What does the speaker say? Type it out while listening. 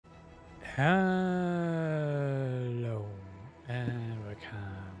Hello and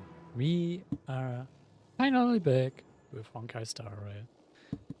welcome. We are finally back with Honkai Star Rail.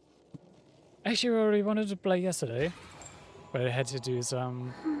 Actually, we already wanted to play yesterday, but I had to do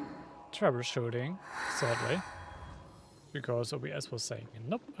some troubleshooting, sadly, because OBS was saying,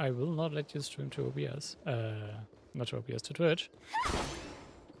 nope, I will not let you stream to OBS. Not to OBS, to Twitch.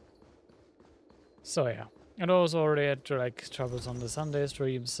 So yeah, and I also already had troubles on the Sunday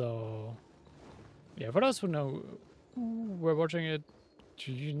stream, so yeah, for those who know, who were watching it,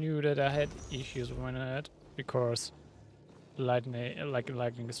 you knew that I had issues with my internet because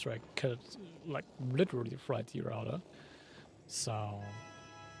lightning strike could literally fried the router. So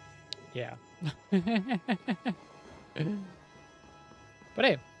yeah. But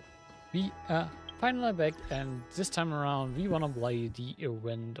hey, we are finally back, and this time around we wanna play the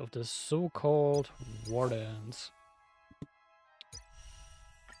event of the so-called wardance.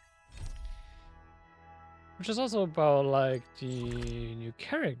 Which is also about like the new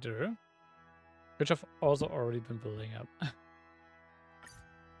character, which I've also already been building up.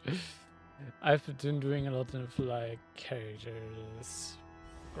 I've been doing a lot of like characters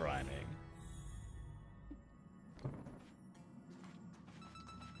grinding.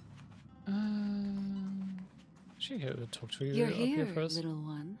 She here to talk to you. You're here, little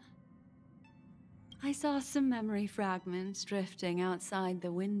one. I saw some memory fragments drifting outside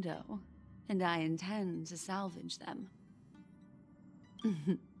the window, and I intend to salvage them.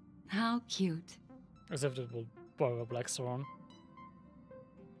 How cute. As if it will borrow a black swan.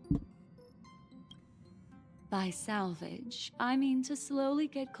 By salvage, I mean to slowly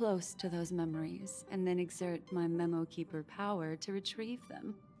get close to those memories and then exert my Memo Keeper power to retrieve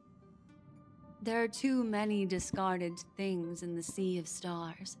them. There are too many discarded things in the sea of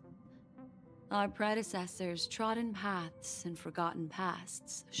stars. Our predecessors' trodden paths and forgotten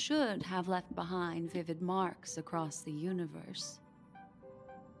pasts should have left behind vivid marks across the universe.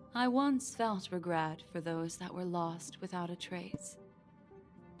 I once felt regret for those that were lost without a trace.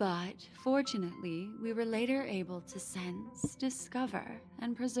 But fortunately, we were later able to sense, discover,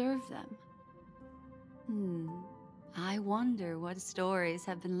 and preserve them. I wonder what stories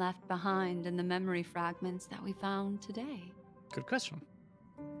have been left behind in the memory fragments that we found today. Good question.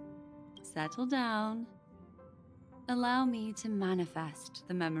 Settle down. Allow me to manifest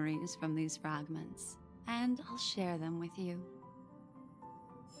the memories from these fragments, and I'll share them with you.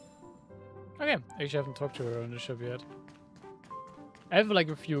 Okay, actually I haven't talked to her on the ship yet. I have like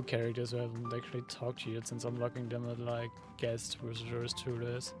a few characters who haven't actually talked to yet since I'm locking them at like guest visitors to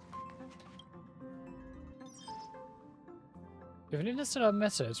this. If you need a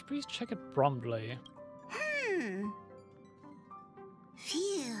message, please check it promptly. Phew.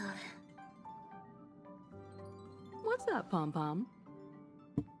 What's up, Pom-Pom?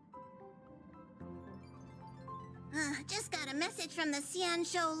 Just got a message from the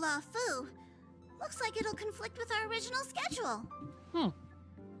Xianzhou Loufu. Looks like it'll conflict with our original schedule.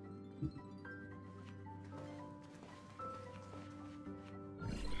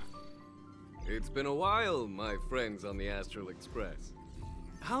 It's been a while, my friends on the Astral Express.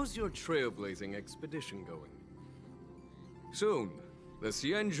 How's your trailblazing expedition going? Soon, the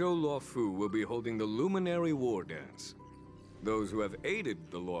Xianzhou Loufu will be holding the Luminary War Dance. Those who have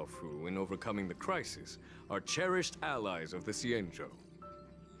aided the Loufu in overcoming the crisis are cherished allies of the Xianzhou.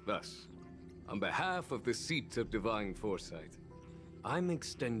 Thus, on behalf of the Seat of Divine Foresight, I'm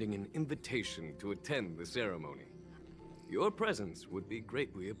extending an invitation to attend the ceremony. Your presence would be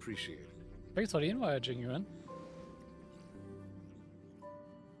greatly appreciated. Thanks for the invite, Genuine.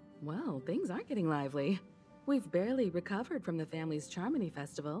 Well, things aren't getting lively. We've barely recovered from the family's Charmony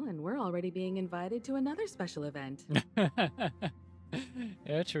Festival, and we're already being invited to another special event.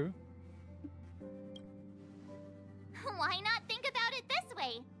 Yeah, true. Why not think about it this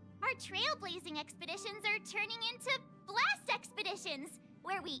way? Our trailblazing expeditions are turning into blast expeditions,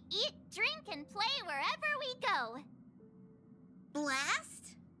 where we eat, drink, and play wherever we go.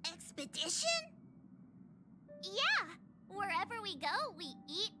 Blast? Expedition? Yeah, wherever we go, we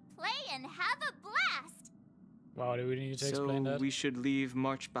eat, play, and have a blast. Wow, do we need to explain that? So we should leave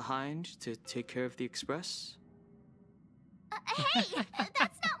March behind to take care of the express? Hey,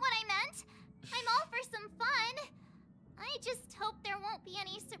 that's not what I meant. I'm all for some fun. I just hope there won't be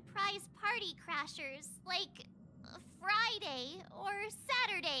any surprise party crashers, like Friday or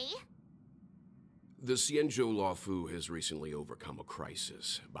Saturday. The Xianzhou Loufu has recently overcome a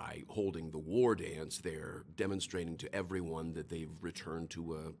crisis. By holding the war dance, they're demonstrating to everyone that they've returned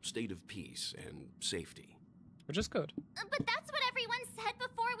to a state of peace and safety. Which is good. But that's what everyone said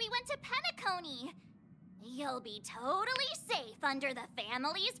before we went to Penacony. You'll be totally safe under the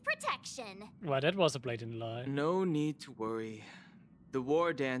family's protection. Well, that was a blatant lie. No need to worry. The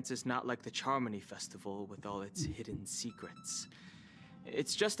war dance is not like the Charmony Festival with all its hidden secrets.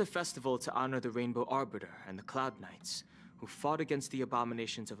 It's just a festival to honor the Rainbow Arbiter and the Cloud Knights, who fought against the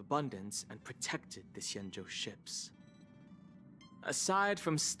abominations of abundance and protected the Xianzhou ships. Aside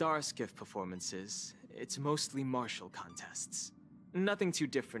from star skiff performances, it's mostly martial contests. Nothing too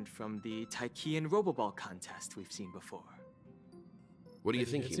different from the Taiki and Roboball contest we've seen before. What do you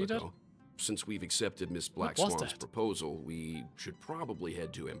think, Did you see that? Himiko? Since we've accepted Miss Black What was Swan's that? proposal, we should probably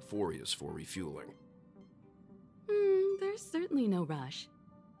head to Amphorius for refueling. There's certainly no rush.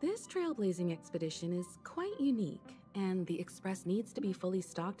 This trailblazing expedition is quite unique, and the Express needs to be fully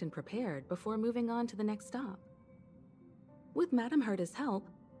stocked and prepared before moving on to the next stop. With Madame Herta's help,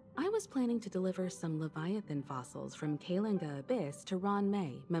 I was planning to deliver some Leviathan fossils from Kalinga Abyss to Ron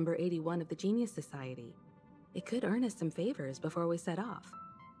May, member 81 of the Genius Society. It could earn us some favors before we set off.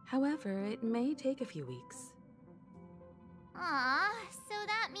 However, it may take a few weeks. Aw, so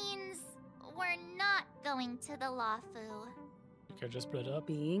that means we're not going to the Loufu. You can just split up.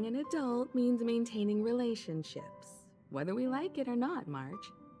 Being an adult means maintaining relationships, whether we like it or not, March.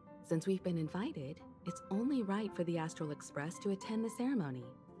 Since we've been invited, it's only right for the Astral Express to attend the ceremony.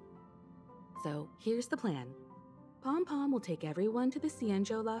 So, here's the plan. Pom Pom will take everyone to the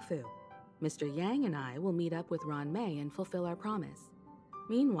Xianzhou Loufu. Mr. Yang and I will meet up with Ron May and fulfill our promise.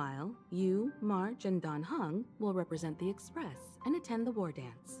 Meanwhile, you, March, and Don Hung will represent the Express and attend the war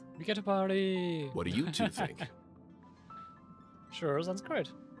dance. We get a party! What do you two think? Sure, sounds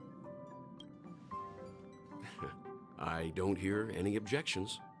great. I don't hear any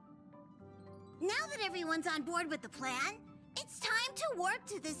objections. Now that everyone's on board with the plan, it's time to warp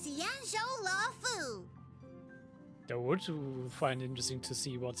to the Xianzhou Loufu. I would find interesting to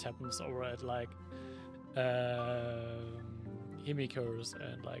see what happens over at like Himiko's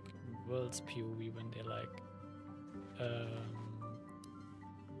and like World's POV when they like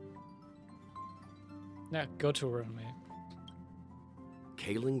go to Ron May.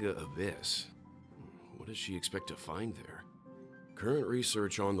 Kalinga Abyss. What does she expect to find there? Current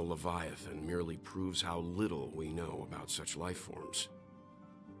research on the Leviathan merely proves how little we know about such life forms.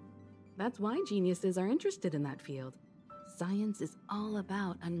 That's why geniuses are interested in that field. Science is all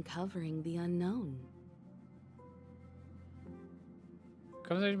about uncovering the unknown.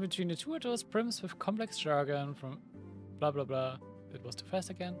 Conversation between the two adults brims with complex jargon from blah blah blah. It was too fast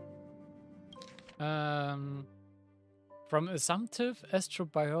again. From assumptive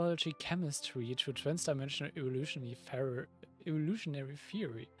astrobiology chemistry to transdimensional evolutionary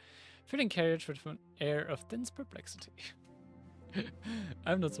theory, filling carriage with an air of dense perplexity.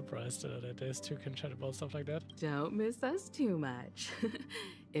 I'm not surprised that those two can chat about stuff like that. Don't miss us too much.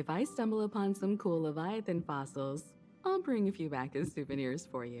 If I stumble upon some cool Leviathan fossils, I'll bring a few back as souvenirs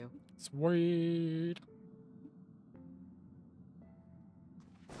for you. Sweet.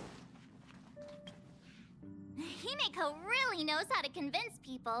 Himiko really knows how to convince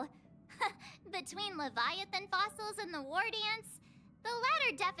people. Between Leviathan fossils and the war dance, the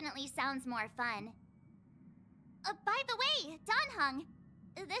latter definitely sounds more fun. By the way, Don Hung,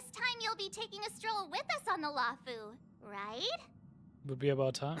 this time you'll be taking a stroll with us on the Loufu, right? Would be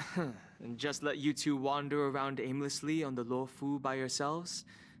about time. And just let you two wander around aimlessly on the Loufu by yourselves?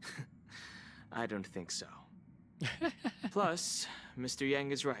 I don't think so. Plus, Mr.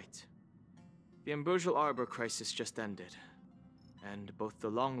 Yang is right. The Ambrosial Arbor crisis just ended, and both the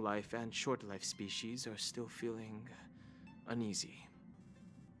long life and short life species are still feeling uneasy.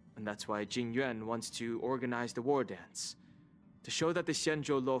 And that's why Jing Yuan wants to organize the war dance, to show that the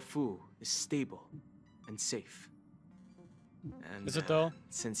Xianzhou Loufu is stable and safe. And Is it though?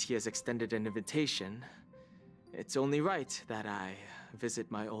 since he has extended an invitation, it's only right that I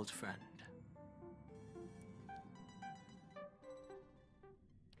visit my old friend.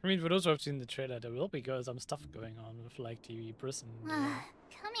 I mean, for those who have seen the trailer, there will be some stuff going on with like the prison.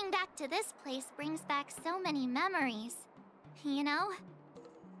 Coming back to this place brings back so many memories, you know?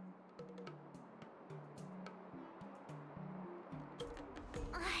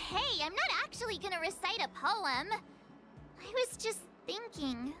 Hey, I'm not actually gonna recite a poem. I was just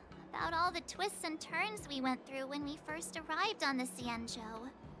thinking about all the twists and turns we went through when we first arrived on the Xianzhou.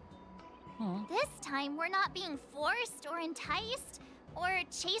 This time, we're not being forced or enticed or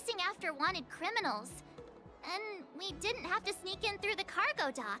chasing after wanted criminals. And we didn't have to sneak in through the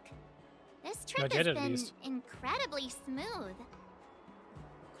cargo dock. This trip has been incredibly smooth.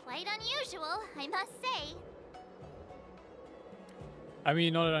 Quite unusual, I must say. I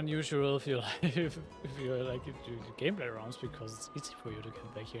mean, not unusual if you if you like do the gameplay rounds because it's easy for you to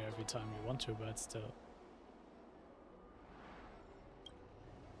get back here every time you want to, but still.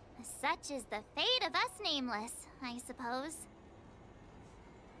 Such is the fate of us nameless, I suppose.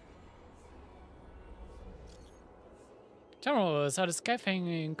 Tamamo, as the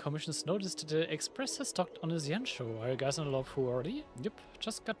Skyfanging Commission's noticed that the Express has docked on the Xian show. Are you guys in Loufu already? Yep,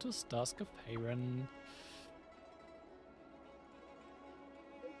 just got to Starskiff Haven.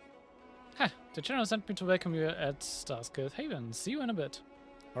 Ha! The general sent me to welcome you at Starskiff Haven. See you in a bit.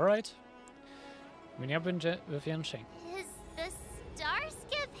 Alright. Meeting up with Yanqing. Is the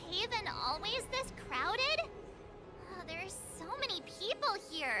Starskiff Haven always this crowded? Oh, there's so many people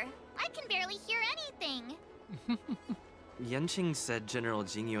here. I can barely hear anything. Yanqing said General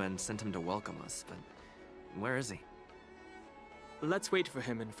Jingyuan sent him to welcome us, but where is he? Let's wait for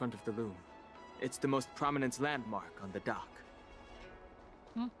him in front of the loom. It's the most prominent landmark on the dock.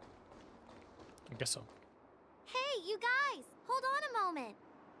 I guess so. Hey, you guys! Hold on a moment.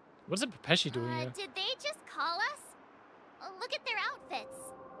 What's Pepeshi doing here? Did they just call us? Look at their outfits.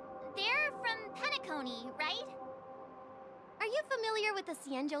 They're from Penacony, right? Are you familiar with the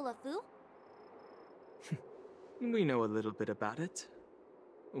Xianzhou Loufu? We know a little bit about it.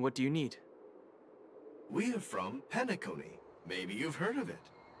 What do you need? We're from Penacony. Maybe you've heard of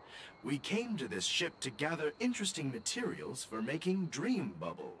it. We came to this ship to gather interesting materials for making dream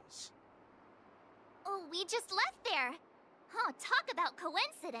bubbles. Oh, we just left there. Oh, talk about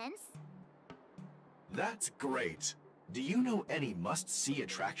coincidence. That's great. Do you know any must-see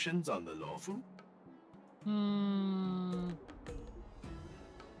attractions on the Loufu?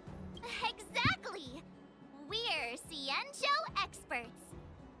 Exactly. We're Xianzhou experts.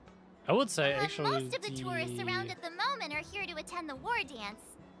 I would say actually most of the tourists around at the moment are here to attend the war dance.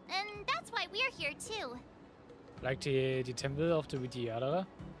 And that's why we're here too. like the temple of the Vidyadhara.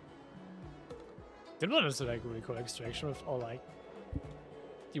 That one is like really cool extraction with all like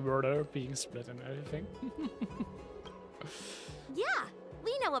the water being split and everything. Yeah,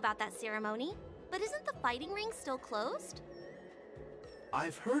 we know about that ceremony. But isn't the fighting ring still closed?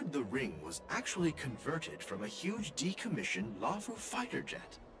 I've heard the ring was actually converted from a huge decommissioned Loufu fighter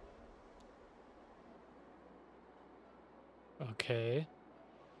jet. Okay.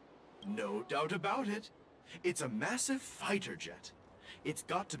 No doubt about it. It's a massive fighter jet. It's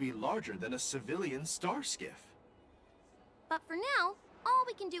got to be larger than a civilian star skiff. But for now, all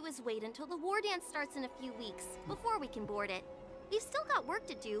we can do is wait until the war dance starts in a few weeks before we can board it. We've still got work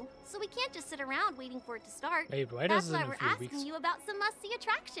to do, so we can't just sit around waiting for it to start. Wait, why That's does it why in a we're few asking weeks? you about some must-see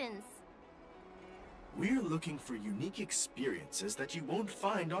attractions. We're looking for unique experiences that you won't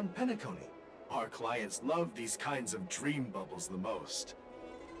find on Penacony. Our clients love these kinds of dream bubbles the most.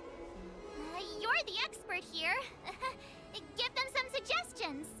 You're the expert here. Give them some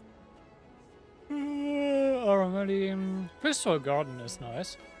suggestions. Already, Crystal Garden is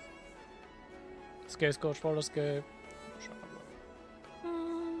nice. Scapegoat, roller scape.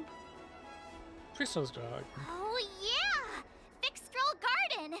 Crystal Garden. Oh yeah! Fixtral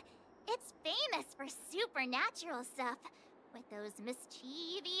Garden! It's famous for supernatural stuff. With those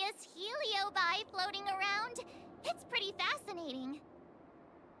mischievous heliobi floating around. It's pretty fascinating.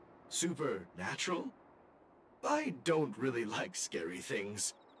 Supernatural? I don't really like scary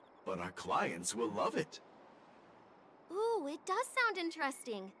things, but our clients will love it. Ooh, it does sound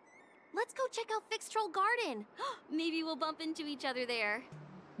interesting. Let's go check out Fixtral Garden. Maybe we'll bump into each other there.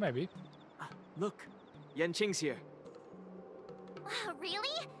 Maybe. Look, Yanqing's here.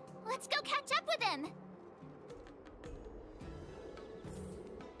 Really? Let's go catch up with him.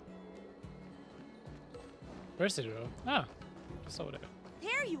 Where's it though? Ah, just over there.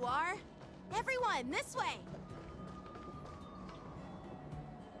 There you are. Everyone, this way.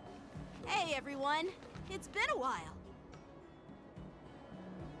 Hey, everyone. It's been a while.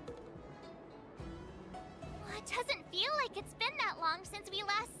 It doesn't feel like it's been that long since we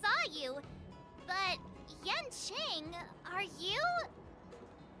last saw you. But, Yanqing, are you?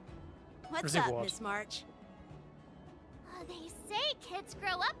 What's Where's he up, what? Miss March? They say kids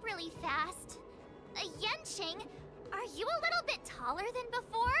grow up really fast. Yanqing, are you a little bit taller than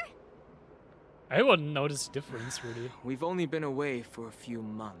before? I wouldn't notice the difference really. We've only been away for a few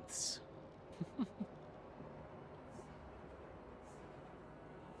months.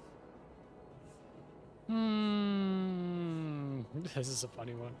 This is a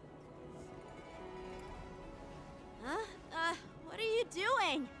funny one. Huh? What are you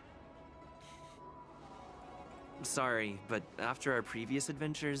doing? Sorry, but after our previous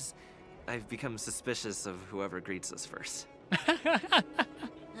adventures, I've become suspicious of whoever greets us first.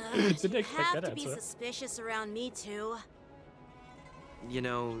 Didn't You expect have that to be answer. suspicious around me too. You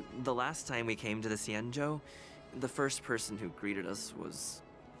know, the last time we came to the Xianzhou, the first person who greeted us was...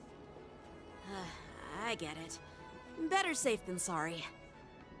 I get it. Better safe than sorry.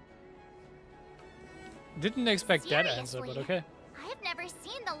 Didn't expect that answer, but Seriously, okay. I've never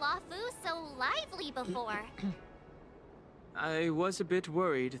seen the Loufu so lively before. I was a bit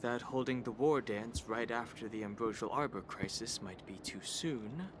worried that holding the war dance right after the Ambrosial Arbor crisis might be too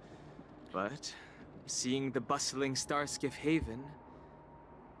soon. But seeing the bustling Starskiff Haven,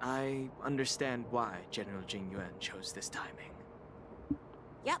 I understand why General Jing Yuan chose this timing.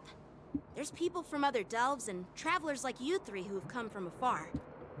 Yep. There's people from other delves and travelers like you three who have come from afar.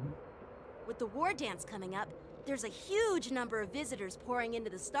 With the war dance coming up, there's a huge number of visitors pouring into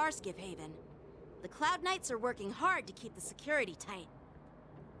the Starskiff Haven. The Cloud Knights are working hard to keep the security tight.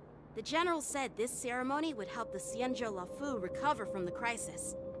 The General said this ceremony would help the Xianzhou Loufu recover from the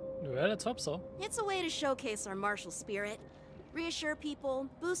crisis. Well, let's hope so. It's a way to showcase our martial spirit, reassure people,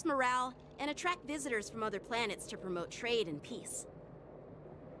 boost morale, and attract visitors from other planets to promote trade and peace.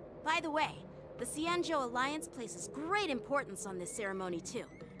 By the way, the Xianzhou Alliance places great importance on this ceremony too.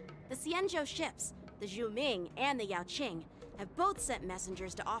 The Xianzhou ships, the Zhu Ming and the Yao Qing, have both sent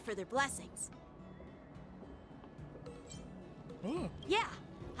messengers to offer their blessings. Yeah,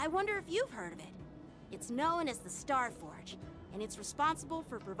 I wonder if you've heard of it. It's known as the Star Forge, and it's responsible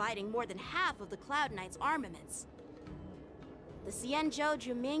for providing more than half of the Cloud Knights' armaments. The Xianzhou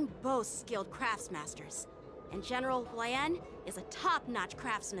Juming boasts skilled craftsmasters, and General Huayan is a top-notch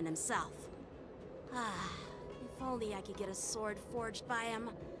craftsman himself. Ah, if only I could get a sword forged by him,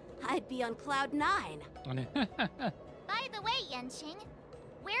 I'd be on Cloud 9. By the way, Yanqing,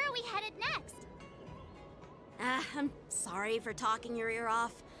 where are we headed next? I'm sorry for talking your ear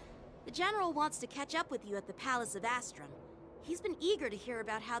off. The General wants to catch up with you at the Palace of Astrum. He's been eager to hear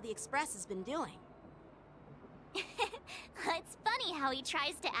about how the Express has been doing. It's funny how he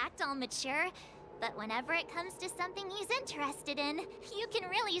tries to act all mature, but whenever it comes to something he's interested in, you can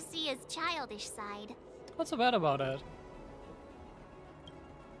really see his childish side. What's so bad about it?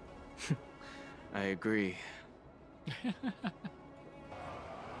 I agree.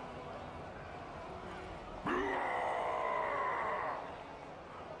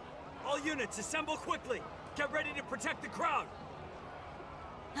 All units, assemble quickly! Get ready to protect the crowd!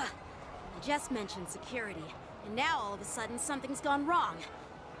 I just mentioned security, and now all of a sudden something's gone wrong.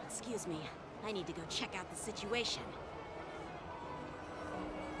 Excuse me, I need to go check out the situation.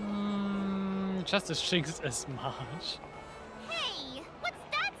 Just as Jinx as much. Hey, what's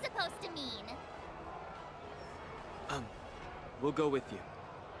that supposed to mean? We'll go with you.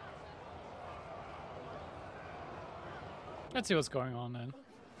 Let's see what's going on then.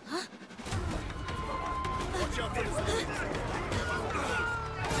 Watch out for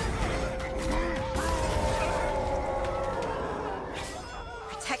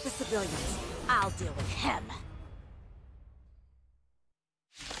Protect the civilians. I'll deal with him.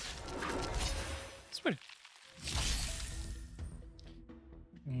 Sweet.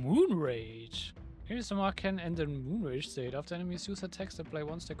 Moon Rage. Here's the mark can end in Moon Rage state. After enemies use attacks, apply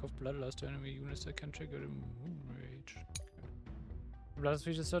one stack of Bloodlust to enemy units that can trigger the Moon Rage. Bloodlust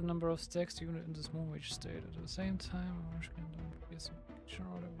reaches a certain number of stacks to unit in this Moon Rage state. At the same time,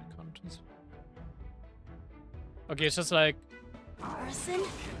 okay, it's just like Borison?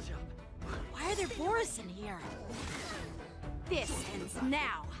 Why are there Borison here? This ends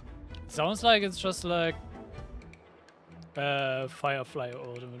now. sounds like it's just like Firefly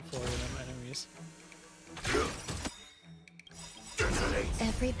ultimate for them enemies.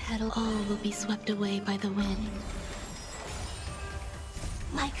 Every petal, all will be swept away by the wind.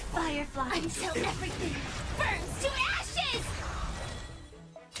 Like fireflies. Until everything burns to ashes!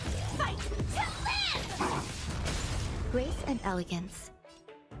 Fight to live! Grace and elegance.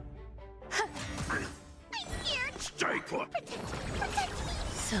 I'm scared! Stay put! Protect me!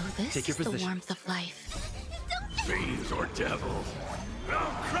 So this Take your is the position. warmth of life. Fiends or devils!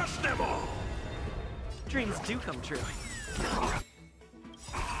 I'll crush them all! Dreams do come true.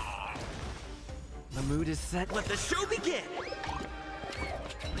 The mood is set. Let the show begin!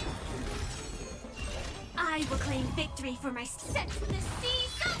 I will claim victory for my set to the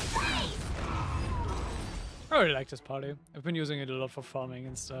seas of blaze! I really like this party. I've been using it a lot for farming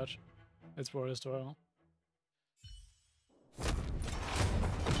and such. It's worth as well.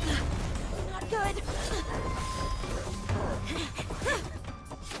 Not good.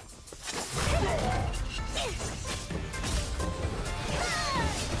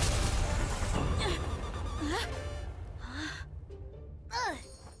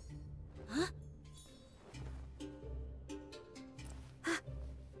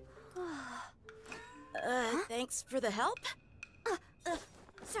 Thanks for the help.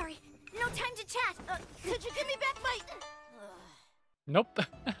 Sorry, no time to chat. Could you give me back my... Nope.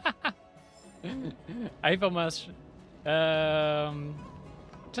 I for much.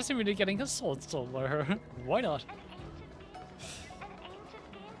 Just immediately getting his sword stolen by her. Why not?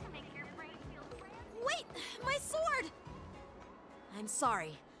 Wait! My sword! I'm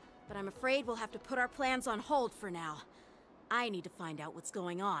sorry, but I'm afraid we'll have to put our plans on hold for now. I need to find out what's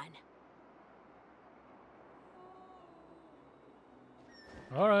going on.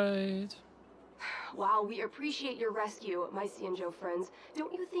 Alright. While we appreciate your rescue, my Xianzhou friends,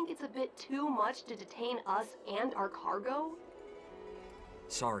 don't you think it's a bit too much to detain us and our cargo?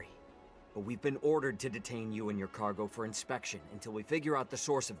 Sorry, but we've been ordered to detain you and your cargo for inspection until we figure out the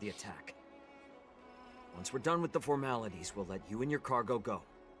source of the attack. Once we're done with the formalities, we'll let you and your cargo go.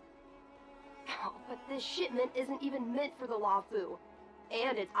 Oh, but this shipment isn't even meant for the Loufu,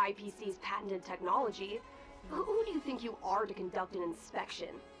 and it's IPC's patented technology. Who do you think you are to conduct an inspection?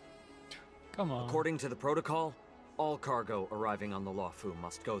 Come on. According to the protocol, all cargo arriving on the Loufu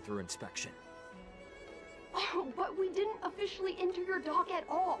must go through inspection. Oh, but we didn't officially enter your dock at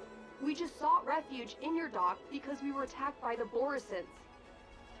all. We just sought refuge in your dock because we were attacked by the Borisons.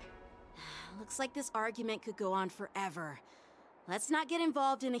 Looks like this argument could go on forever. Let's not get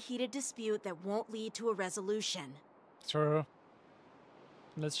involved in a heated dispute that won't lead to a resolution. True.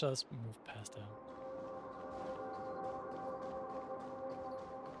 Let's just move past that.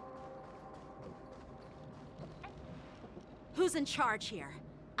 Who's in charge here?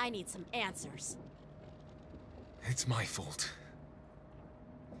 I need some answers. It's my fault.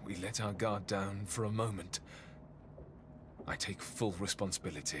 We let our guard down for a moment. I take full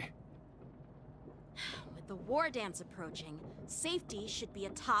responsibility. With the war dance approaching, safety should be a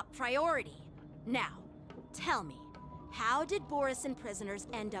top priority. Now, tell me, how did Borisin prisoners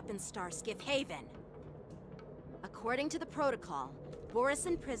end up in Starskiff Haven? According to the protocol,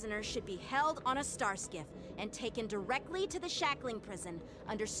 Borisin prisoners should be held on a Starskiff and taken directly to the shackling prison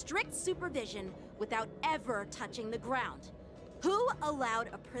under strict supervision without ever touching the ground. Who allowed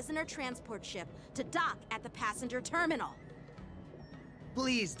a prisoner transport ship to dock at the passenger terminal?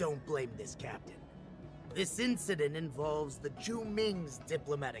 Please don't blame this captain. This incident involves the Zhu Ming's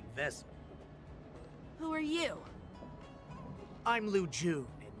diplomatic vessel. Who are you? I'm Lu Jun,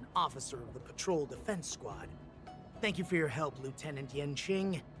 an officer of the Patrol Defense Squad. Thank you for your help, Lieutenant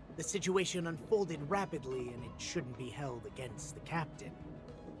Yanqing. The situation unfolded rapidly, and it shouldn't be held against the captain.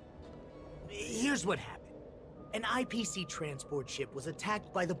 Here's what happened. An IPC transport ship was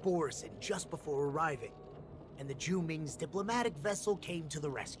attacked by the Borisin just before arriving, and the Zhu Ming's diplomatic vessel came to the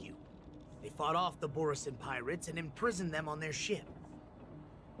rescue. They fought off the Borisin pirates and imprisoned them on their ship.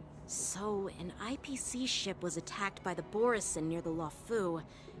 So, an IPC ship was attacked by the Borisin near the Loufu,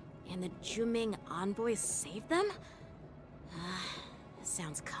 and the Zhu Ming envoys saved them? This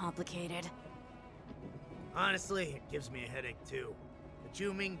sounds complicated. Honestly, it gives me a headache too. The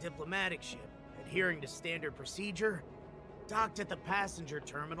Zhu Ming diplomatic ship, adhering to standard procedure, docked at the passenger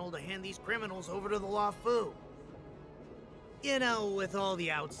terminal to hand these criminals over to the Loufu. You know, with all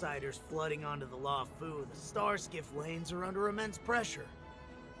the outsiders flooding onto the Loufu, the Starskiff lanes are under immense pressure.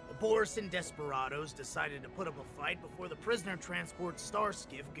 The Borisin desperados decided to put up a fight before the prisoner transport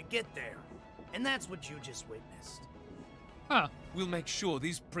Starskiff could get there. And that's what you just witnessed. Huh. We'll make sure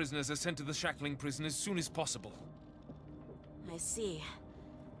these prisoners are sent to the shackling prison as soon as possible. I see.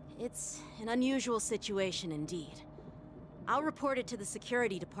 It's an unusual situation indeed. I'll report it to the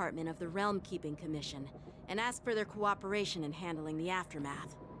security department of the Realm Keeping Commission and ask for their cooperation in handling the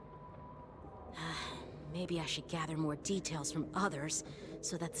aftermath. Maybe I should gather more details from others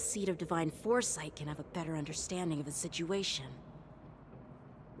so that the Seat of Divine Foresight can have a better understanding of the situation.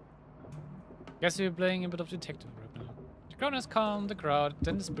 Guess we're playing a bit of detective right now. The crowd has calmed, the crowd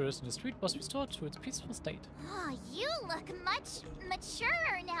then dispersed, and the street was restored to its peaceful state. Oh, you look much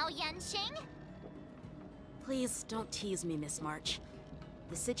maturer now, Yanqing. Please don't tease me, Miss March.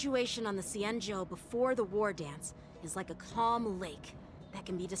 The situation on the Xianzhou before the war dance is like a calm lake that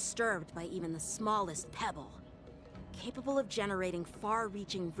can be disturbed by even the smallest pebble, capable of generating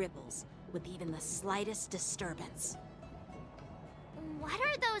far-reaching ripples with even the slightest disturbance. What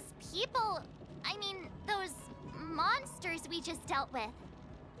are those people? I mean, those monsters we just dealt with?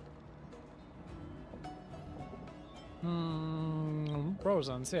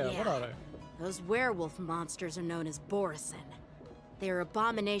 Brosans, yeah, what are they? Those werewolf monsters are known as Borisin. They are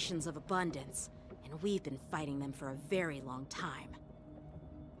abominations of abundance, and we've been fighting them for a very long time.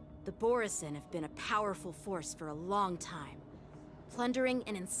 The Borisin have been a powerful force for a long time, plundering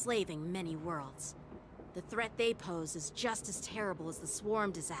and enslaving many worlds. The threat they pose is just as terrible as the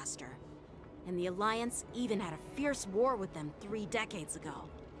Swarm disaster, and the Alliance even had a fierce war with them 3 decades ago.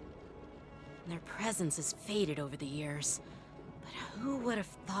 Their presence has faded over the years, but who would have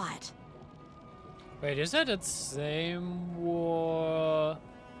thought? Wait, is that the same war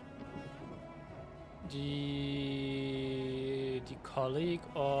the colleague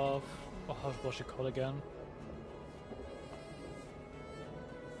of, oh, how was she called again?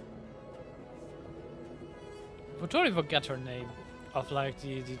 I totally forget her name. Of like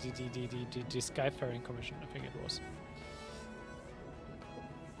the Skyfaring Commission, I think it was.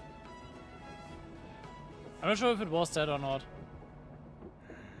 I'm not sure if it was that or not.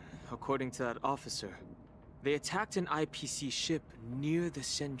 According to that officer, they attacked an IPC ship near the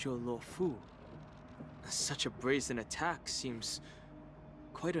Xianzhou Loufu. Such a brazen attack seems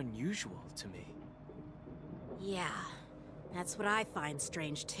quite unusual to me. Yeah, that's what I find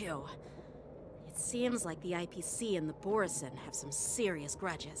strange too. It seems like the IPC and the Borison have some serious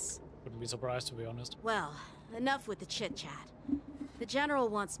grudges. Wouldn't be surprised, to be honest. Well, enough with the chit-chat. The General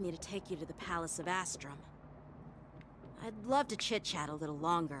wants me to take you to the Palace of Astrum. I'd love to chit-chat a little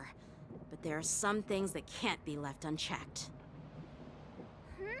longer, but there are some things that can't be left unchecked.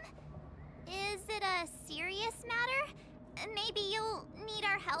 Is it a serious matter? Maybe you'll need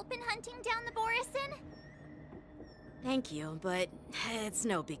our help in hunting down the Borison? Thank you, but it's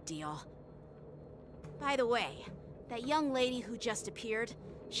no big deal. By the way, that young lady who just appeared,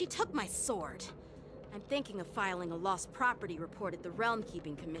 she took my sword. I'm thinking of filing a lost property report at the Realm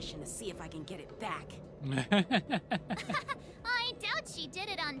Keeping Commission to see if I can get it back. I doubt she did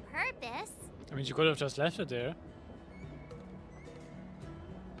it on purpose. I mean, she could have just left it there.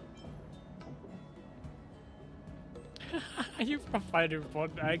 You provided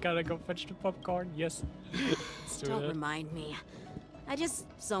report. I gotta go fetch the popcorn. Yes. Let's do Don't it. remind me. I just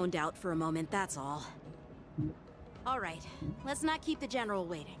zoned out for a moment, that's all. Alright, let's not keep the General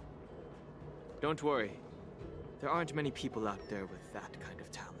waiting. Don't worry. There aren't many people out there with that kind of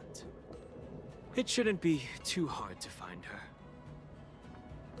talent. It shouldn't be too hard to find her.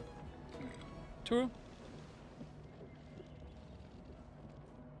 True.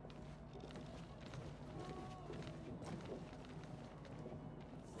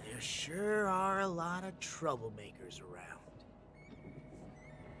 There sure are a lot of troublemakers around.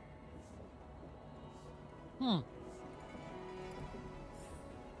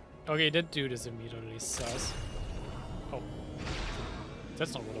 Okay, that dude is immediately sus. Oh.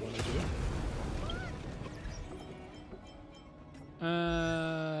 That's not what I want to do.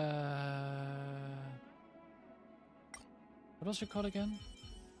 What was she called again?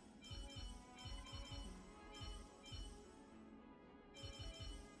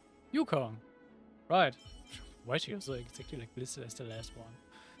 Yukong. Right. Why is she also exactly like listed as the last one?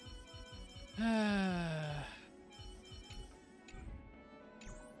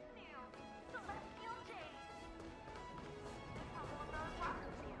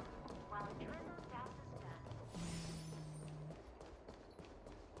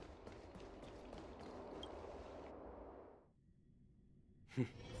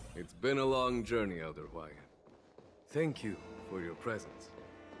 It's been a long journey, Elder Wyatt. Thank you for your presence.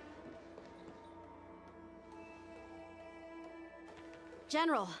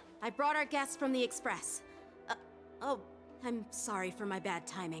 General, I brought our guests from the Express. Oh, I'm sorry for my bad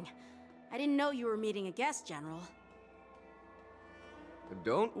timing. I didn't know you were meeting a guest, General.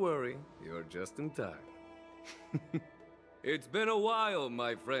 Don't worry, you're just in time. It's been a while,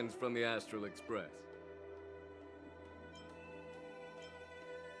 my friends from the Astral Express.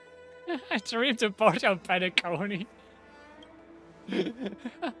 I dreamed about your Penacony.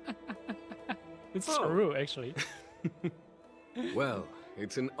 It's true, actually. Well,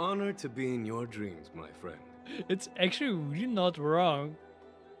 it's an honor to be in your dreams, my friend. It's actually really not wrong.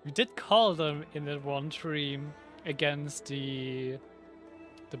 We did call them in that one dream against the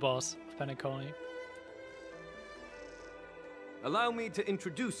boss of Penacony. Allow me to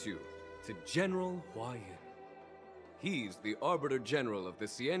introduce you to General Huayan. He's the Arbiter General of the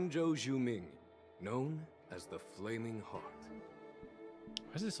Xianzhou Zhuming, known as the Flaming Heart.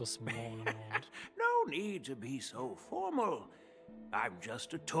 Why is it so small and old? No need to be so formal. I'm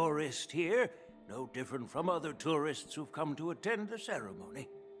just a tourist here, no different from other tourists who've come to attend the ceremony.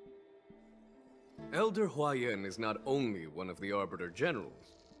 Elder Huayan is not only one of the Arbiter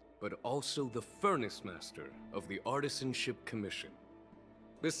Generals, but also the Furnace Master of the Artisanship Commission.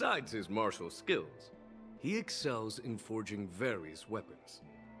 Besides his martial skills, he excels in forging various weapons.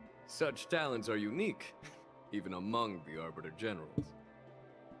 Such talents are unique, even among the Arbiter Generals.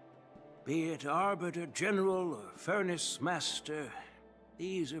 Be it Arbiter General or Furnace Master,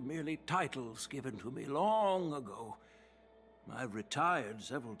 these are merely titles given to me long ago. I've retired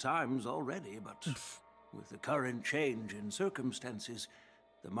several times already, but with the current change in circumstances,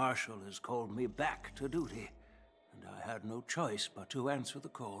 the Marshal has called me back to duty, and I had no choice but to answer the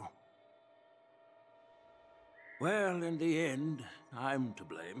call. Well, in the end, I'm to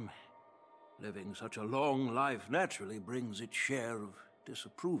blame. Living such a long life naturally brings its share of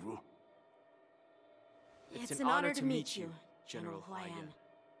disapproval. It's an honor to meet you, General Huayan.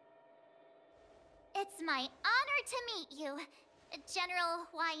 It's my honor to meet you, General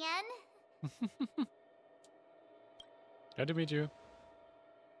Huayan. Glad to meet you.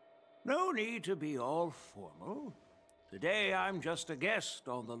 No need to be all formal. Today I'm just a guest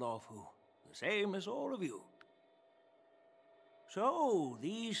on the Loufu, the same as all of you. So,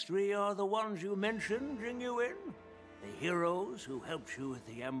 these three are the ones you mentioned, Jingyuin? The heroes who helped you with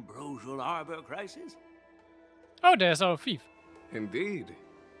the Ambrosial Arbor crisis? Oh, there's our thief. Indeed.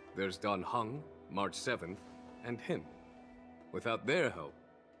 There's Don Hung, March 7th, and him. Without their help,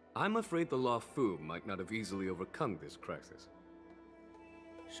 I'm afraid the Loufu might not have easily overcome this crisis.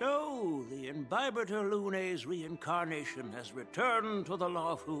 So, the Imbibitor Lune's reincarnation has returned to the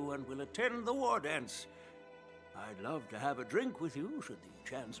Loufu and will attend the war dance. I'd love to have a drink with you should the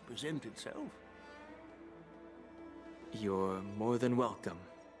chance present itself. You're more than welcome,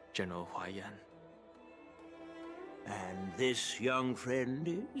 General Huayan. And this young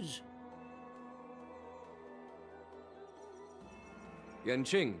friend is?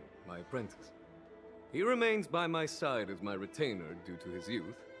 Yanqing, my apprentice. He remains by my side as my retainer due to his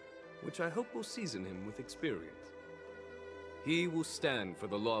youth, which I hope will season him with experience. He will stand for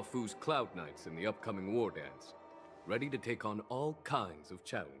the Loufu's Cloud Knights in the upcoming war dance, ready to take on all kinds of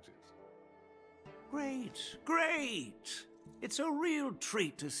challenges. Great, great! It's a real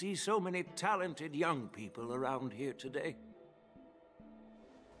treat to see so many talented young people around here today.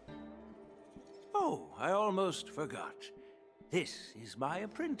 Oh, I almost forgot. This is my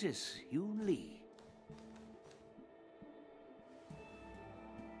apprentice, Yoon Lee.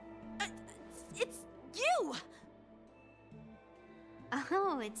 It's you!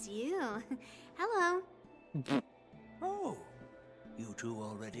 Oh, it's you. Hello. Oh, you two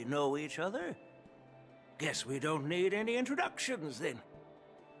already know each other? Guess we don't need any introductions then.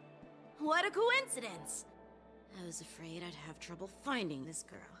 What a coincidence! I was afraid I'd have trouble finding this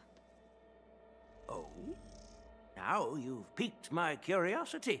girl. Oh? Now you've piqued my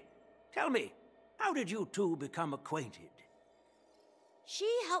curiosity. Tell me, how did you two become acquainted? She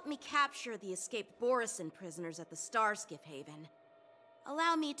helped me capture the escaped Borisin prisoners at the Starskiff Haven.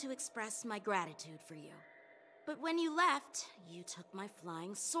 Allow me to express my gratitude for you. But when you left, you took my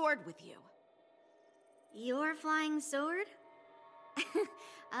flying sword with you. Your flying sword?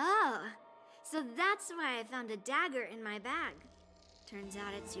 Oh, so that's why I found a dagger in my bag. Turns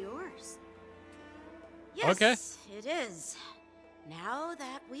out it's yours. Yes, okay. It is. Now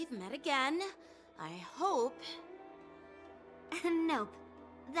that we've met again, I hope... Nope,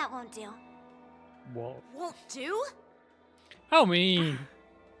 that won't do. Whoa. Won't do? How mean?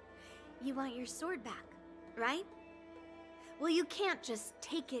 You want your sword back, right? Well, you can't just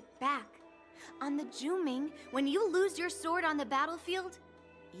take it back. On the Juming, when you lose your sword on the battlefield,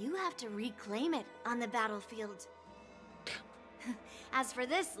 you have to reclaim it on the battlefield. As for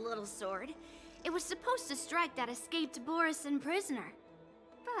this little sword, it was supposed to strike that escaped Borisin prisoner.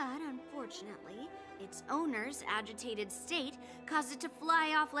 But unfortunately, its owner's agitated state caused it to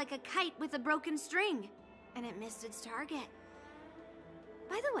fly off like a kite with a broken string, and it missed its target.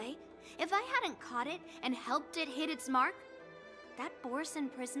 By the way, if I hadn't caught it and helped it hit its mark, that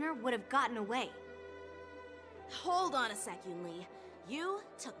Borisin prisoner would have gotten away. Hold on a sec, Yoon Lee. You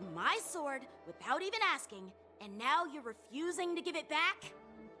took my sword without even asking, and now you're refusing to give it back?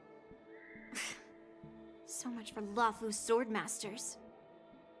 So much for Loufu sword masters.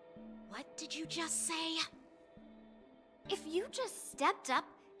 What did you just say? If you just stepped up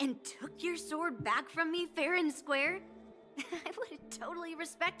and took your sword back from me fair and square, I would have totally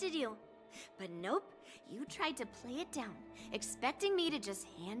respected you. But nope, you tried to play it down, expecting me to just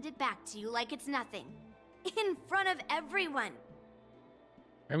hand it back to you like it's nothing. In front of everyone.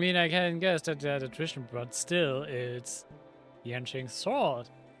 I mean, I can guess that the tradition, but still, it's Yanqing's sword.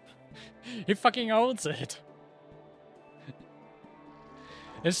 He fucking owns it.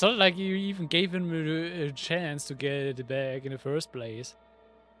 It's not like you even gave him a chance to get it back in the first place.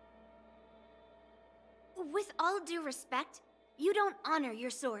 With all due respect, you don't honor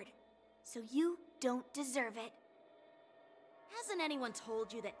your sword, so you don't deserve it. Hasn't anyone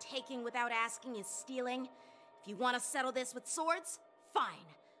told you that taking without asking is stealing? If you want to settle this with swords, fine.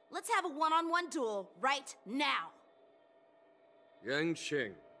 Let's have a one-on-one duel right now.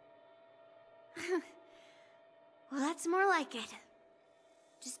 Yanqing. Well, that's more like it.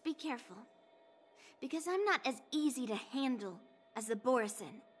 Just be careful, because I'm not as easy to handle as the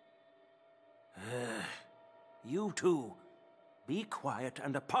Borisin. You two, be quiet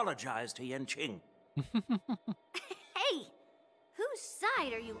and apologize to Yanqing. Hey! Who Whose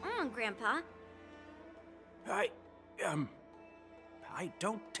side are you on, Grandpa? I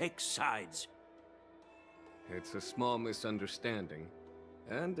don't take sides. It's a small misunderstanding,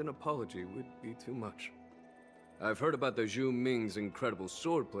 and an apology would be too much. I've heard about the Zhu Ming's incredible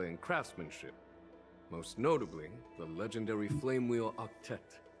swordplay and craftsmanship. Most notably, the legendary Flame Wheel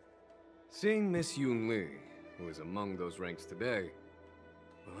Octet. Seeing Miss Yun Li, who is among those ranks today,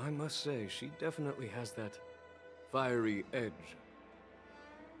 well, I must say, she definitely has that fiery edge.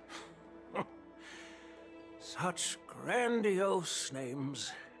 Such grandiose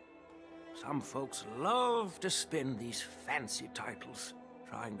names. Some folks love to spin these fancy titles,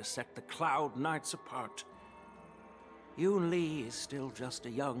 trying to set the Cloud Knights apart. Yun Li is still just a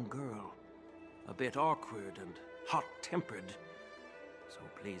young girl, a bit awkward and hot-tempered. So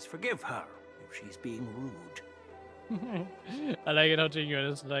please forgive her if she's being rude. I like it how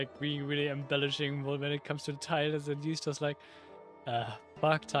Jingyuan is like being really embellishing when it comes to titles, and he's just like,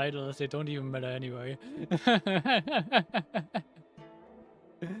 fuck titles, they don't even matter anyway.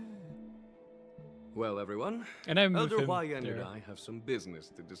 Well, everyone, and I'm Elder with him Huayan there. and I have some business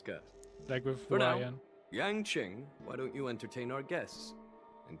to discuss. Like with For now, Huayan. Yang Qing, why don't you entertain our guests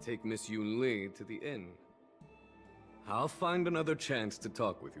and take Miss Yun Li to the inn? I'll find another chance to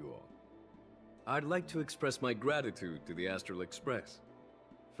talk with you all. I'd like to express my gratitude to the Astral Express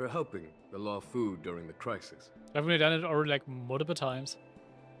for helping the Loufu during the crisis. I've only done it already like multiple times.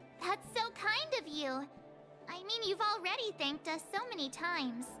 That's so kind of you. I mean, you've already thanked us so many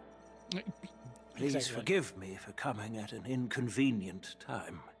times. Please Exactly. forgive me for coming at an inconvenient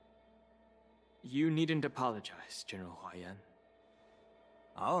time. You needn't apologize, General Huayan.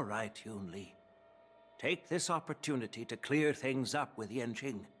 All right, Yun Li. Take this opportunity to clear things up with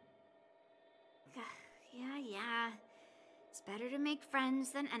Yanqing. Yeah. It's better to make friends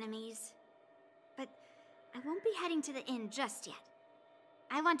than enemies. But I won't be heading to the inn just yet.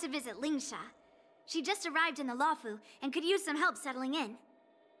 I want to visit Lingsha. She just arrived in the Loufu and could use some help settling in.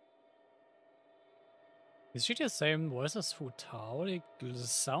 Is she the same voice as Fu Tao? They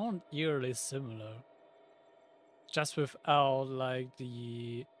sound eerily similar. Just without like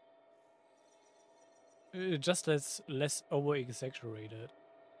the... just less over-exaggerated.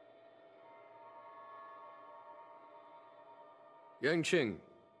 Yang Qing,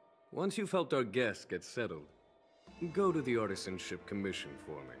 once you've helped our guests get settled, go to the Artisanship Commission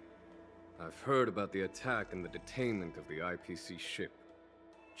for me. I've heard about the attack and the detainment of the IPC ship.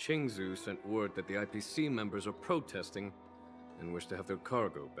 Qingzu sent word that the IPC members are protesting and wish to have their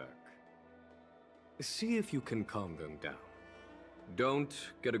cargo back. See if you can calm them down.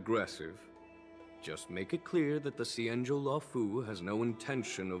 Don't get aggressive. Just make it clear that the Xianzhou Loufu has no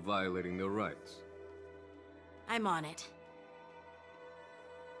intention of violating their rights. I'm on it.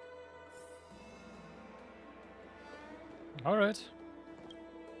 Alright.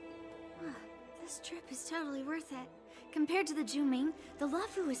 This trip is totally worth it. Compared to the Zhu-Ming, the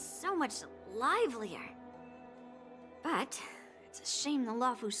Loufu is so much livelier. But it's a shame the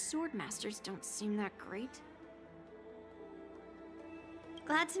Loufu swordmasters don't seem that great.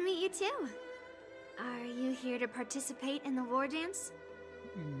 Glad to meet you too. Are you here to participate in the war dance?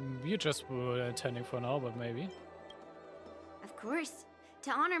 You just were attending for now, but maybe. Of course.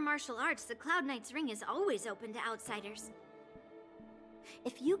 To honor martial arts, the Cloud Knight's ring is always open to outsiders.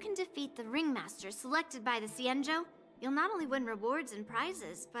 If you can defeat the ringmaster selected by the Xianzhou, you'll not only win rewards and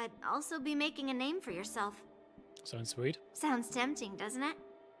prizes, but also be making a name for yourself. Sounds sweet. Sounds tempting, doesn't it?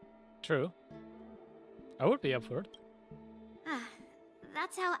 True. I would be up for it.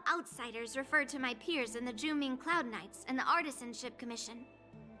 That's how outsiders refer to my peers in the Zhu-Ming Cloud Knights and the Artisanship Commission.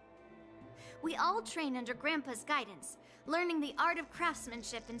 We all train under Grandpa's guidance, learning the art of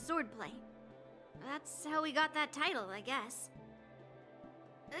craftsmanship and swordplay. That's how we got that title, I guess.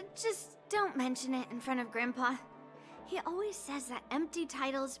 Just don't mention it in front of Grandpa. He always says that empty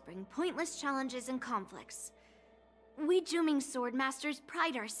titles bring pointless challenges and conflicts. We Zhu-Ming swordmasters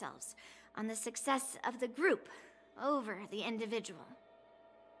pride ourselves on the success of the group over the individual.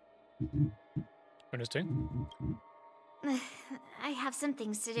 Interesting. I have some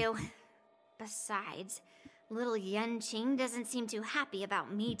things to do. Besides, little Yanqing doesn't seem too happy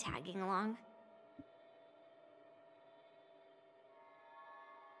about me tagging along.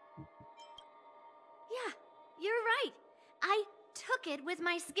 Yeah, you're right. I took it with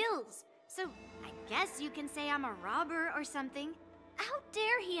my skills. So I guess you can say I'm a robber or something. How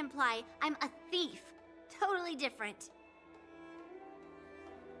dare he imply I'm a thief? Totally different.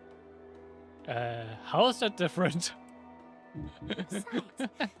 How is that different? Besides,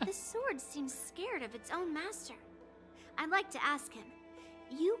 the sword seems scared of its own master. I'd like to ask him.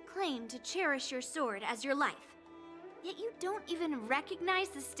 You claim to cherish your sword as your life. Yet you don't even recognize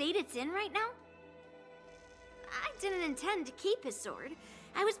the state it's in right now? I didn't intend to keep his sword.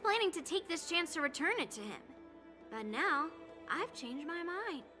 I was planning to take this chance to return it to him. But now, I've changed my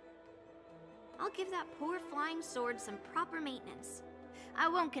mind. I'll give that poor flying sword some proper maintenance. I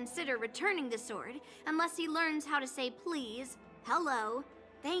won't consider returning the sword unless he learns how to say please, hello,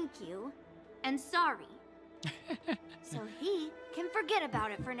 thank you, and sorry. So he can forget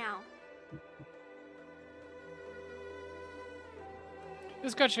about it for now. You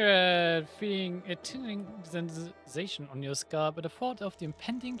scratch your feeling a tingling sensation on your scalp at the thought of the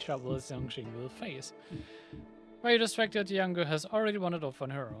impending troubles young Xing will face. While you're distracted, the young girl has already wandered off on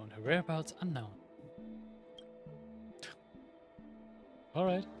her own, her whereabouts unknown.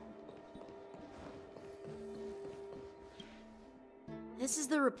 Alright. This is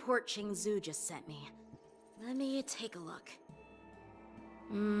the report Qingzu just sent me. Let me take a look.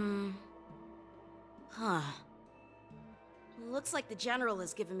 Huh. Looks like the General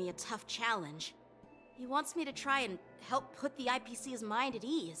has given me a tough challenge. He wants me to try and help put the IPC's mind at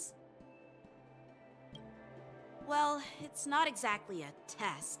ease. Well, it's not exactly a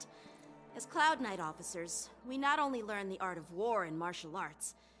test. As Cloud Knight officers, we not only learn the art of war and martial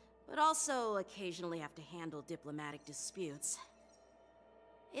arts, but also occasionally have to handle diplomatic disputes.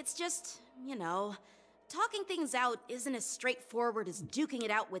 It's just, you know, talking things out isn't as straightforward as duking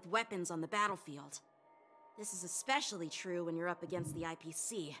it out with weapons on the battlefield. This is especially true when you're up against the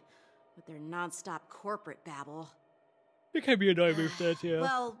IPC, with their non-stop corporate babble. It can be a nightmare with that, yeah.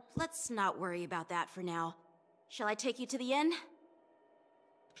 Well, let's not worry about that for now. Shall I take you to the inn?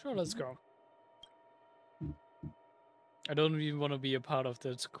 Sure, let's go. I don't even want to be a part of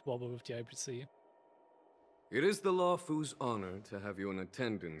that squabble with the IPC. It is the Loufu's honor to have you in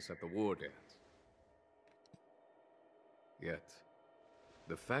attendance at the war dance. Yet,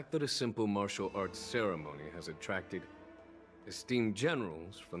 the fact that a simple martial arts ceremony has attracted esteemed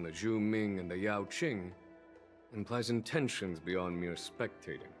generals from the Zhu Ming and the Yao Qing implies intentions beyond mere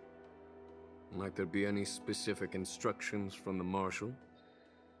spectating. Might there be any specific instructions from the marshal?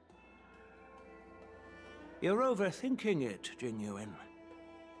 You're overthinking it, Jingyuan.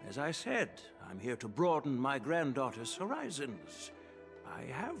 As I said, I'm here to broaden my granddaughter's horizons. I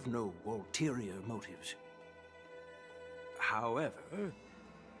have no ulterior motives. However,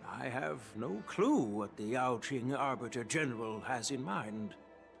 I have no clue what the Yao Qing Arbiter General has in mind.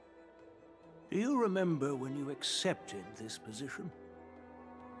 Do you remember when you accepted this position?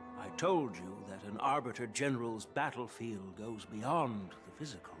 I told you that an Arbiter General's battlefield goes beyond the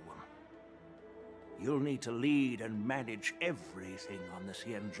physical one. You'll need to lead and manage everything on the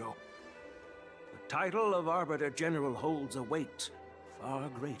Xianzhou. The title of Arbiter General holds a weight far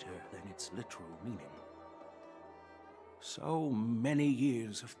greater than its literal meaning. So many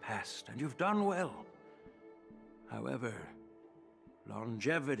years have passed, and you've done well. However,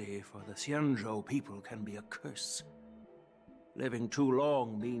 longevity for the Xianzhou people can be a curse. Living too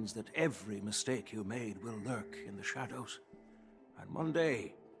long means that every mistake you made will lurk in the shadows. And one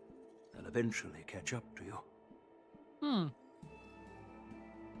day, they'll eventually catch up to you.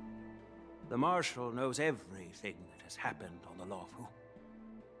 The Marshal knows everything that has happened on the Loufu.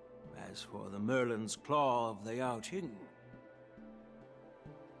 As for the Merlin's Claw of the Yao Qing,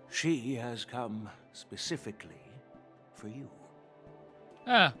 she has come specifically for you.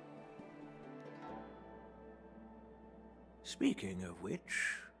 Ah. Speaking of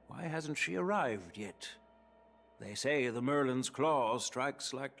which, why hasn't she arrived yet? They say the Merlin's Claw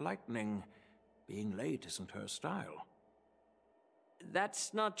strikes like lightning. Being late isn't her style.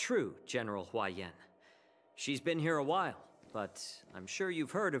 That's not true, General Huaiyan. She's been here a while, but I'm sure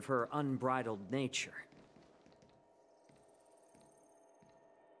you've heard of her unbridled nature.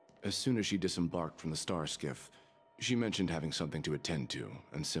 As soon as she disembarked from the star skiff, she mentioned having something to attend to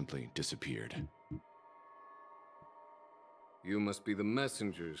and simply disappeared. You must be the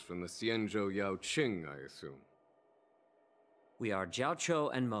messengers from the Xianzhou Yao Qing, I assume. We are Jiaoqiu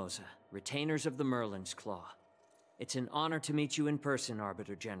and Moza, retainers of the Merlin's Claw. It's an honor to meet you in person,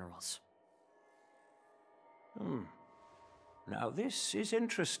 Arbiter Generals. Now this is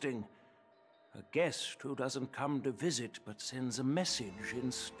interesting. A guest who doesn't come to visit but sends a message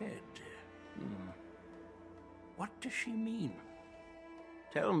instead. What does she mean?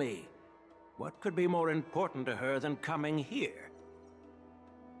 Tell me, what could be more important to her than coming here?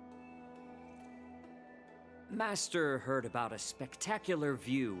 Master heard about a spectacular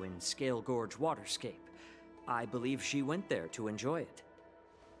view in Scale Gorge Waterscape. I believe she went there to enjoy it.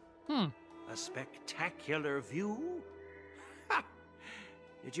 A spectacular view? Ha!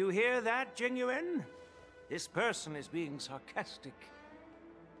 Did you hear that, Jingyuan? This person is being sarcastic.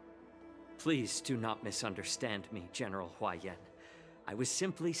 Please do not misunderstand me, General Huayan. I was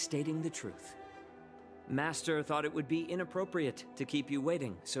simply stating the truth. Master thought it would be inappropriate to keep you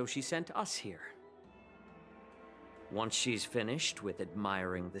waiting, so she sent us here. Once she's finished with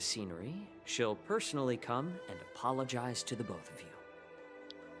admiring the scenery, she'll personally come and apologize to the both of you.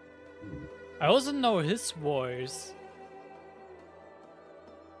 I also know his voice.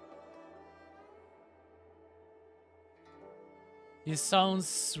 He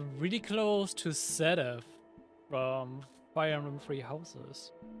sounds really close to Sedef from Fire Emblem Three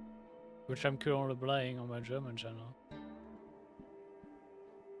Houses, which I'm currently playing on my German channel.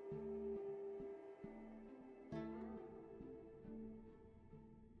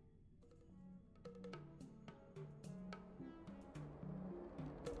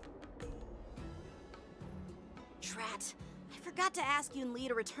 Drat, I forgot to ask Yun Li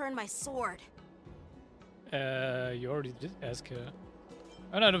to return my sword. You already did ask her.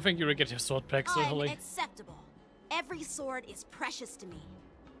 And I don't think you will get your sword back so early. Unacceptable. Every sword is precious to me.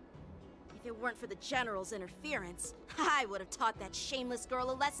 If it weren't for the General's interference, I would have taught that shameless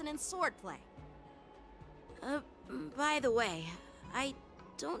girl a lesson in swordplay. By the way, I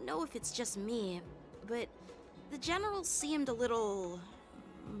don't know if it's just me, but the General seemed a little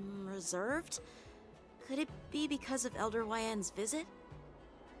reserved. Could it be because of Elder Huayan's visit?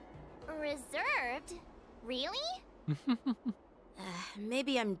 Reserved? Really?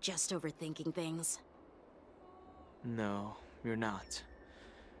 Maybe I'm just overthinking things. No, you're not.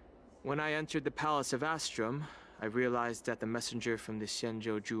 When I entered the Palace of Astrum, I realized that the messenger from the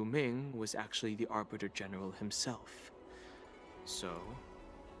Xianzhou Zhu Ming was actually the Arbiter General himself. So,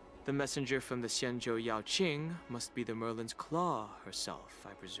 the messenger from the Xianzhou Yao Qing must be the Merlin's Claw herself,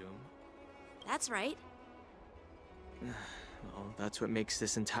 I presume. That's right. Well, that's what makes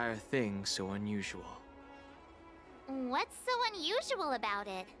this entire thing so unusual. What's so unusual about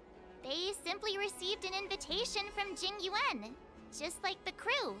it? They simply received an invitation from Jing Yuan, just like the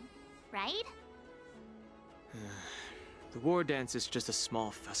crew, right? The war dance is just a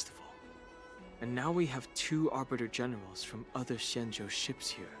small festival. And now we have 2 Arbiter Generals from other Xianzhou ships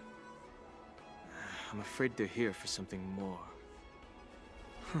here. I'm afraid they're here for something more.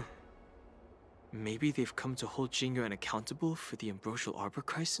 Maybe they've come to hold Jing Yuan accountable for the Ambrosial Arbor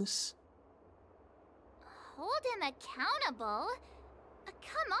crisis? Hold him accountable?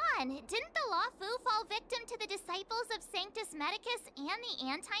 Come on, didn't the Loufu fall victim to the disciples of Sanctus Medicus and the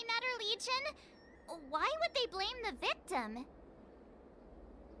Antimatter Legion? Why would they blame the victim?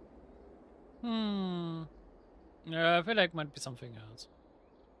 Yeah, I feel like it might be something else.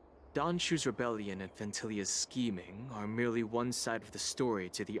 Don Shu's rebellion and Ventilia's scheming are merely one side of the story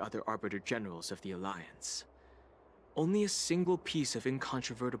to the other Arbiter Generals of the Alliance. Only a single piece of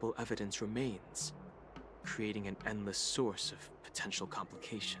incontrovertible evidence remains, creating an endless source of potential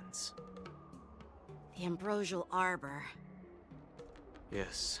complications. The Ambrosial Arbor.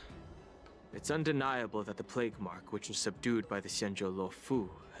 Yes. It's undeniable that the plague mark, which was subdued by the Xianzhou Loufu,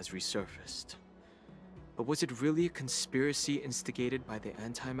 has resurfaced. But was it really a conspiracy instigated by the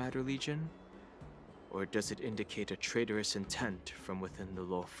Antimatter Legion? Or does it indicate a traitorous intent from within the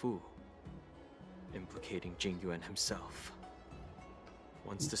Loufu, implicating Jing Yuan himself?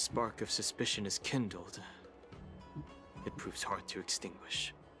 Once the spark of suspicion is kindled, it proves hard to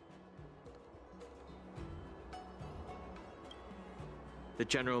extinguish. The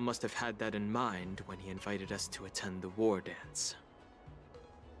General must have had that in mind when he invited us to attend the war dance.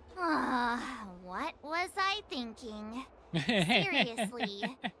 What was I thinking? Seriously,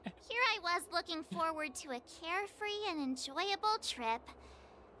 here I was looking forward to a carefree and enjoyable trip.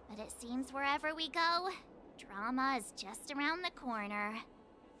 But it seems wherever we go, drama is just around the corner.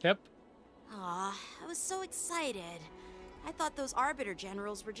 Yep. Aw, I was so excited. I thought those Arbiter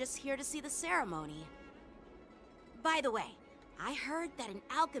Generals were just here to see the ceremony. By the way, I heard that an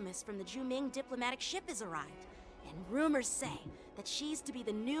alchemist from the Zhuming diplomatic ship has arrived. And rumors say that she's to be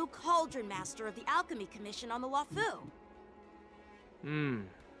the new Cauldron Master of the Alchemy Commission on the Loufu.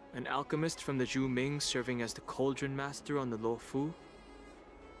 An alchemist from the Zhu Ming serving as the Cauldron Master on the Loufu?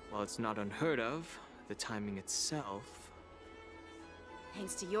 While it's not unheard of, the timing itself...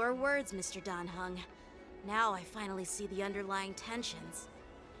 Thanks to your words, Mr. Dan Heng. Now I finally see the underlying tensions.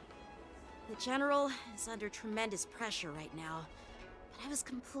 The General is under tremendous pressure right now, but I was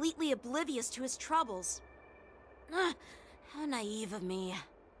completely oblivious to his troubles. How naive of me.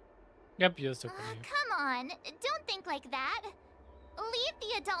 Yep, you're so funny. Come on, don't think like that. Leave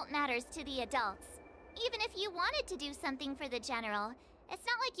the adult matters to the adults. Even if you wanted to do something for the General, it's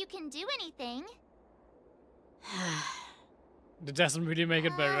not like you can do anything. It doesn't really make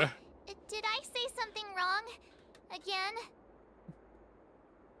it better. Did I say something wrong? Again?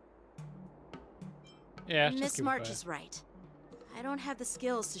 Yeah, just Miss keep it March quiet. is right. I don't have the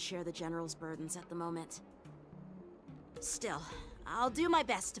skills to share the General's burdens at the moment. Still, I'll do my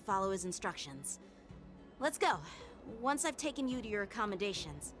best to follow his instructions. Let's go. Once I've taken you to your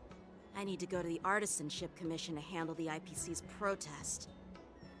accommodations, I need to go to the Artisanship Commission to handle the IPC's protest.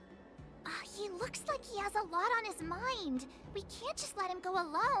 He looks like he has a lot on his mind. We can't just let him go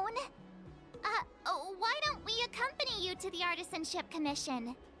alone. Why don't we accompany you to the Artisanship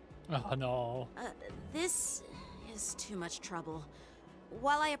Commission? Oh no. This is too much trouble.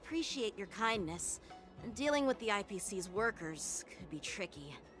 While I appreciate your kindness, dealing with the IPC's workers could be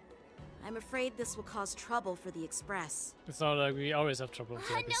tricky. I'm afraid this will cause trouble for the Express. It's not like we always have trouble with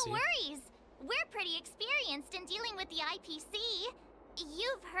the IPC. No worries. We're pretty experienced in dealing with the IPC.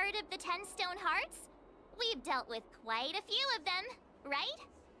 You've heard of the 10 Stone Hearts? We've dealt with quite a few of them, right?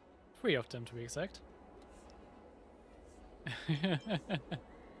 3 of them, to be exact.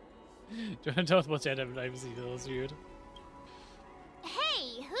 Don't watch that every time you see those, dude.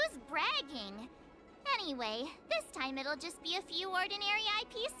 Hey, who's bragging? Anyway, this time it'll just be a few ordinary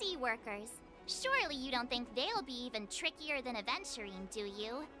IPC workers. Surely you don't think they'll be even trickier than Aventurine, do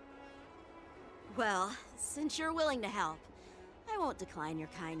you? Well, since you're willing to help, I won't decline your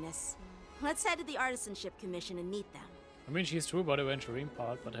kindness. Let's head to the Artisanship Commission and meet them. I mean, she's true about the Aventurine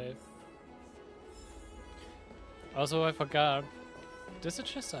part, but hey. Also, I forgot. There's a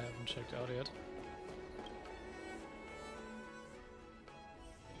chest I haven't checked out yet.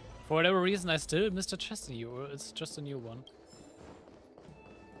 For whatever reason, I still missed a chest in you, or it's just a new one.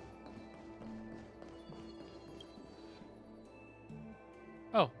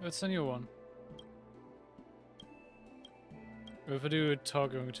 Oh, it's a new one. If I do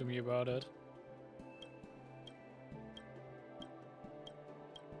talking to me about it.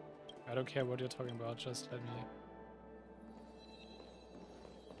 I don't care what you're talking about, just let me...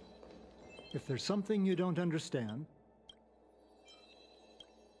 If there's something you don't understand...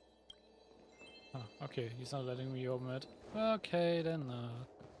 Oh, okay, he's not letting me open it. Okay, then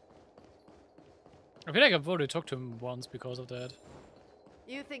I feel like I've already talked to him once because of that.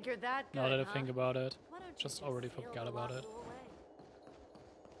 You think you're that good, Now that I huh? think about it. Why don't you Just already forgot about it. away?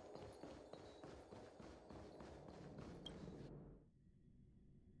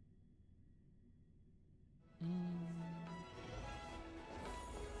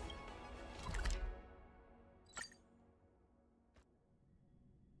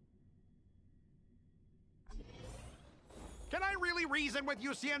 Can I really reason with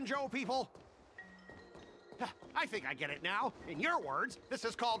you, Xianzhou people? I think I get it now. In your words, this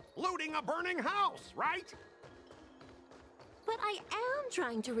is called looting a burning house, right? But I am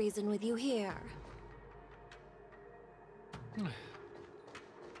trying to reason with you here.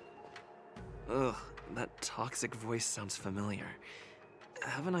 Ugh, that toxic voice sounds familiar.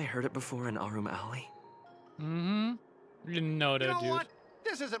 Haven't I heard it before in Arum Alley? Mm-hmm. You know that, You know dude. what?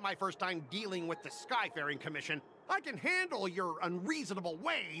 This isn't my first time dealing with the Skyfaring Commission. I can handle your unreasonable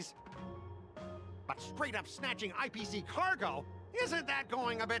ways. But straight up snatching IPC cargo, isn't that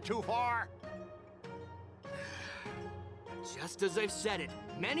going a bit too far? Just as I've said it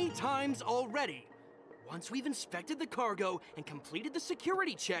many times already, once we've inspected the cargo and completed the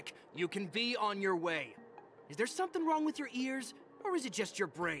security check, you can be on your way. Is there something wrong with your ears, or is it just your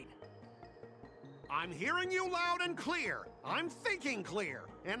brain? I'm hearing you loud and clear. I'm thinking clear.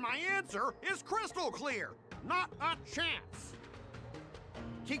 And my answer is crystal clear. Not a chance.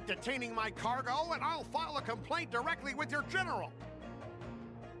 Keep detaining my cargo and I'll file a complaint directly with your general.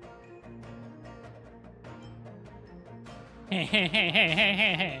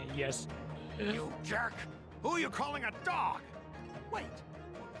 Yes. You jerk! Who are you calling a dog? Wait.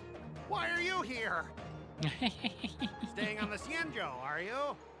 Why are you here? Staying on the Xianzhou, are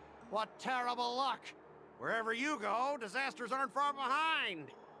you? What terrible luck. Wherever you go, disasters aren't far behind.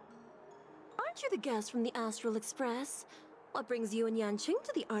 Aren't you the guest from the Astral Express? What brings you and Yanqing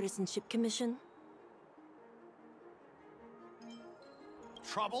to the Artisanship Commission?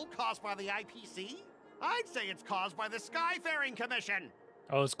 Trouble caused by the IPC? I'd say it's caused by the Skyfaring Commission.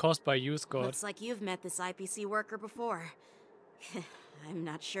 Oh, it's caused by you, Scott. Looks like you've met this IPC worker before. I'm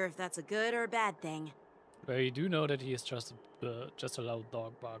not sure if that's a good or a bad thing. But you do know that he is just a loud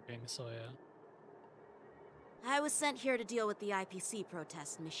dog barking, so yeah. I was sent here to deal with the IPC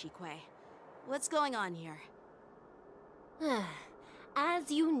protest, Miss Shikui. What's going on here?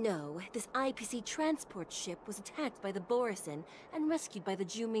 As you know, this IPC transport ship was attacked by the Borisin and rescued by the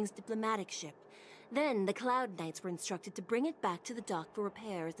Juming's diplomatic ship. Then the Cloud Knights were instructed to bring it back to the dock for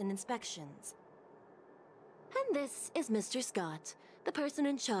repairs and inspections. And this is Mr. Scott, the person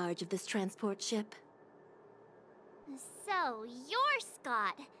in charge of this transport ship. So, you're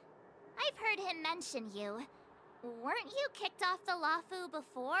Scott. I've heard him mention you. Weren't you kicked off the Loufu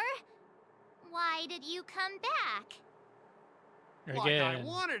before? Why did you come back? Like I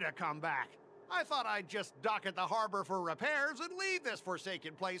wanted to come back. I thought I'd just dock at the harbor for repairs and leave this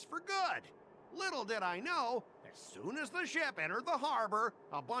forsaken place for good. Little did I know, as soon as the ship entered the harbor,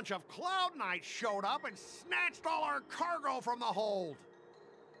 a bunch of Cloud Knights showed up and snatched all our cargo from the hold.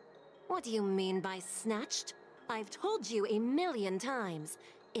 What do you mean by snatched? I've told you 1,000,000 times.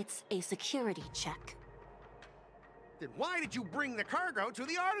 It's a security check. Then why did you bring the cargo to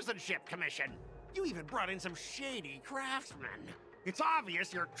the Artisanship Commission? You even brought in some shady craftsmen. It's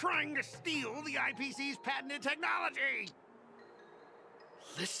obvious you're trying to steal the IPC's patented technology!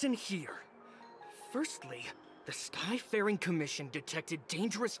 Listen here. Firstly, the Skyfaring Commission detected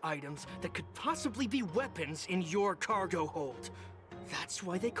dangerous items that could possibly be weapons in your cargo hold. That's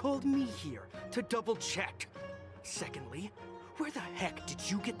why they called me here, to double check. Secondly, where the heck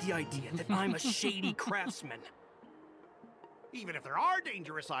did you get the idea that I'm a shady craftsman? Even if there are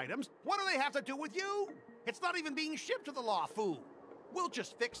dangerous items, what do they have to do with you? It's not even being shipped to the Loufu. We'll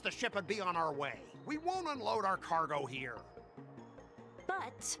just fix the ship and be on our way. We won't unload our cargo here.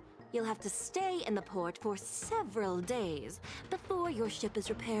 But you'll have to stay in the port for several days before your ship is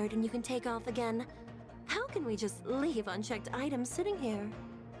repaired and you can take off again. How can we just leave unchecked items sitting here?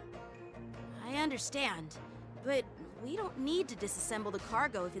 I understand, but we don't need to disassemble the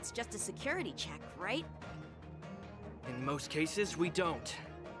cargo if it's just a security check, right? In most cases, we don't.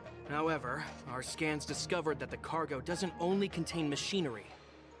 However, our scans discovered that the cargo doesn't only contain machinery,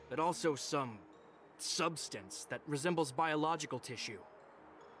 but also some substance that resembles biological tissue.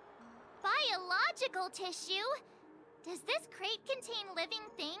 Biological tissue? Does this crate contain living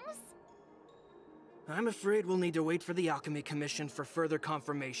things? I'm afraid we'll need to wait for the Alchemy Commission for further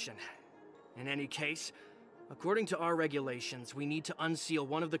confirmation. In any case, according to our regulations, we need to unseal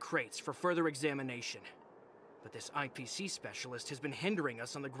one of the crates for further examination. But this IPC specialist has been hindering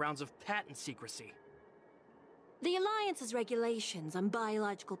us on the grounds of patent secrecy. The Alliance's regulations on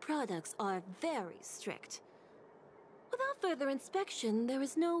biological products are very strict. Without further inspection, there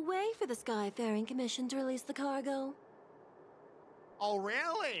is no way for the Skyfaring Commission to release the cargo. Oh,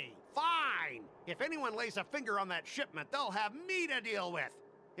 really? Fine! If anyone lays a finger on that shipment, they'll have me to deal with.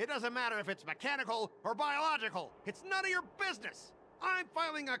 It doesn't matter if it's mechanical or biological. It's none of your business. I'm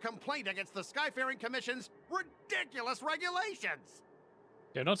filing a complaint against the Skyfaring Commission's ridiculous regulations.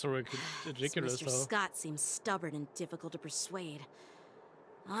 They're not so ridiculous, Mr. though. Scott seems stubborn and difficult to persuade.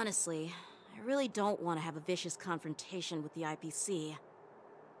 Honestly, I really don't want to have a vicious confrontation with the IPC.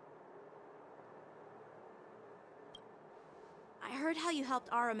 I heard how you helped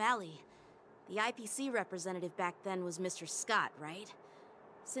Aramali. The IPC representative back then was Mr. Scott, right?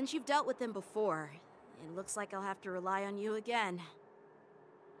 Since you've dealt with him before, it looks like I'll have to rely on you again.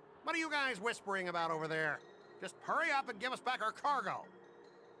 What are you guys whispering about over there? Just hurry up and give us back our cargo.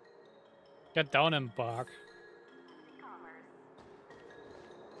 Get down and bark.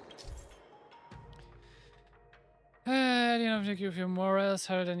 At the end of the if you're more else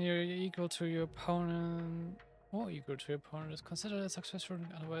higher than you're equal to your opponent, more equal to your opponent is considered a successful,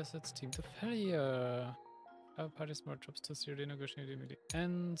 otherwise it's deemed a failure. Our party's more jobs to see the negotiation immediately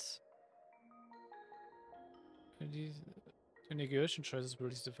ends. The negotiation choices will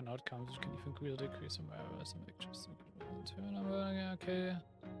lead to different outcomes, which can even greatly decrease some errors and pictures. Okay.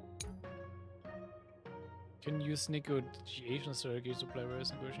 Can use negotiation strategies to play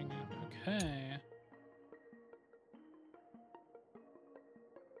various negotiating. Okay.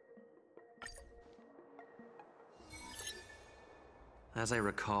 As I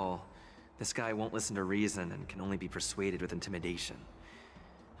recall, this guy won't listen to reason and can only be persuaded with intimidation.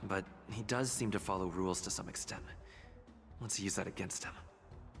 But he does seem to follow rules to some extent. Let's use that against him.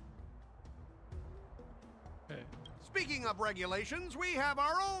 Okay. Speaking of regulations, we have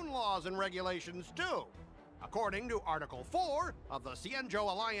our own laws and regulations too. According to Article 4 of the Cienjo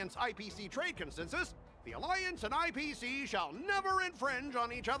Alliance IPC Trade Consensus, the Alliance and IPC shall never infringe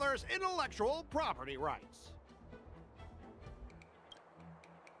on each other's intellectual property rights.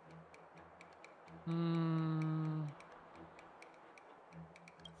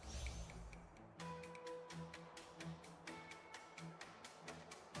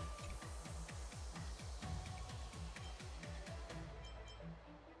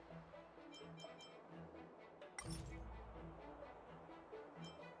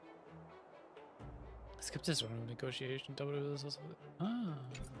 Skip this round of negotiation. Ah.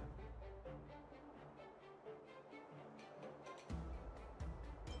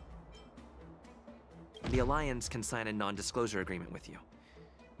 The Alliance can sign a non-disclosure agreement with you.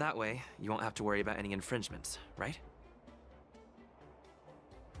 That way, you won't have to worry about any infringements, right?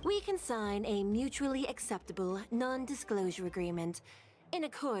 We can sign a mutually acceptable non-disclosure agreement in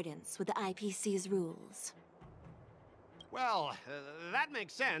accordance with the IPC's rules. Well, that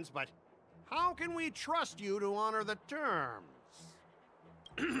makes sense, but how can we trust you to honor the terms?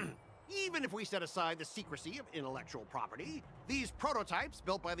 Even if we set aside the secrecy of intellectual property, these prototypes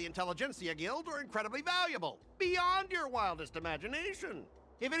built by the Intelligentsia Guild are incredibly valuable, beyond your wildest imagination.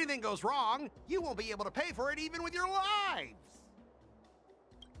 If anything goes wrong, you won't be able to pay for it even with your lives.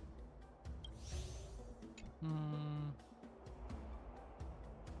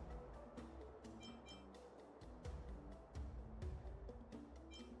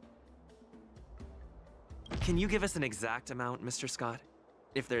 Can you give us an exact amount, Mr. Scott?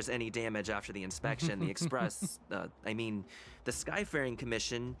 If there's any damage after the inspection, the Express, the Skyfaring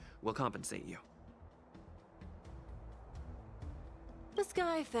Commission will compensate you. The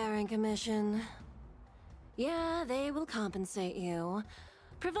Skyfaring Commission. Yeah, they will compensate you,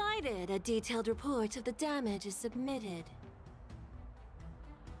 provided a detailed report of the damage is submitted.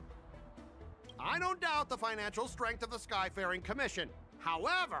 I don't doubt the financial strength of the Skyfaring Commission.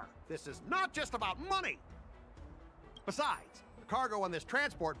 However, this is not just about money. Besides, the cargo on this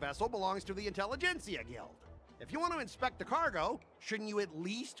transport vessel belongs to the Intelligentsia Guild. If you want to inspect the cargo, shouldn't you at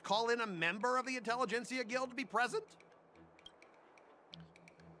least call in a member of the Intelligentsia Guild to be present?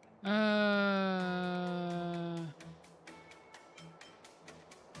 I'm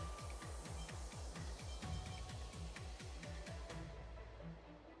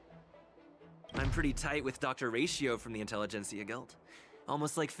pretty tight with Dr. Ratio from the Intelligentsia Guild.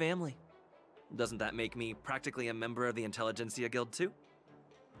 Almost like family. Doesn't that make me practically a member of the Intelligentsia Guild too?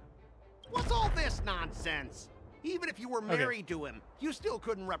 What's all this nonsense? Even if you were married to him, you still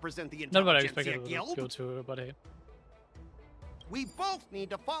couldn't represent the Not what I Intelligentsia expected Guild. to go to, but hey. We both need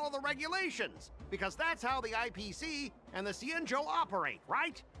to follow the regulations, because that's how the IPC and the Cienjo operate,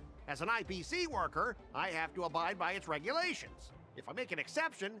 right? As an IPC worker, I have to abide by its regulations. If I make an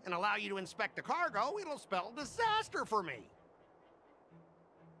exception and allow you to inspect the cargo, it'll spell disaster for me.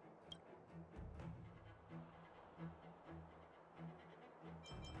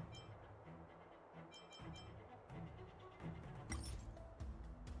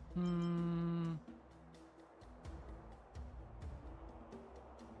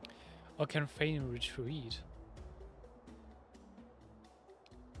 Or can Fane retreat?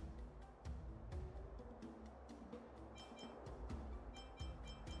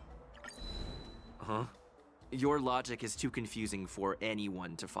 Huh? Your logic is too confusing for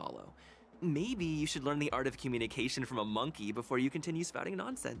anyone to follow. Maybe you should learn the art of communication from a monkey before you continue spouting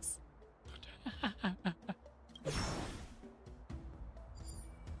nonsense.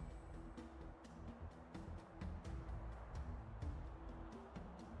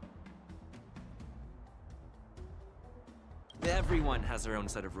 Everyone has their own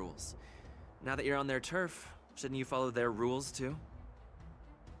set of rules. Now that you're on their turf, shouldn't you follow their rules too?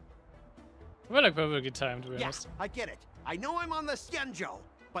 Well, like probably a good time, to be honest. I get it. I know I'm on the Cienjo,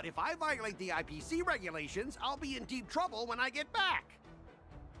 but if I violate the IPC regulations, I'll be in deep trouble when I get back.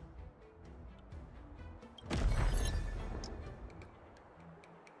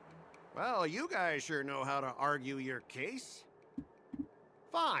 Well, you guys sure know how to argue your case.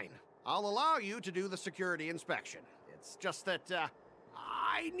 Fine. I'll allow you to do the security inspection. It's just that,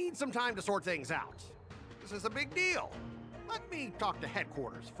 I need some time to sort things out. This is a big deal. Let me talk to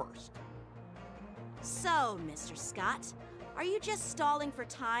headquarters first. So, Mr. Scott, are you just stalling for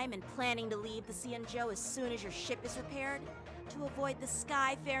time and planning to leave the Cienjo as soon as your ship is repaired? To avoid the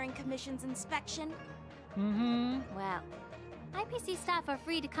Skyfaring Commission's inspection? Well, IPC staff are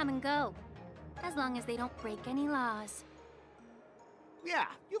free to come and go, as long as they don't break any laws. Yeah,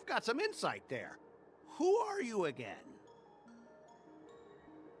 you've got some insight there. Who are you again?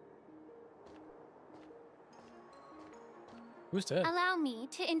 Who's that? Allow me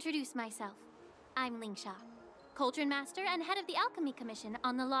to introduce myself. I'm Lingsha, Cauldron Master and head of the Alchemy Commission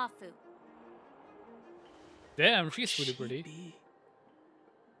on the Loufu. Damn, she's really pretty.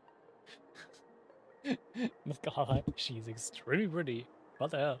 God, she's extremely pretty.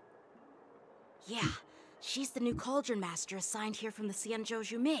 What the hell? Yeah, she's the new Cauldron Master assigned here from the Cienjo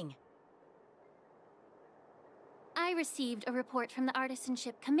Juming. I received a report from the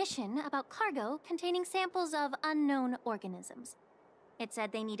Artisanship Commission about cargo containing samples of unknown organisms. It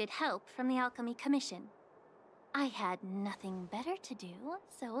said they needed help from the Alchemy Commission. I had nothing better to do,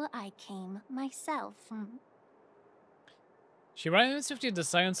 so I came myself. She writes the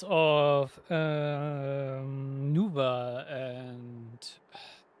science of Nuba and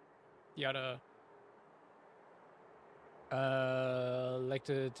the other, like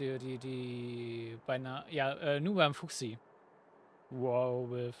the by now, yeah, Nuba and Fuxi. wow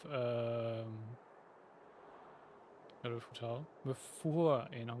with before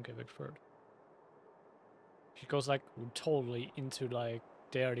in Honkai Vicford. He goes like totally into like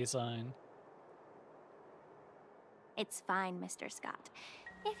their design. It's fine, Mr. Scott.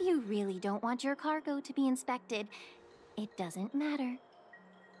 If you really don't want your cargo to be inspected, it doesn't matter.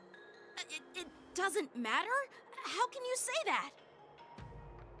 It doesn't matter? How can you say that?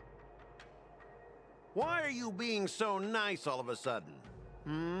 Why are you being so nice all of a sudden?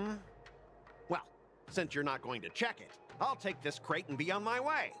 Well, since you're not going to check it, I'll take this crate and be on my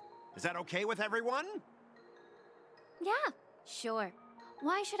way. Is that okay with everyone? Yeah, sure.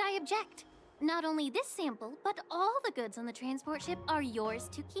 Why should I object? Not only this sample, but all the goods on the transport ship are yours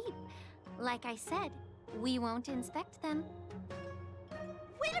to keep. Like I said, we won't inspect them.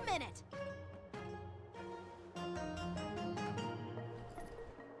 Wait a minute!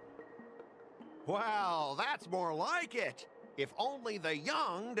 Well, that's more like it. If only the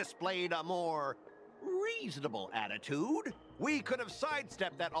young displayed a more reasonable attitude, we could have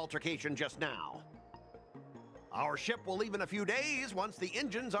sidestepped that altercation just now. Our ship will leave in a few days once the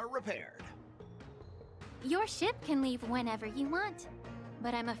engines are repaired. Your ship can leave whenever you want,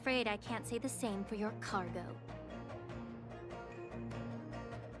 but I'm afraid I can't say the same for your cargo.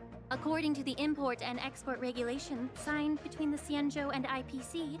 According to the import and export regulation signed between the Xianzhou and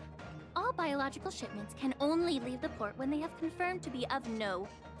IPC, all biological shipments can only leave the port when they have confirmed to be of no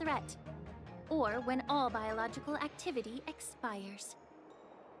threat, or when all biological activity expires.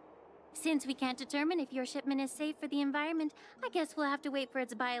 Since we can't determine if your shipment is safe for the environment, I guess we'll have to wait for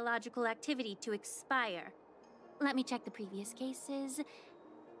its biological activity to expire. Let me check the previous cases.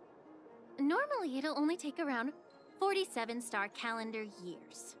 Normally, it'll only take around 47 star calendar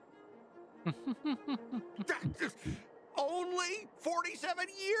years. Only 47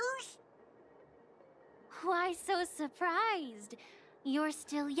 years? Why so surprised? You're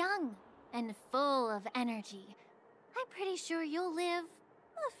still young and full of energy. I'm pretty sure you'll live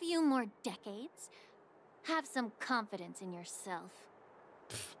a few more decades. Have some confidence in yourself.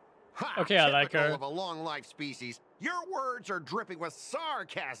 Ha, okay, I like her. Of a long-life species, your words are dripping with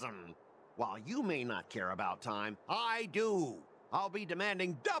sarcasm. While you may not care about time, I do. I'll be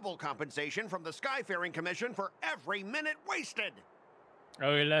demanding double compensation from the Skyfaring Commission for every minute wasted.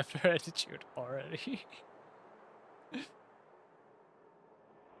 Oh, he left her attitude already.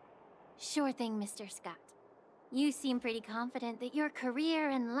 Sure thing, Mr. Scott. You seem pretty confident that your career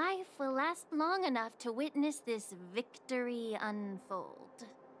and life will last long enough to witness this victory unfold.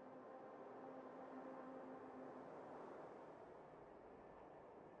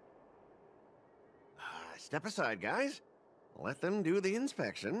 Step aside, guys. Let them do the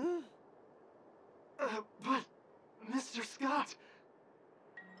inspection. But, Mr. Scott...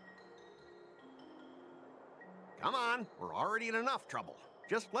 Come on, we're already in enough trouble.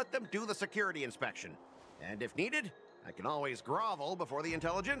 Just let them do the security inspection. And if needed, I can always grovel before the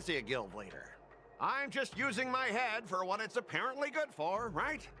Intelligentsia Guild later. I'm just using my head for what it's apparently good for,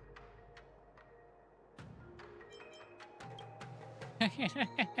 right?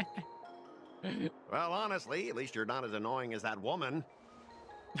 Well, honestly, at least you're not as annoying as that woman.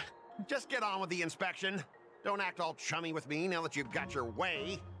 Just get on with the inspection. Don't act all chummy with me now that you've got your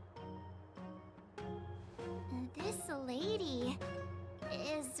way. This lady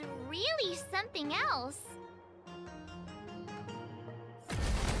is really something else.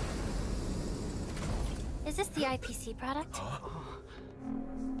 Is this the IPC product?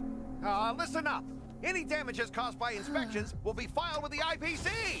 Listen up. Any damages caused by inspections will be filed with the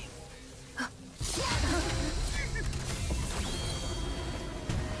IPC.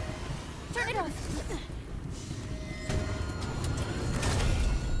 Turn it off.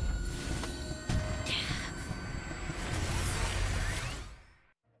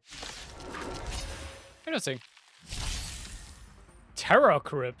 Interesting. Terror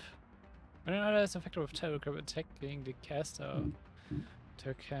Grip. When another is affected with Terror Grip, attacking the caster.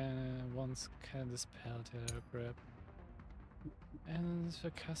 Once can dispel Terror Grip. And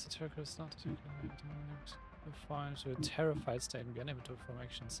the caster Terror Grip is not attacking. Fine to a terrified state and be unable to perform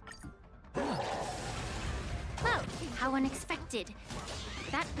actions. Well, how unexpected.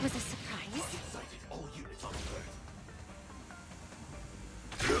 That was a surprise.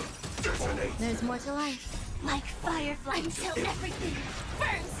 There's more to life. Like firefly until everything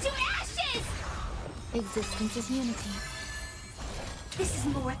burns to ashes! Existence is unity. This is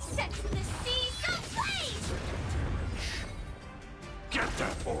more Sex in the Sea complete! Get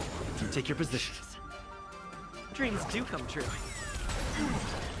that forward! Take your positions. Dreams do come true.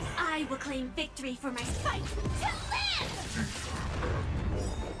 I will claim victory for my fight to live!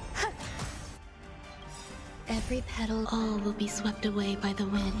 Every petal, all will be swept away by the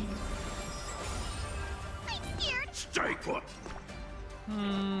wind. I'm scared. Stay put.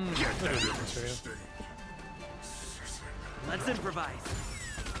 Get that. Let's improvise.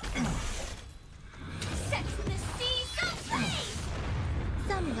 Sex in the sea, so please!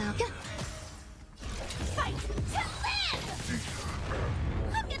 Some will go. Fight to live!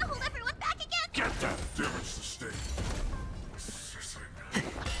 I'm gonna hold everyone back again! Get that. Damage sustained.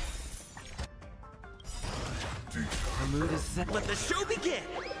 The mood is set. Let the show begin!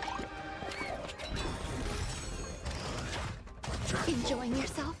 Enjoying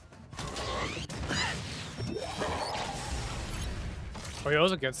yourself? Oh, he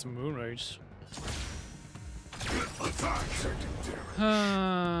also gets some moon rage.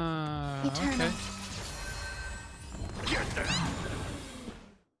 Okay. Get that.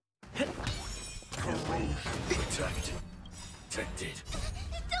 Corrosion detected. Detected.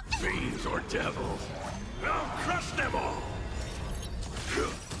 Fiends or devils. I'll crush them all.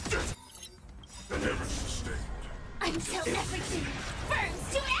 Never sustained. Until everything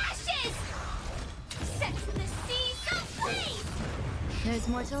burns to ashes! Sex in the sea, so please! There's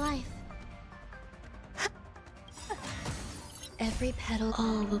more to life. Every petal,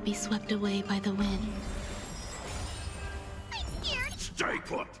 all will be swept away by the wind. I'm scared! Stay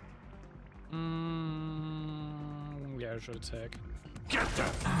put. Yeah, I should attack. Get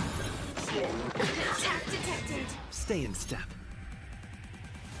that. Attack detected! Stay in step.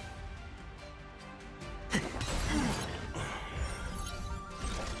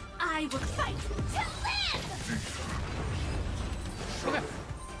 I will fight to live!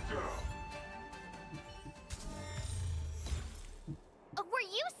 Were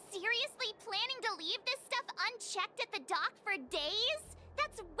you seriously planning to leave this stuff unchecked at the dock for days?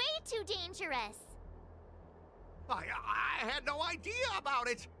 That's way too dangerous. I had no idea about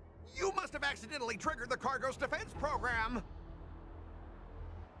it. You must have accidentally triggered the cargo's defense program.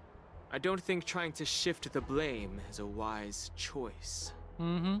 I don't think trying to shift the blame is a wise choice.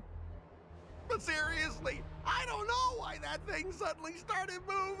 But seriously, I don't know why that thing suddenly started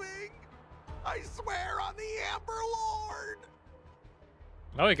moving. I swear on the Amber Lord.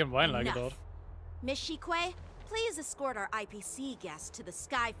 Now we can whine like a dog. Miss Shikwe, please escort our IPC guests to the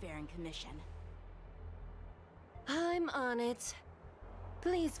Skyfaring Commission. I'm on it.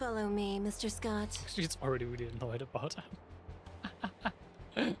 Please follow me, Mr. Scott. She's already really annoyed about him.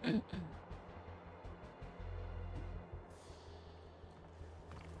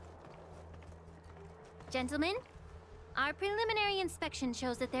 Gentlemen, our preliminary inspection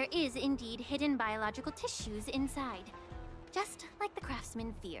shows that there is indeed hidden biological tissues inside, just like the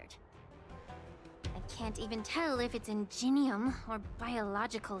craftsman feared. I can't even tell if it's ingenium or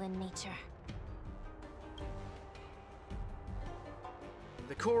biological in nature.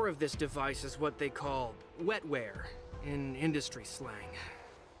 The core of this device is what they call wetware in industry slang.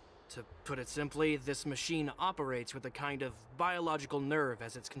 To put it simply, this machine operates with a kind of biological nerve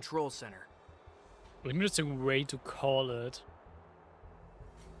as its control center. Interesting way to call it.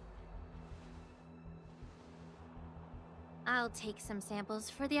 I'll take some samples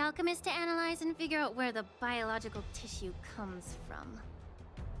for the alchemist to analyze and figure out where the biological tissue comes from.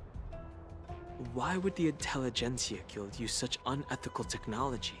 Why would the Intelligentsia Guild use such unethical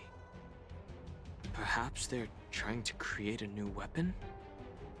technology? Perhaps they're trying to create a new weapon?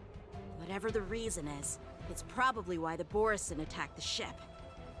 Whatever the reason is, it's probably why the Borisin attacked the ship.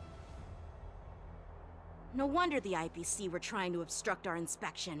 No wonder the IPC were trying to obstruct our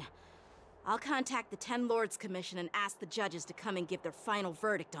inspection. I'll contact the Ten Lords Commission and ask the judges to come and give their final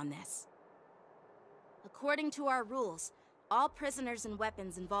verdict on this. According to our rules, all prisoners and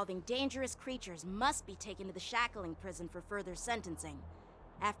weapons involving dangerous creatures must be taken to the shackling prison for further sentencing.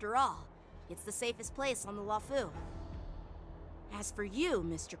 After all, it's the safest place on the Loufu. As for you,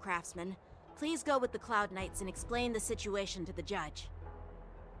 Mr. Craftsman, please go with the Cloud Knights and explain the situation to the judge.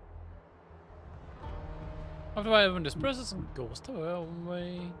 After I open this process and goes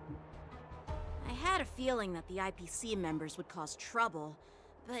away. I had a feeling that the IPC members would cause trouble,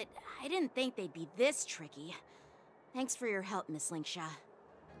 but I didn't think they'd be this tricky. Thanks for your help, Miss Linksha.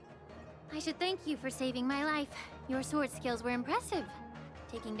 I should thank you for saving my life. Your sword skills were impressive,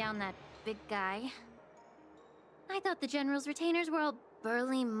 taking down that big guy. I thought the General's retainers were all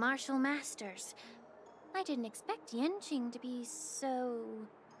burly martial masters. I didn't expect Yenching to be so...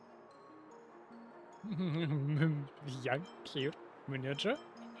 young, cute, miniature.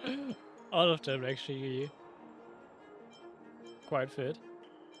 All of them actually quite fit.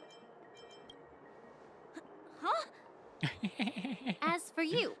 Huh? As for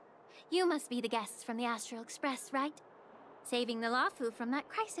you, you must be the guests from the Astral Express, right? Saving the Loufu from that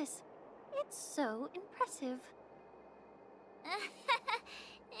crisis. It's so impressive.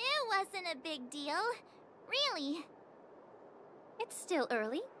 It wasn't a big deal. Really. It's still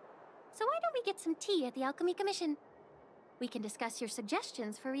early. So why don't we get some tea at the Alchemy Commission? We can discuss your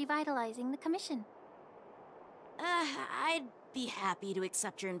suggestions for revitalizing the commission. I'd be happy to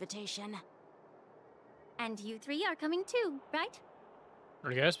accept your invitation. And you three are coming too, right?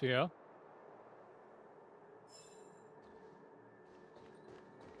 I guess we are.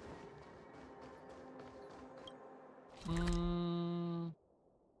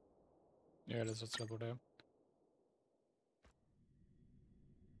 Ja, das ist wohl der.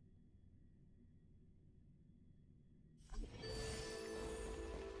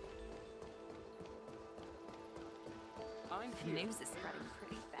 The news is spreading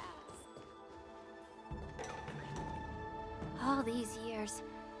pretty fast. All these years,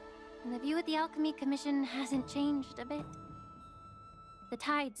 and the view at the Alchemy Commission hasn't changed a bit. The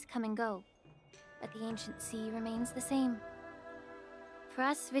tides come and go, but the ancient sea remains the same. For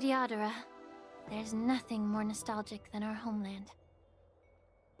us Vidyadhara, there's nothing more nostalgic than our homeland.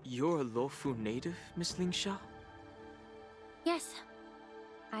 You're a Loufu native, Miss Lingsha? Yes,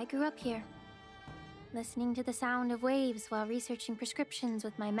 I grew up here, listening to the sound of waves while researching prescriptions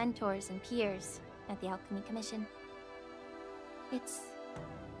with my mentors and peers at the Alchemy Commission. It's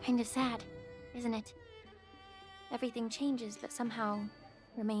kind of sad, isn't it? Everything changes but somehow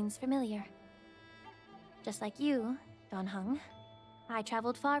remains familiar. Just like you, Dan Heng, I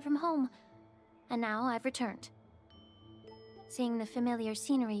traveled far from home, and now I've returned. Seeing the familiar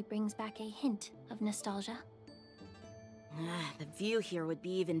scenery brings back a hint of nostalgia. The view here would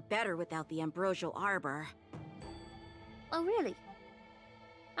be even better without the ambrosial arbor. Oh, really?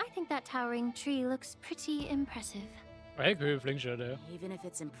 I think that towering tree looks pretty impressive. Even if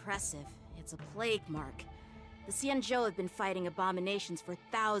it's impressive, it's a plague mark. The Xianzhou have been fighting abominations for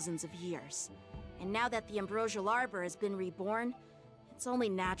thousands of years. And now that the ambrosial arbor has been reborn, it's only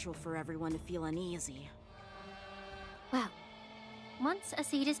natural for everyone to feel uneasy. Well, once a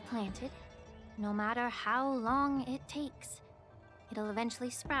seed is planted, no matter how long it takes, it'll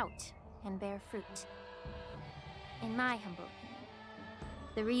eventually sprout and bear fruit. In my humble opinion,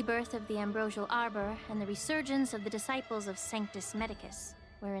 the rebirth of the ambrosial arbor and the resurgence of the disciples of Sanctus Medicus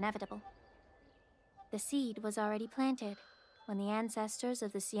were inevitable. The seed was already planted when the ancestors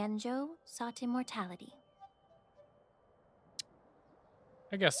of the Xianzhou sought immortality.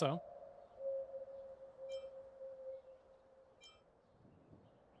 I guess so.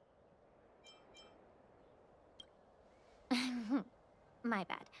 My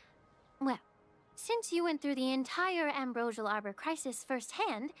bad. Well, since you went through the entire ambrosial arbor crisis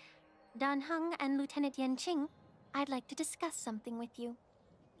firsthand, Dan Heng and Lieutenant Yanqing, I'd like to discuss something with you.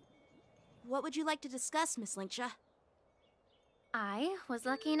 What would you like to discuss, Miss Lingsha? I was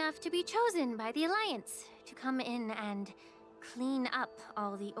lucky enough to be chosen by the Alliance to come in and clean up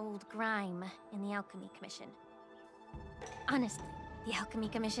all the old grime in the Alchemy Commission. Honestly, the Alchemy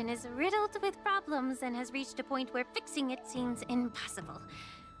Commission is riddled with problems and has reached a point where fixing it seems impossible.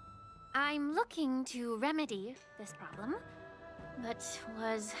 I'm looking to remedy this problem, but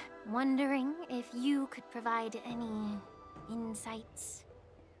was wondering if you could provide any insights.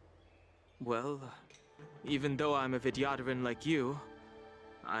 Well, even though I'm a Vidyadharan like you,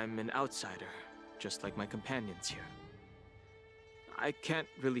 I'm an outsider, just like my companions here. I can't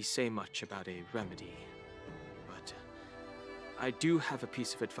really say much about a remedy, but I do have a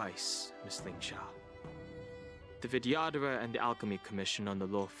piece of advice, Miss Lingsha. The Vidyadhara and the Alchemy Commission on the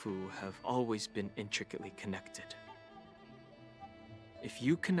Loufu have always been intricately connected. If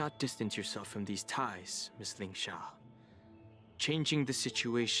you cannot distance yourself from these ties, Miss Lingsha, changing the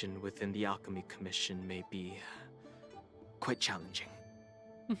situation within the Alchemy Commission may be quite challenging.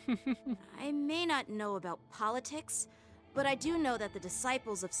 I may not know about politics, but I do know that the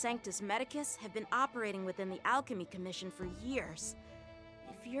disciples of Sanctus Medicus have been operating within the Alchemy Commission for years.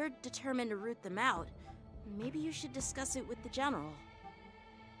 If you're determined to root them out, maybe you should discuss it with the General.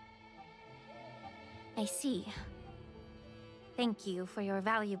 I see. Thank you for your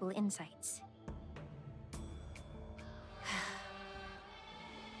valuable insights.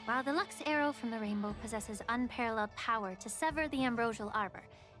 While the Lux Arrow from the Rainbow possesses unparalleled power to sever the ambrosial arbor,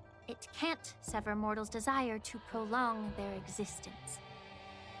 it can't sever mortals' desire to prolong their existence.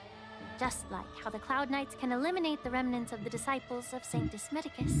 Just like how the Cloud Knights can eliminate the remnants of the disciples of Sanctus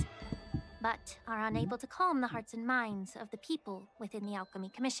Medicus, but are unable to calm the hearts and minds of the people within the Alchemy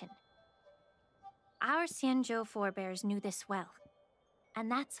Commission. Our Xianzhou forebears knew this well, and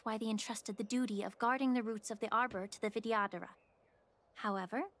that's why they entrusted the duty of guarding the roots of the arbor to the Vidyadhara.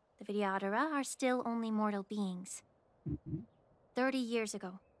 However, the Vidyadhara are still only mortal beings. 30 years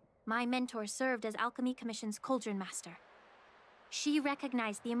ago, My mentor served as Alchemy Commission's Cauldron Master. She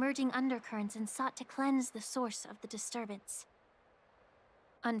recognized the emerging undercurrents and sought to cleanse the source of the disturbance.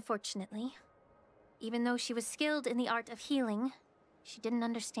 Unfortunately, even though she was skilled in the art of healing, she didn't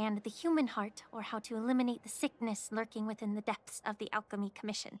understand the human heart or how to eliminate the sickness lurking within the depths of the Alchemy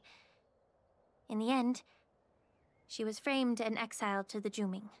Commission. In the end, she was framed and exiled to the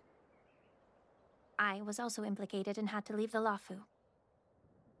Juming. I was also implicated and had to leave the Loufu.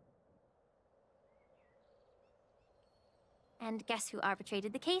 And guess who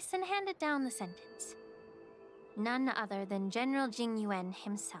arbitrated the case and handed down the sentence? None other than General Jing Yuan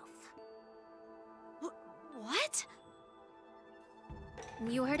himself. What?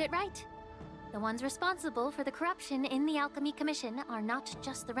 You heard it right. The ones responsible for the corruption in the Alchemy Commission are not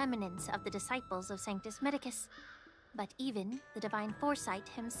just the remnants of the disciples of Sanctus Medicus, but even the Divine Foresight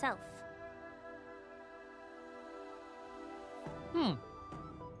himself.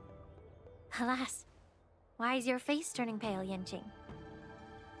 Alas, why is your face turning pale, Yanqing?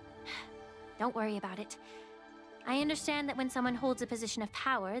 Don't worry about it. I understand that when someone holds a position of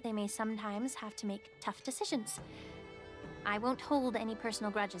power, they may sometimes have to make tough decisions. I won't hold any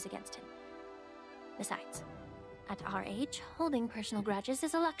personal grudges against him. Besides, at our age, holding personal grudges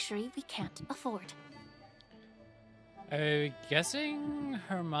is a luxury we can't afford. I'm guessing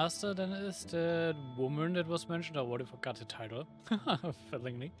her master then is the woman that was mentioned. I already forgot the title,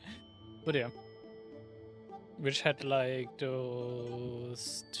 fittingly. But yeah. Which had like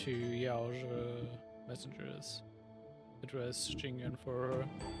those two Yaoze messengers addressed Jingyuan for her.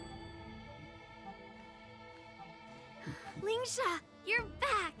 Lingsha, you're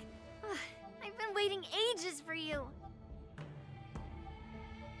back! Ugh, I've been waiting ages for you.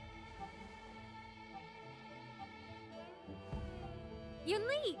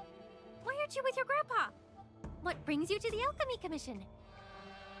 Yunli! Why aren't you with your grandpa? What brings you to the Alchemy Commission?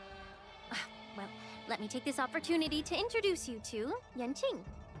 Well, let me take this opportunity to introduce you to Yanqing.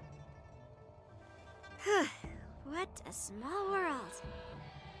 What a small world.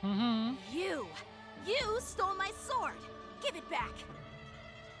 You stole my sword! Give it back!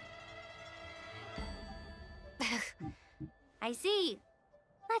 I see.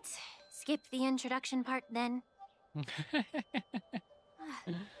 Let's skip the introduction part then. Why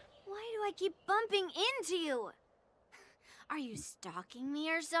do I keep bumping into you? Are you stalking me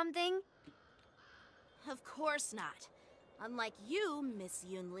or something? Of course not. Unlike you, Miss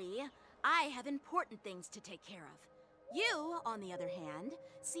Yunli, I have important things to take care of. You, on the other hand,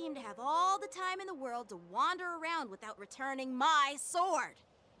 seem to have all the time in the world to wander around without returning my sword.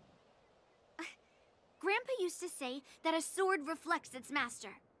 Grandpa used to say that a sword reflects its master.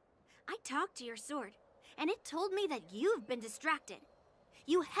 I talked to your sword, and it told me that you've been distracted.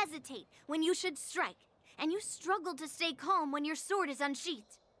 You hesitate when you should strike, and you struggle to stay calm when your sword is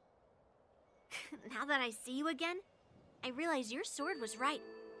unsheathed. Now that I see you again, I realize your sword was right.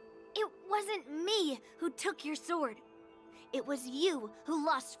 It wasn't me who took your sword. It was you who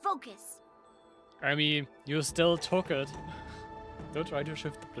lost focus. I mean, you still took it. Don't try to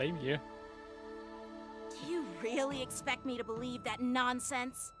shift the blame here. Do you really expect me to believe that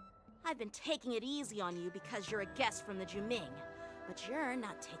nonsense? I've been taking it easy on you because you're a guest from the Juming, but you're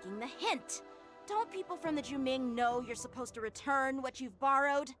not taking the hint. Don't people from the Juming know you're supposed to return what you've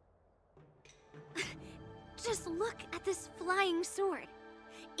borrowed? Just look at this flying sword.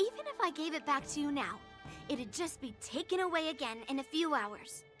 Even if I gave it back to you now, it'd just be taken away again in a few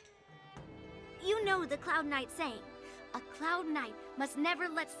hours. You know the Cloud Knight saying, a Cloud Knight must never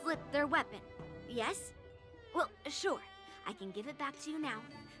let slip their weapon, yes? Well, sure, I can give it back to you now,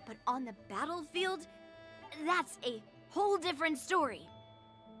 but on the battlefield, that's a whole different story.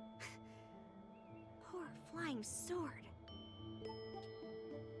 Poor flying sword.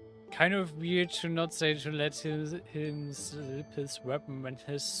 Kind of weird to not say to let him slip his weapon when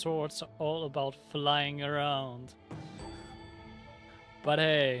his swords are all about flying around. But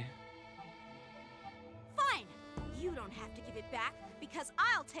hey. Fine! You don't have to give it back, because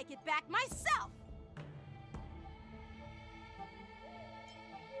I'll take it back myself!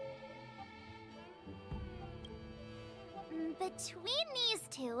 Between these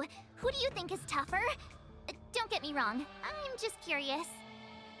two, who do you think is tougher? Don't get me wrong, I'm just curious.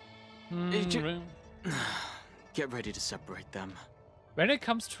 Get ready to separate them. When it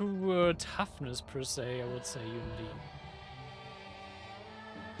comes to toughness per se, I would say Yunli.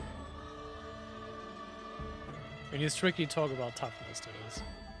 When you strictly talk about toughness, that is.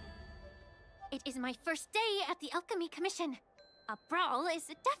 It is my first day at the Alchemy Commission. A brawl is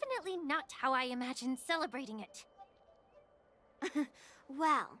definitely not how I imagined celebrating it.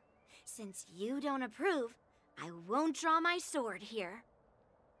 Well, since you don't approve, I won't draw my sword here.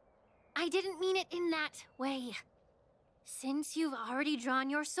 I didn't mean it in that way. Since you've already drawn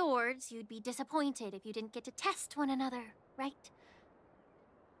your swords, you'd be disappointed if you didn't get to test one another, right?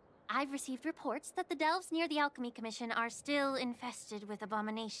 I've received reports that the delves near the Alchemy Commission are still infested with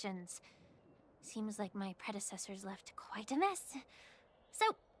abominations. Seems like my predecessors left quite a mess. So,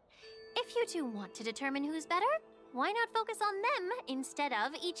 if you two want to determine who's better, why not focus on them instead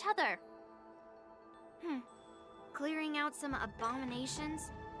of each other? Clearing out some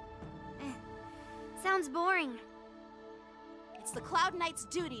abominations? Sounds boring. It's the Cloud Knight's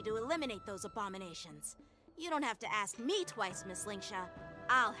duty to eliminate those abominations. You don't have to ask me twice, Miss Lingsha.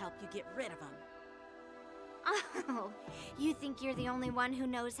 I'll help you get rid of them. Oh, you think you're the only one who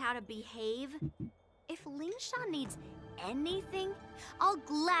knows how to behave? If Lingsha needs anything, I'll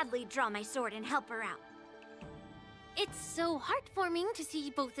gladly draw my sword and help her out. It's so heartwarming to see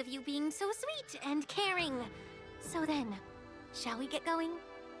both of you being so sweet and caring. So then, shall we get going?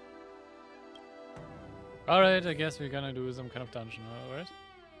 Alright, I guess we're gonna do some kind of dungeon, alright?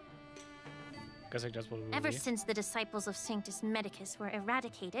 Guess that's what we'll Ever be. since the disciples of Sanctus Medicus were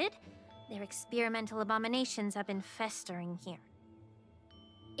eradicated, their experimental abominations have been festering here.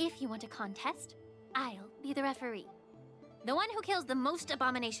 If you want a contest, I'll be the referee. The one who kills the most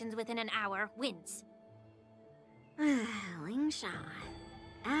abominations within an hour wins. Lingsha,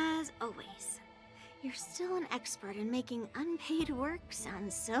 as always, you're still an expert in making unpaid work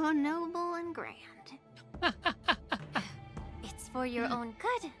sound so noble and grand. It's for your own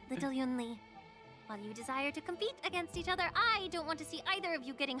good, little Yunli. While you desire to compete against each other, I don't want to see either of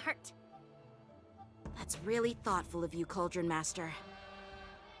you getting hurt. That's really thoughtful of you, Cauldron Master.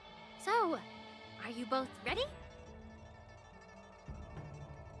 So, are you both ready?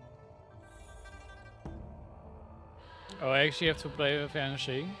 Oh, I actually have to play with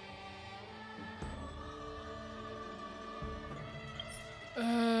Yang-Shi.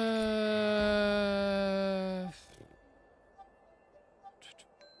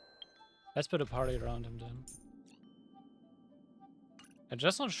 Let's put a party around him then. I'm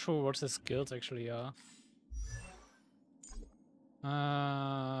just not sure what his skills actually are.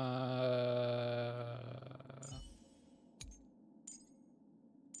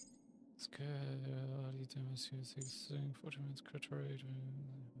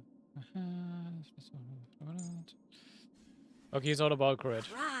 Okay, it's all about crit.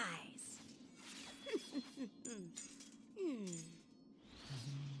 Rise.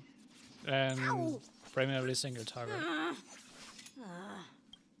 And primarily single target.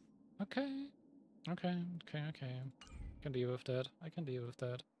 Okay. Can deal with that. I can deal with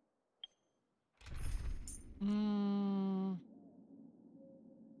that.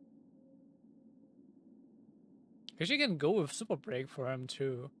 Guess you can go with Super Break for him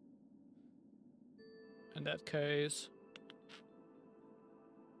too. In that case.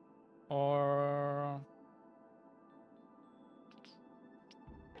 Or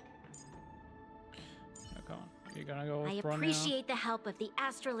come on. You're gonna go with I Bronya. appreciate the help of the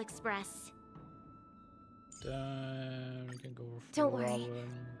Astral Express. Then we can go with Don't worry. Robin.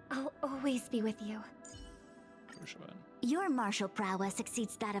 I'll always be with you. Sure. Your martial prowess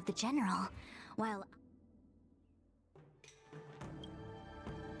exceeds that of the general, while...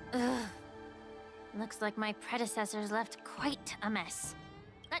 Ugh. Looks like my predecessors left quite a mess.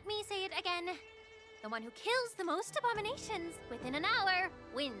 Let me say it again. The one who kills the most abominations within an hour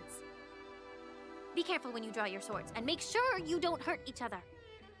wins. Be careful when you draw your swords, and make sure you don't hurt each other.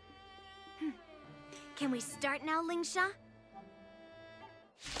 Can we start now, Lingsha?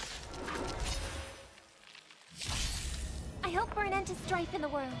 I hope for an end to strife in the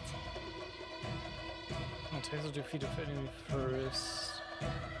world. I'll take the defeat of enemy first.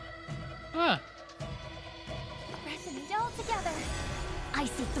 Ah! Resonate all together. I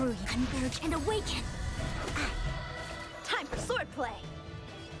see through you. Converge and awaken. Time for swordplay.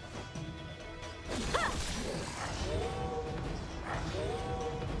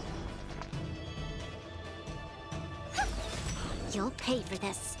 You'll pay for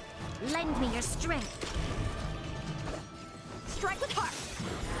this. Lend me your strength. Strike with heart.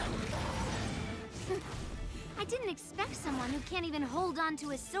 I didn't expect someone who can't even hold on to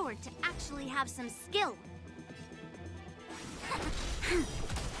his sword to actually have some skill.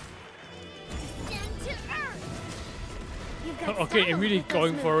 Descend to earth! You've got Okay, style immediately with those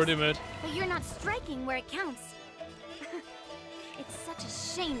going for moves, ultimate. but you're not striking where it counts. It's such a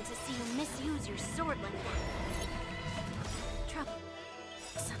shame to see you misuse your sword like that. Trouble.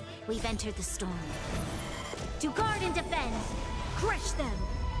 We've entered the storm. To guard and defend. Crush them.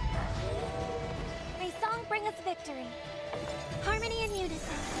 May song bring us victory. Harmony and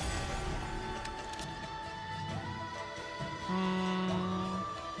unison.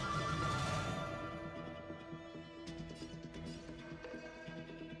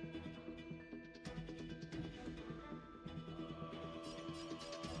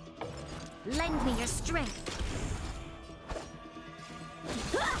 Lend me your strength.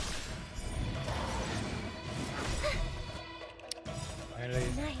 Finally.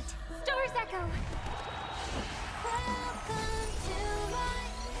 Night. Stars echo.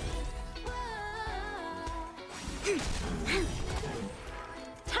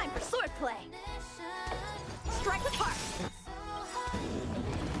 Time for swordplay. Strike with heart.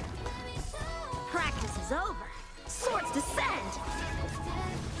 Practice is over. Swords descend.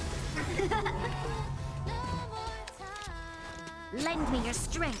 Lend me your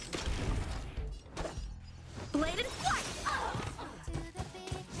strength. Bladed flight.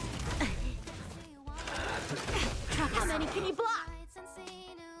 How many can you block?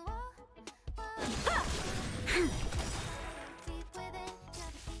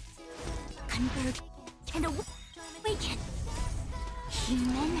 Converge and awaken.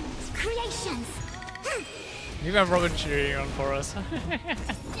 Human creations. You got Robin cheering on for us.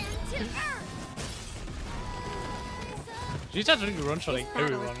 She's actually one-shotting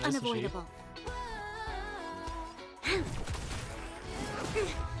everyone, isn't she?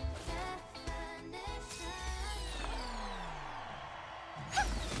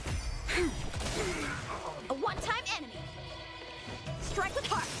 A one-time enemy. Strike with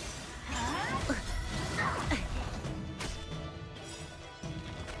heart.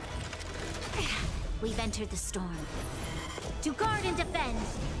 We've entered the storm. To guard and defend.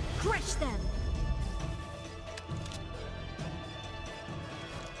 Crush them.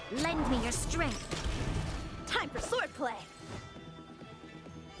 Lend me your strength. Time for swordplay.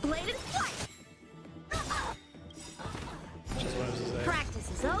 Bladed flight. Just wanted to say.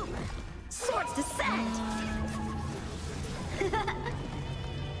 Practice is over. Swords descend.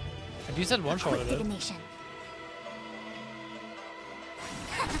 And you said one-shot at it. Divination.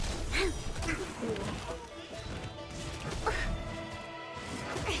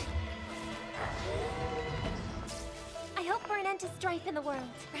 I hope for an end to strife in the world.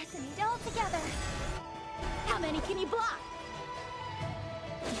 Resonate all together. How many can you block?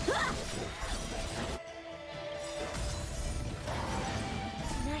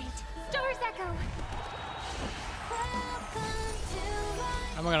 Night. Stars echo.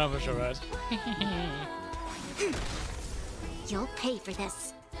 I'm gonna push her right. You'll pay for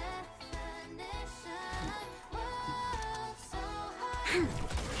this. Should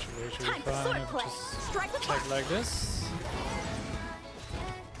we Time for try swordplay. just Strike with check heart. like this?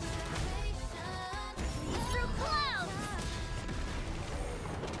 Through clouds.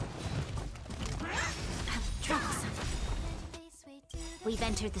 Troublesome. We've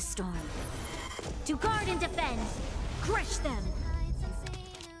entered the storm. To guard and defend. Crush them.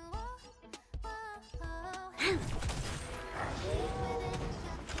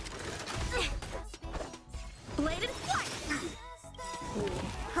 Bladed flight.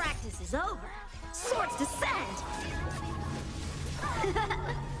 Practice is over. Swords descend.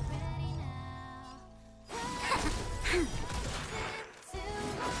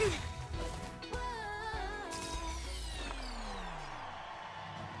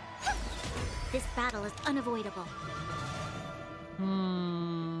 This battle is unavoidable.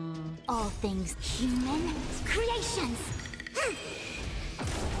 All things human creations.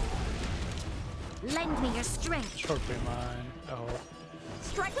 Lend me your strength. Short be mine. I hope.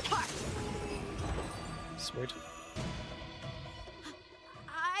 Strike with heart. Sweet.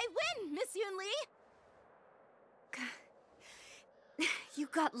 I win, Miss Yun Li. You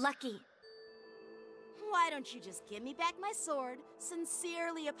got lucky. Why don't you just give me back my sword,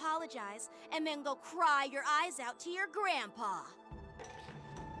 sincerely apologize, and then go cry your eyes out to your grandpa?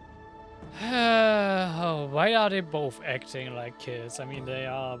 Oh, why are they both acting like kids? I mean, they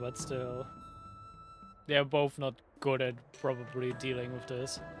are, but still. They're both not good at probably dealing with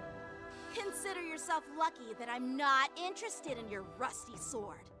this. Consider yourself lucky that I'm not interested in your rusty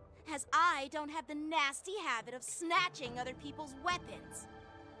sword, as I don't have the nasty habit of snatching other people's weapons.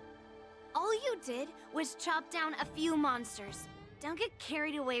 All you did was chop down a few monsters. Don't get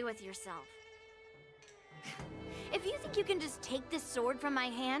carried away with yourself. If you think you can just take this sword from my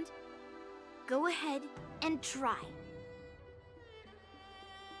hand, go ahead and try.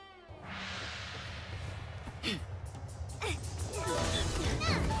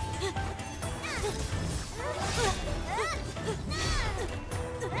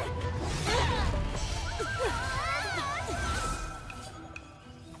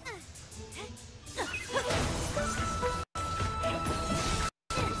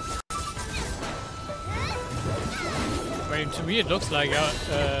 I mean, to me it looks like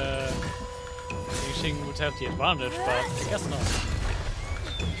Yixing would have the advantage, but I guess not.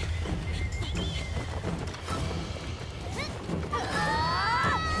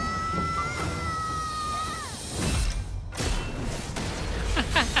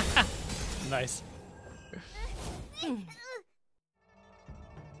 Nice.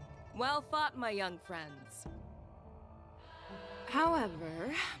 Well fought, my young friends.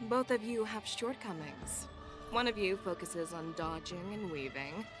 However, both of you have shortcomings. One of you focuses on dodging and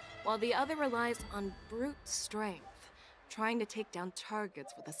weaving, while the other relies on brute strength, trying to take down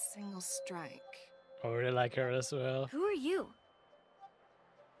targets with a single strike. I really like her as well. Who are you?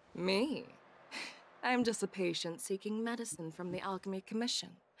 Me? I'm just a patient seeking medicine from the Alchemy Commission.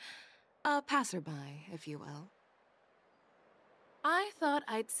 A passerby, if you will. I thought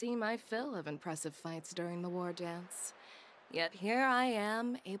I'd see my fill of impressive fights during the war dance. Yet here I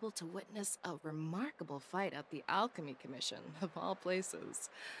am, able to witness a remarkable fight at the Alchemy Commission, of all places.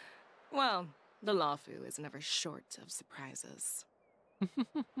 Well, the Loufu is never short of surprises.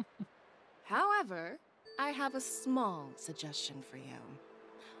 However, I have a small suggestion for you.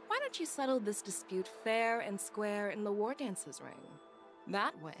 Why don't you settle this dispute fair and square in the war dances ring?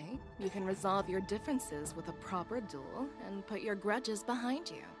 That way, you can resolve your differences with a proper duel and put your grudges behind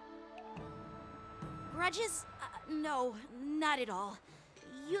you. Grudges? No, not at all.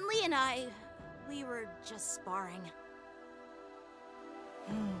 Yunli and I, we were just sparring.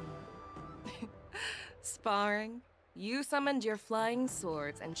 Sparring? You summoned your flying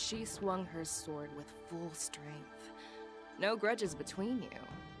swords and she swung her sword with full strength. No grudges between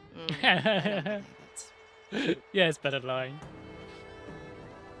you. I don't believe it. Yeah, it's better lying.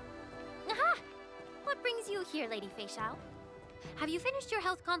 Aha! What brings you here, Lady Fei Xiao? Have you finished your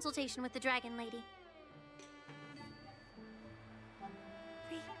health consultation with the Dragon Lady?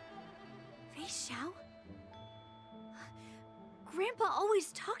 Fei Xiao? Grandpa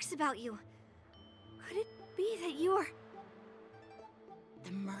always talks about you. Could it be that you're...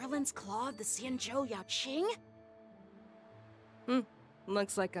 The Merlin's Claw of the Xianzhou Yaoqing?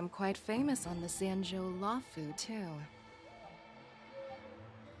 Looks like I'm quite famous on the Xianzhou Loufu, too.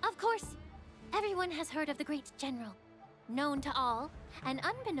 Of course. Everyone has heard of the great general. Known to all, and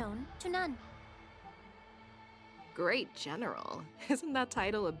unbeknown to none. Great General? Isn't that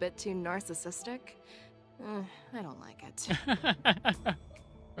title a bit too narcissistic? I don't like it.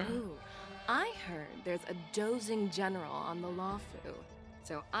 Ooh, I heard there's a dozing general on the Loufu,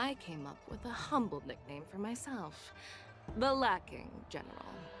 so I came up with a humble nickname for myself. The Lacking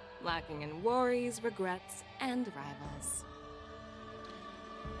General. Lacking in worries, regrets, and rivals.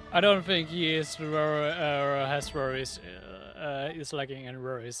 I don't think he is has worries. Is lacking in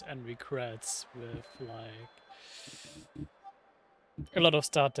worries and regrets with like a lot of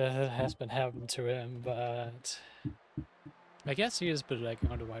stuff that has been happened to him, but I guess he is a bit lacking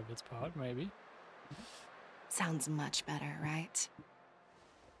on the rivals part, maybe. Sounds much better, right?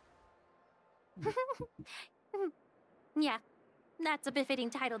 Yeah, that's a befitting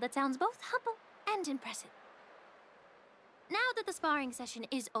title that sounds both humble and impressive. Now that the sparring session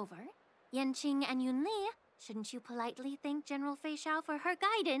is over, Yanqing and Yunli, shouldn't you politely thank General Fei Xiao for her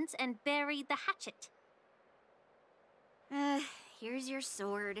guidance and bury the hatchet? Here's your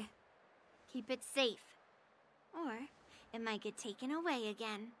sword. Keep it safe. Or it might get taken away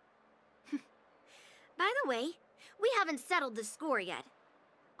again. By the way, we haven't settled the score yet.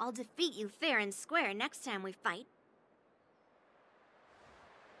 I'll defeat you fair and square next time we fight.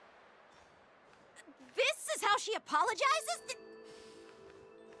 This is how she apologizes?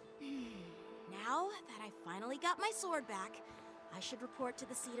 Now that I finally got my sword back, I should report to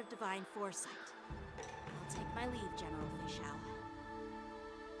the seat of divine foresight. I'll take my leave, General Fei Xiao.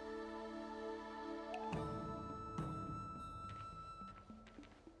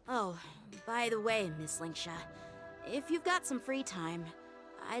 Oh, by the way, Miss Lingsha, if you've got some free time,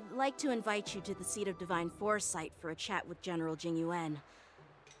 I'd like to invite you to the seat of divine foresight for a chat with General Jingyuan.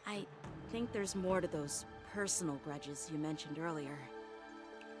 I think there's more to those personal grudges you mentioned earlier.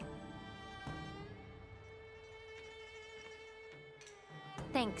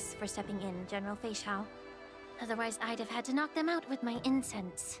 Thanks for stepping in, General Fei Xiao. Otherwise, I'd have had to knock them out with my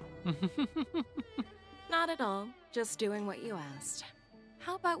incense. Not at all. Just doing what you asked.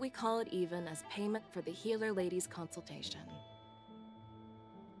 How about we call it even as payment for the healer lady's consultation?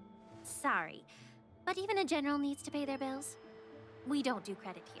 Sorry, but even a general needs to pay their bills. We don't do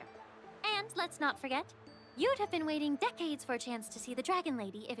credit here. And let's not forget, you'd have been waiting decades for a chance to see the Dragon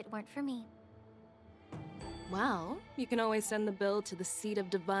Lady if it weren't for me. Well, you can always send the bill to the seat of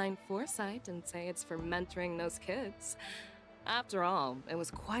divine foresight and say it's for mentoring those kids. After all, it was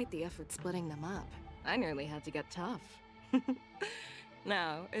quite the effort splitting them up. I nearly had to get tough.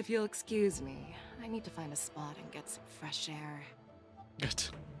 Now, if you'll excuse me, I need to find a spot and get some fresh air. Good.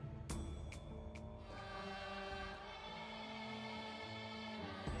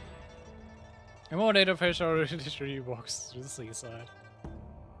 A more later, Fei Xiao literally walks to the seaside.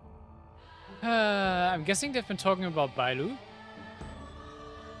 I'm guessing they've been talking about Bailu.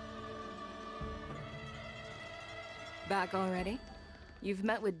 Back already? You've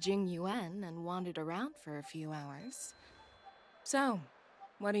met with Jing Yuan and wandered around for a few hours. So,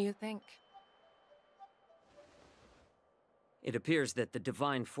 what do you think? It appears that the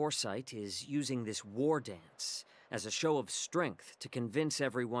Divine Foresight is using this war dance as a show of strength to convince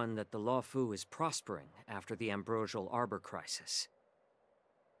everyone that the Loufu is prospering after the Ambrosial Arbor crisis.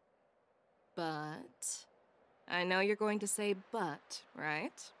 But... I know you're going to say but,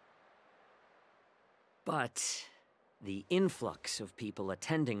 right? But the influx of people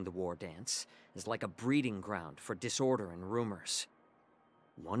attending the war dance is like a breeding ground for disorder and rumors.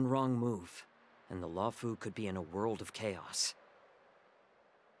 One wrong move, and the Loufu could be in a world of chaos.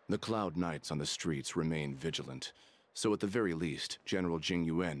 The Cloud Knights on the streets remain vigilant, so at the very least, General Jing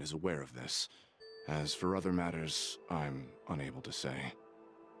Yuan is aware of this. As for other matters, I'm unable to say.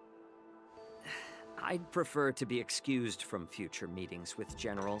 I'd prefer to be excused from future meetings with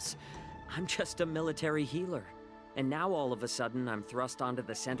generals. I'm just a military healer. And now all of a sudden I'm thrust onto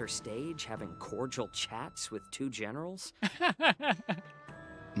the center stage having cordial chats with two generals?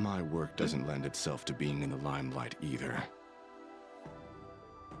 My work doesn't lend itself to being in the limelight either.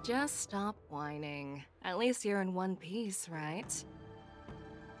 Just stop whining. At least you're in one piece, right?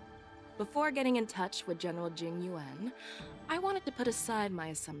 Before getting in touch with General Jing Yuan, I wanted to put aside my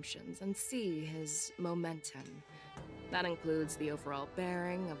assumptions and see his momentum. That includes the overall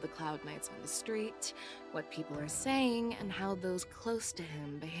bearing of the Cloud Knights on the street, what people are saying, and how those close to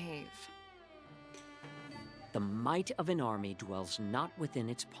him behave. The might of an army dwells not within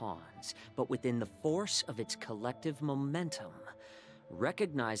its pawns, but within the force of its collective momentum.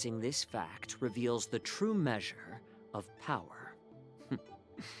 Recognizing this fact reveals the true measure of power.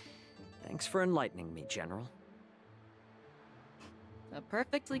 Thanks for enlightening me, General. A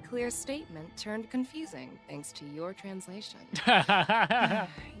perfectly clear statement turned confusing thanks to your translation.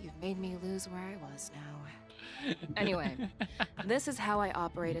 You've made me lose where I was now. Anyway, this is how I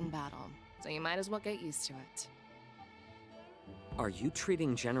operate in battle, so you might as well get used to it. Are you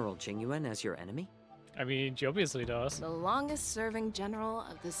treating General Jing Yuan as your enemy? I mean, she obviously does. The longest-serving general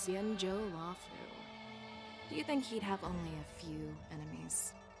of the Xianzhou Loufu. Do you think he'd have only a few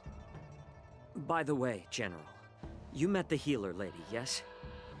enemies? By the way, General, you met the healer lady, yes?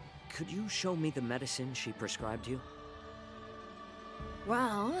 Could you show me the medicine she prescribed you?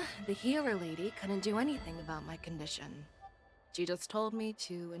 Well, the healer lady couldn't do anything about my condition. She just told me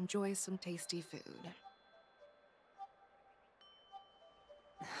to enjoy some tasty food.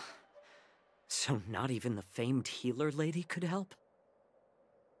 So not even the famed healer lady could help?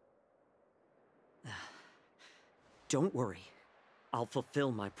 Don't worry. I'll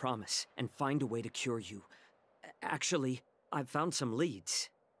fulfill my promise and find a way to cure you. Actually, I've found some leads.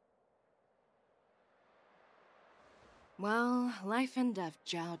 Well, life and death,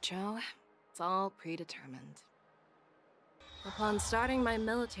 Jiao Chou. It's all predetermined. Upon starting my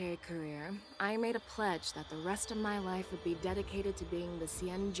military career, I made a pledge that the rest of my life would be dedicated to being the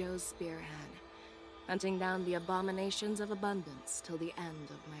Xianzhou's spearhead, hunting down the abominations of abundance till the end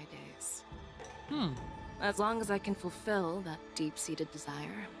of my days. As long as I can fulfill that deep-seated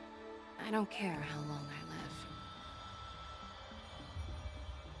desire, I don't care how long I live.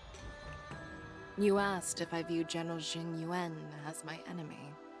 You asked if I view General Jing Yuan as my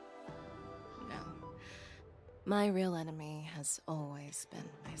enemy. No. My real enemy has always been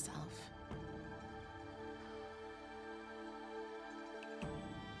myself.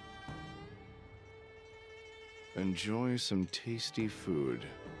 Enjoy some tasty food.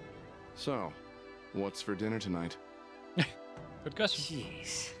 So, what's for dinner tonight? Good question.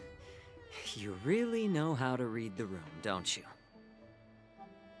 Jeez. You really know how to read the room, don't you?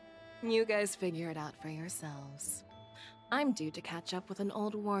 You guys figure it out for yourselves. I'm due to catch up with an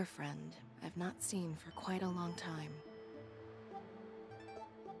old war friend I've not seen for quite a long time.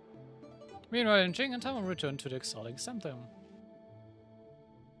 Meanwhile, Jing and Tamamo return to the exotic center.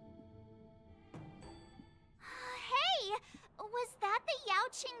 Hey! Was that the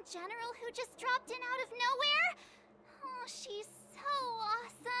Yaoqing general who just dropped in out of nowhere? Oh, she's so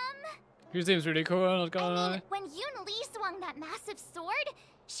awesome! She seems really cool, not gonna lie. When Yun Li swung that massive sword,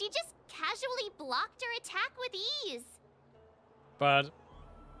 she just casually blocked her attack with ease. But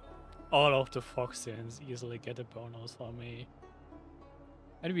all of the Foxians easily get a bonus for me.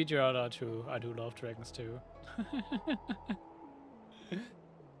 And Vijayada too. I do love dragons too.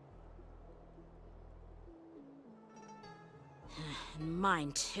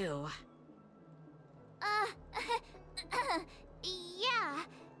 Mine too. Yeah.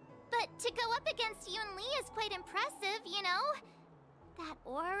 But to go up against Yun Li is quite impressive, you know? That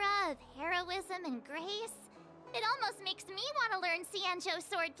aura of heroism and grace, it almost makes me want to learn Xianzhou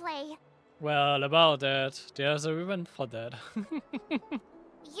swordplay. Well, about that, there's a event for that.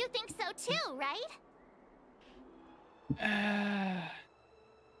 You think so too, right?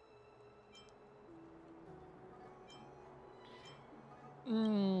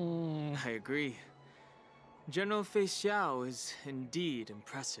 I agree. General Fei Xiao is indeed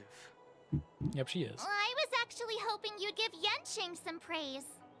impressive. Yep, she is. Well, I was actually hoping you'd give Yanqing some praise.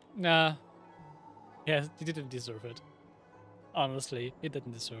 Nah. Yeah, he didn't deserve it. Honestly, he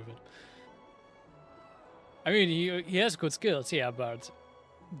didn't deserve it. I mean, he has good skills, yeah, but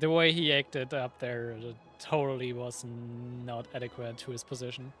the way he acted up there totally was not adequate to his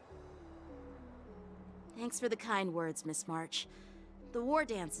position. Thanks for the kind words, Miss March. The war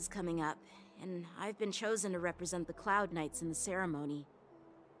dance is coming up, and I've been chosen to represent the Cloud Knights in the ceremony.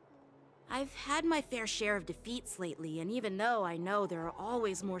 I've had my fair share of defeats lately, and even though I know there are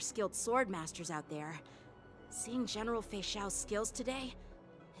always more skilled sword masters out there, seeing General Fei Xiao's skills today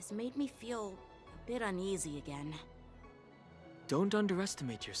has made me feel a bit uneasy again. Don't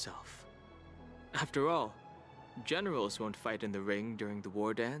underestimate yourself. After all, generals won't fight in the ring during the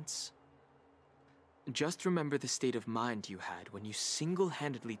war dance. Just remember the state of mind you had when you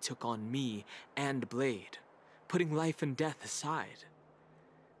single-handedly took on me and Blade, putting life and death aside.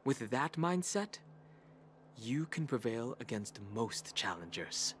 With that mindset, you can prevail against most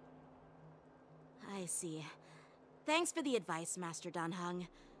challengers. I see. Thanks for the advice, Master Danheng.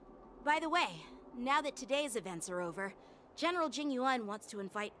 By the way, now that today's events are over, General Jing Yuan wants to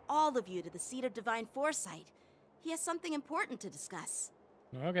invite all of you to the Seat of Divine Foresight. He has something important to discuss.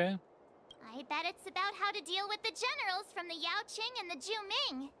 Okay. I bet it's about how to deal with the generals from the Yaoqing and the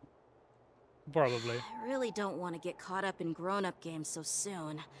Zhuming. Probably. I really don't want to get caught up in grown-up games so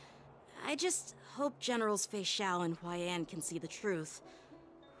soon. I just hope Generals Fei Xiao and Huaiyan can see the truth.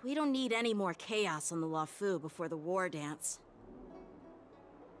 We don't need any more chaos on the Loufu before the war dance.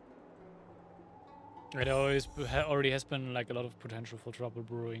 It already has been like a lot of potential for trouble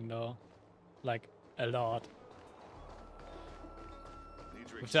brewing though. Like, a lot.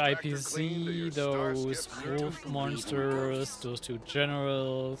 With the IPC, those wolf monsters, those two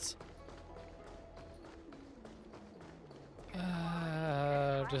generals.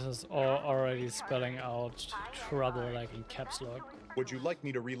 This is all already spelling out trouble like in caps lock. Would you like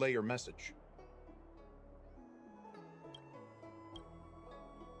me to relay your message?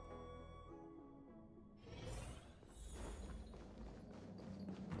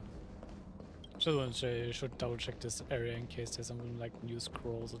 Just want to say, I should double check this area in case there's something like new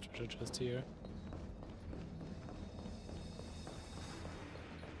scrolls or treasure chest here.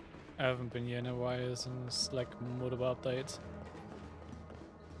 I haven't been here in a while since like multiple updates.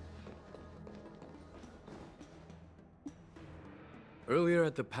 Earlier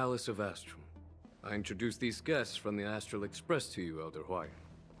at the Palace of Astrum, I introduced these guests from the Astral Express to you, Elder Huaiyan.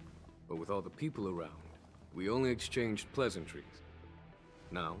 But with all the people around, we only exchanged pleasantries.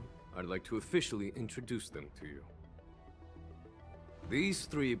 Now, I'd like to officially introduce them to you. These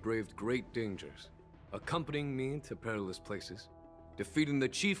three braved great dangers, accompanying me to perilous places, defeating the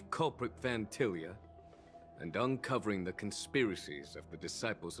chief culprit Vantilia, and uncovering the conspiracies of the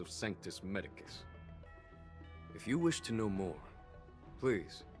disciples of Sanctus Medicus. If you wish to know more,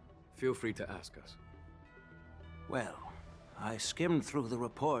 please, feel free to ask us. Well, I skimmed through the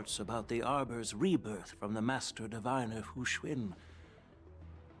reports about the Arbor's rebirth from the Master Diviner Fu Xuan.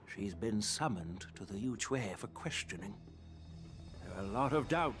 She's been summoned to the Yuchue for questioning. There are a lot of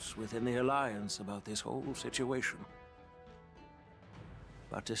doubts within the Alliance about this whole situation.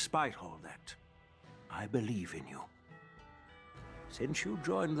 But despite all that, I believe in you. Since you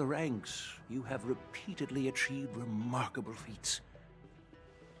joined the ranks, you have repeatedly achieved remarkable feats.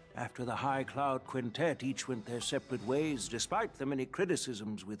 After the High Cloud Quintet each went their separate ways, despite the many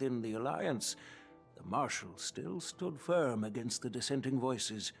criticisms within the Alliance, the Marshal still stood firm against the dissenting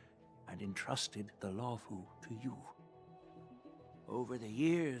voices and entrusted the Loufu to you. Over the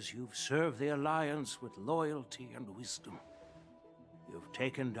years, you've served the Alliance with loyalty and wisdom. You've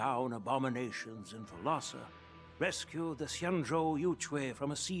taken down abominations in Thalassa, rescued the Xianzhou Yuchue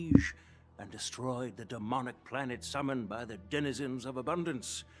from a siege, and destroyed the demonic planet summoned by the denizens of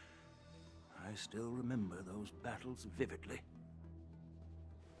abundance. I still remember those battles vividly.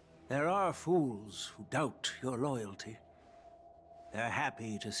 There are fools who doubt your loyalty. They're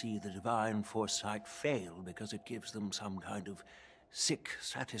happy to see the divine foresight fail because it gives them some kind of sick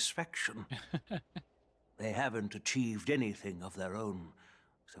satisfaction. They haven't achieved anything of their own,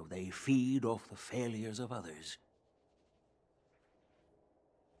 so they feed off the failures of others.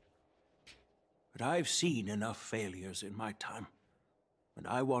 But I've seen enough failures in my time. and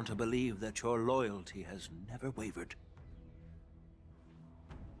I want to believe that your loyalty has never wavered.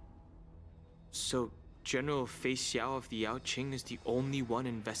 So, General Fei Xiao of the Yaoqing is the only one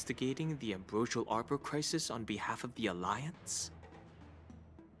investigating the Ambrosial Arbor crisis on behalf of the Alliance?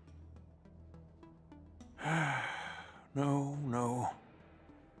 No.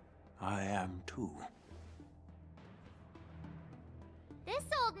 I am too. This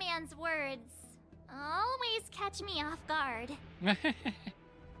old man's words always catch me off guard.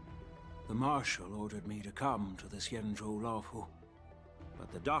 The Marshal ordered me to come to the Xianzhou Loufu,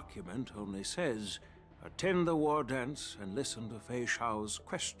 but the document only says, attend the war dance and listen to Fei Xiao's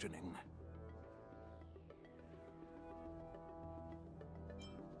questioning.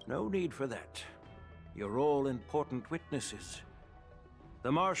 No need for that. You're all important witnesses.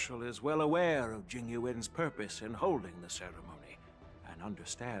 The Marshal is well aware of Jing Yuan's purpose in holding the ceremony, and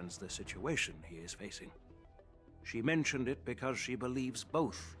understands the situation he is facing. She mentioned it because she believes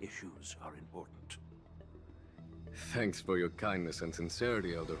both issues are important. Thanks for your kindness and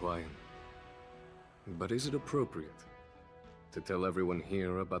sincerity, Elder Huayan. But is it appropriate to tell everyone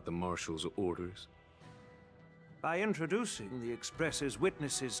here about the Marshal's orders? By introducing the Express's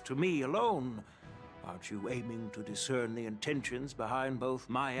witnesses to me alone, aren't you aiming to discern the intentions behind both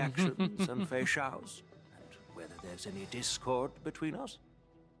my actions and Fei Xiao's? And whether there's any discord between us?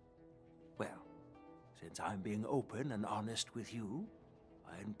 Well, since I'm being open and honest with you,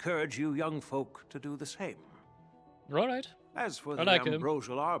 I encourage you young folk to do the same. All right. As for the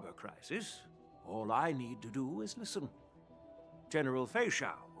Ambrosial Arbor crisis, all I need to do is listen. General Fei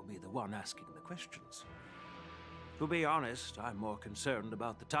Xiao will be the one asking the questions. To be honest, I'm more concerned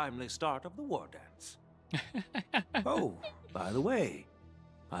about the timely start of the war dance. Oh, by the way,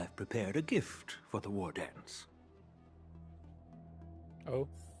 I've prepared a gift for the war dance. Oh,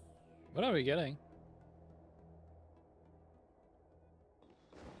 what are we getting?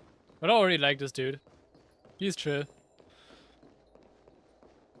 I don't already like this dude. He's chill.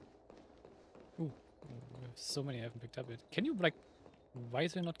 Ooh, so many I haven't picked up yet. Can you, like, why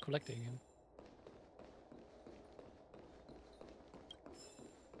is he not collecting him?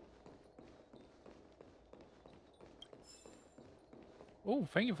 Oh,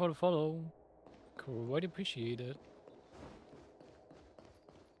 thank you for the follow. Quite appreciate it.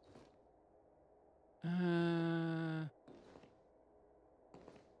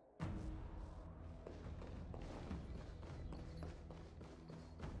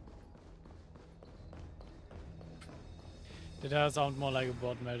 It does sound more like a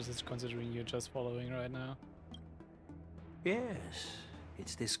bot message considering you're just following right now. Yes,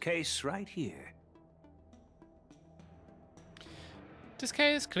 it's this case right here. This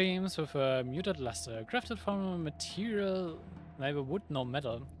case claims with a muted luster, crafted from a material neither wood nor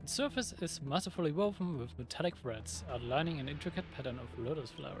metal. Its surface is masterfully woven with metallic threads, outlining an intricate pattern of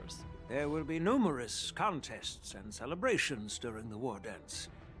lotus flowers. There will be numerous contests and celebrations during the war dance,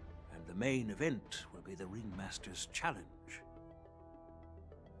 and the main event will be the Ringmaster's Challenge.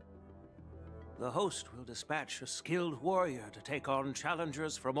 The host will dispatch a skilled warrior to take on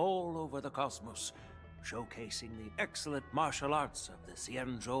challengers from all over the cosmos, showcasing the excellent martial arts of the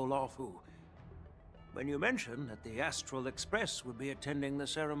Xianzhou Loufu. When you mentioned that the Astral Express would be attending the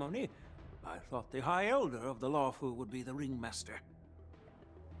ceremony, I thought the High Elder of the Loufu would be the Ringmaster.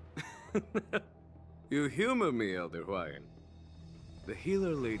 You humor me, Elder Huayan. The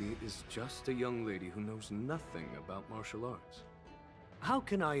healer lady is just a young lady who knows nothing about martial arts. How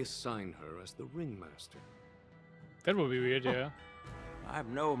can I assign her as the Ringmaster? That would be weird, yeah.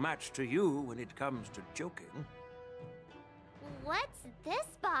 I'm no match to you when it comes to joking. What's this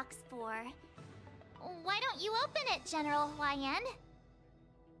box for? Why don't you open it, General Huayan?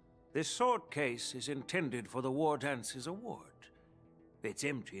 This sword case is intended for the War Dance's award. It's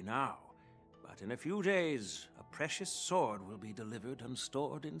empty now, but in a few days, a precious sword will be delivered and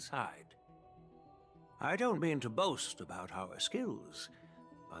stored inside. I don't mean to boast about our skills,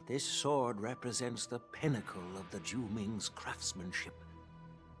 but this sword represents the pinnacle of the Zhuming's craftsmanship.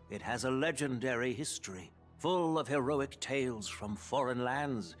 It has a legendary history, full of heroic tales from foreign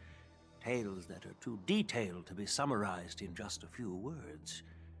lands, tales that are too detailed to be summarized in just a few words.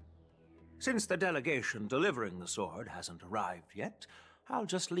 Since the delegation delivering the sword hasn't arrived yet, I'll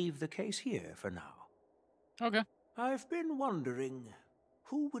just leave the case here for now. Okay. I've been wondering,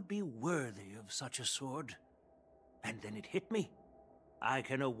 who would be worthy of such a sword? And then it hit me. I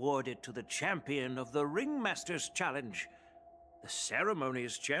can award it to the champion of the Ringmaster's Challenge. The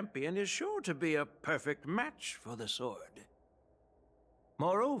ceremony's champion is sure to be a perfect match for the sword.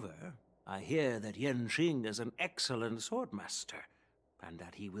 Moreover, I hear that Yan Xing is an excellent swordmaster, and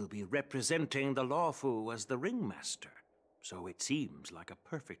that he will be representing the Loufu as the Ringmaster. so it seems like a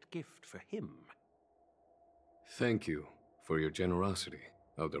perfect gift for him. Thank you for your generosity,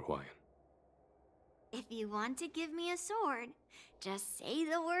 Elder Huayan. If you want to give me a sword, just say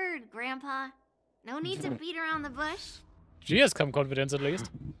the word, Grandpa. No need to beat around the bush. She has some confidence at least.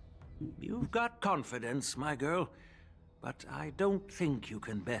 You've got confidence, my girl, but I don't think you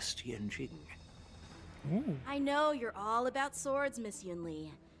can best Yanjing. I know you're all about swords, Miss Yunli.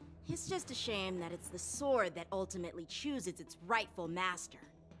 It's just a shame that it's the sword that ultimately chooses its rightful master.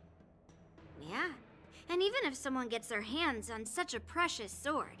 Yeah, and even if someone gets their hands on such a precious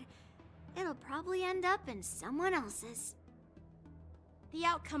sword, it'll probably end up in someone else's. The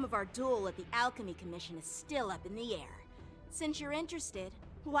outcome of our duel at the Alchemy Commission is still up in the air. Since you're interested,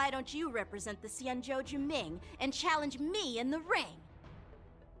 why don't you represent the Xianzhou Juming and challenge me in the ring?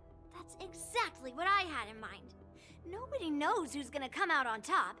 That's exactly what I had in mind. Nobody knows who's gonna come out on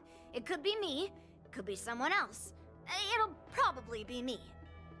top. It could be me, could be someone else. It'll probably be me.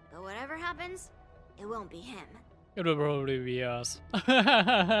 But whatever happens, it won't be him. It will probably be us. Not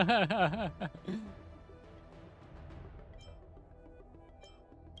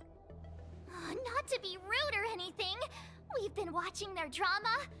to be rude or anything, we've been watching their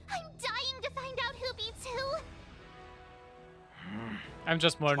drama. I'm dying to find out who beats who. I'm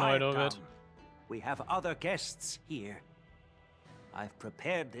just more annoyed of it. We have other guests here. I've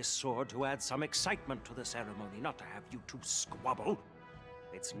prepared this sword to add some excitement to the ceremony, not to have you two squabble.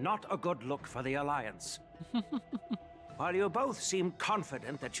 It's not a good look for the Alliance. While you both seem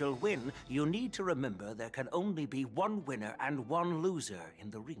confident that you'll win, you need to remember there can only be one winner and one loser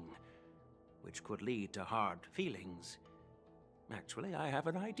in the ring, which could lead to hard feelings. Actually, I have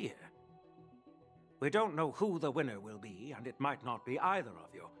an idea. We don't know who the winner will be, and it might not be either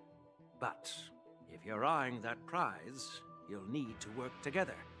of you. But if you're eyeing that prize, you'll need to work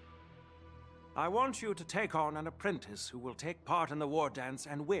together. I want you to take on an apprentice who will take part in the war dance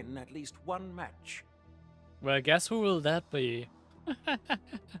and win at least one match. Well, guess who will that be? How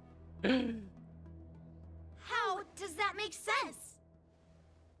does that make sense?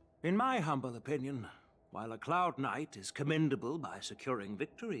 In my humble opinion, while a Cloud Knight is commendable by securing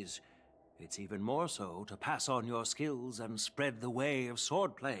victories, it's even more so to pass on your skills and spread the way of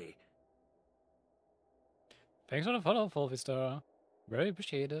swordplay. Thanks for the follow, Fulvistar. Very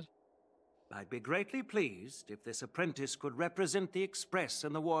appreciated. I'd be greatly pleased if this apprentice could represent the Express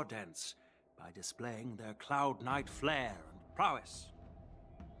in the war dance by displaying their Cloud Knight flair and prowess.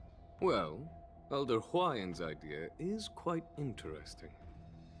 Well, Elder Huayan's idea is quite interesting.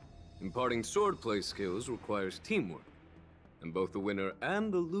 Imparting swordplay skills requires teamwork, and both the winner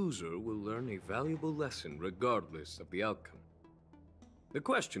and the loser will learn a valuable lesson regardless of the outcome. The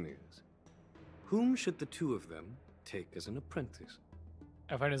question is, whom should the two of them take as an apprentice?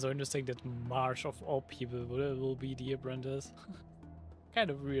 I find it so interesting that Marsh of all people will be the apprentice. Kind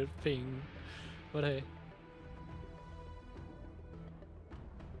of weird thing, but hey.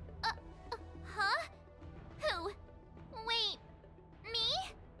 Huh? Who? Wait, me?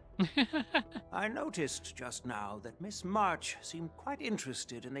 I noticed just now that Miss March seemed quite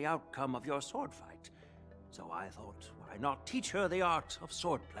interested in the outcome of your sword fight, so I thought, why not teach her the art of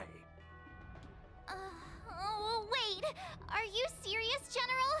swordplay? Wait, are you serious,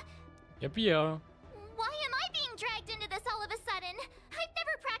 General? Yep, yeah. Why am I being dragged into this all of a sudden? I've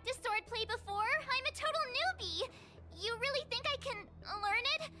never practiced swordplay before. I'm a total newbie. You really think I can learn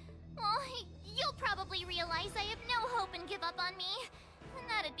it? Well, you'll probably realize I have no hope and give up on me. And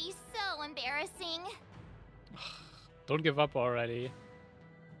that'd be so embarrassing. Don't give up already.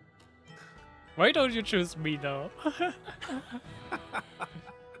 Why don't you choose me though?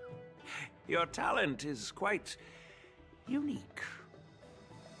 Your talent is quite unique.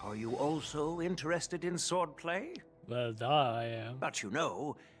 Are you also interested in swordplay? Well, duh, I am. But you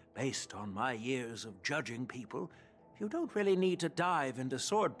know, based on my years of judging people, you don't really need to dive into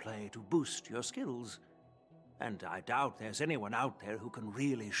swordplay to boost your skills. And I doubt there's anyone out there who can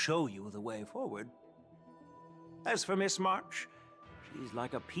really show you the way forward. As for Miss March, she's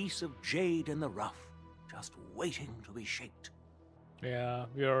like a piece of jade in the rough, just waiting to be shaped. Yeah,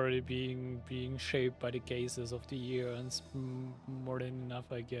 we're already being shaped by the gazes of the year, and it's more than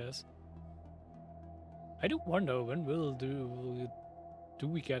enough, I guess. I do wonder when do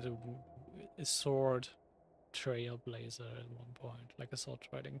we get a sword trailblazer at one point, like a sword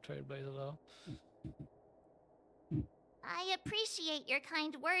fighting trailblazer though. I appreciate your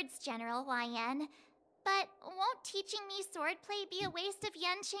kind words, General Huayan. But won't teaching me swordplay be a waste of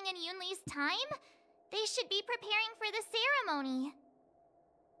Yanqing and Yunli's time? They should be preparing for the ceremony.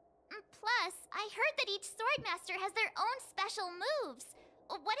 Plus, I heard that each swordmaster has their own special moves.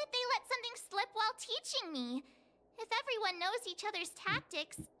 What if they let something slip while teaching me? If everyone knows each other's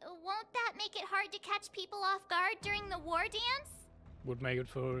tactics, won't that make it hard to catch people off guard during the war dance? Would make it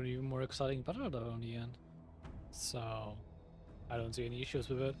for an even more exciting battle though in the end. So, I don't see any issues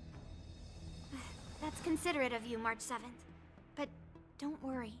with it. That's considerate of you, March 7th. But don't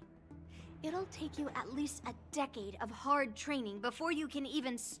worry. It'll take you at least a decade of hard training before you can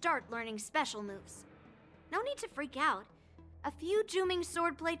even start learning special moves. No need to freak out. A few Juming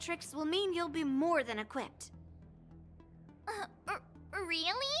swordplay tricks will mean you'll be more than equipped.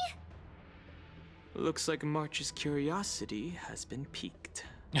 Really? Looks like March's curiosity has been piqued.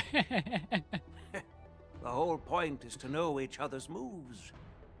 The whole point is to know each other's moves.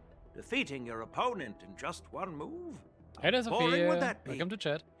 Defeating your opponent in just one move? Hey there, Boring would Sophia. that be? Welcome to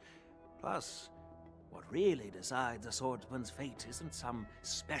chat. Plus, what really decides a swordsman's fate isn't some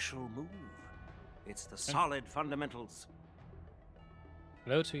special move. It's the solid fundamentals.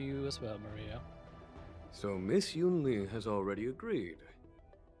 Hello to you as well, Maria. So Miss Yunli has already agreed.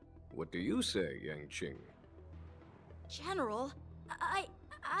 What do you say, Yang Qing? General, I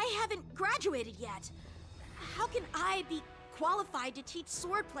haven't graduated yet. How can I be qualified to teach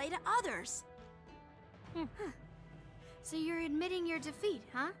swordplay to others? So you're admitting your defeat,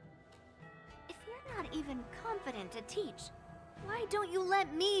 huh? If you're not even confident to teach, why don't you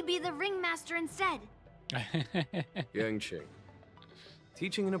let me be the ringmaster instead? Yang Qing,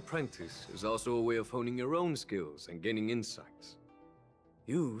 teaching an apprentice is also a way of honing your own skills and gaining insights.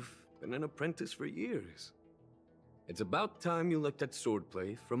 You've been an apprentice for years. It's about time you looked at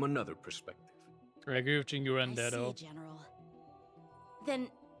swordplay from another perspective. I agree with Jingu and that though. General. Then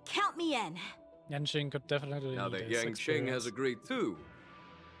count me in. Yan Qing could definitely Now need that this Yang Qing experience. has agreed too,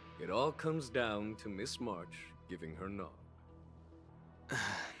 it all comes down to Miss March giving her nod.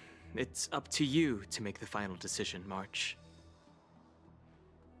 It's up to you to make the final decision, March.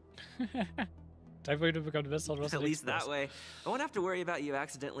 Time for you to become the best on At least that way, I won't have to worry about you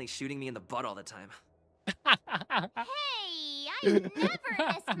accidentally shooting me in the butt all the time. Hey, I never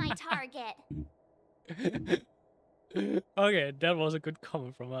missed my target. Okay, that was a good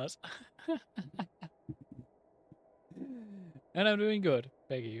comment from us. And I'm doing good,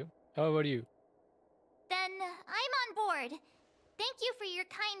 thank you. How about you? Then I'm on board. Thank you for your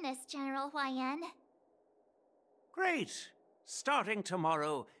kindness, General Huayan. Great! Starting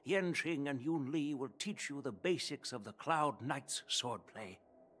tomorrow, Yanqing and Yunli will teach you the basics of the Cloud Knight's swordplay.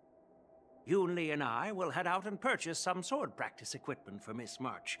 Yunli and I will head out and purchase some sword practice equipment for Miss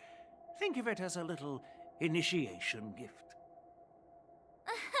March. Think of it as a little initiation gift.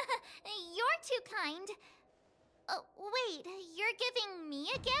 You're too kind. Wait, you're giving me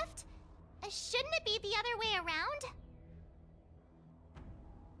a gift? Shouldn't it be the other way around?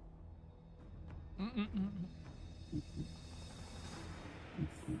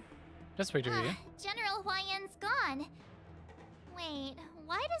 Let's wait to hear. General Huayan's gone. Wait,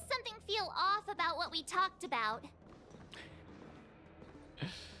 why does something feel off about what we talked about?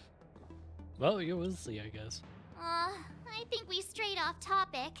 Well, you will see, I guess. I think we strayed off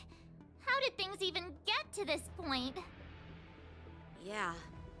topic. How did things even get to this point? Yeah,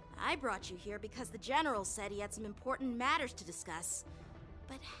 I brought you here because the General said he had some important matters to discuss.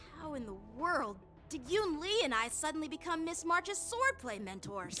 But how in the world did Yunli and I suddenly become Miss March's swordplay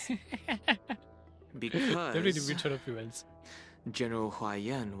mentors? Because General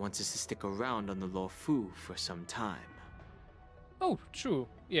Huayan wants us to stick around on the Loufu for some time. Oh, true.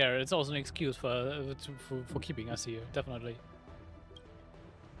 Yeah, it's also an excuse for keeping us here, definitely.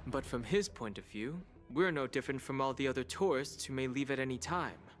 But from his point of view, we're no different from all the other tourists who may leave at any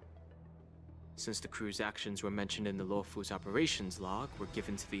time. Since the crew's actions were mentioned in the Loufu's operations log were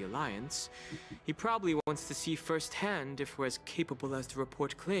given to the Alliance, he probably wants to see firsthand if we're as capable as the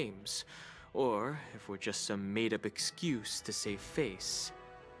report claims, or if we're just some made-up excuse to save face.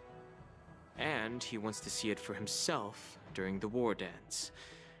 And he wants to see it for himself during the war dance,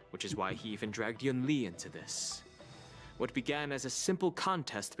 which is why he even dragged Yunli into this. What began as a simple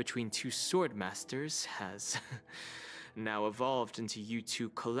contest between two sword masters has now evolved into you two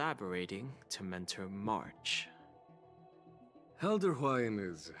collaborating to mentor March. Elder Huayan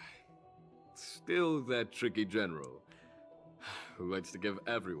is still that tricky general who likes to give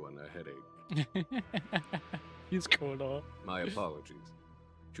everyone a headache. He's cool though. My apologies.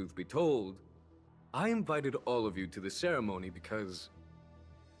 Truth be told, I invited all of you to the ceremony because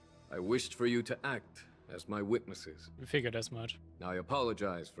I wished for you to act as my witnesses. We figured as much. I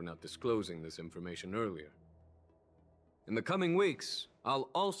apologize for not disclosing this information earlier. In the coming weeks, I'll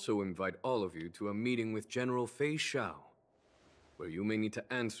also invite all of you to a meeting with General Fei Xiao, where you may need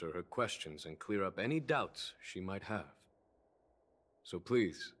to answer her questions and clear up any doubts she might have. So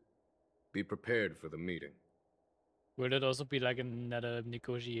please, be prepared for the meeting. Will it also be like another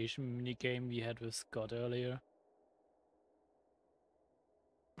negotiation mini game we had with Scott earlier?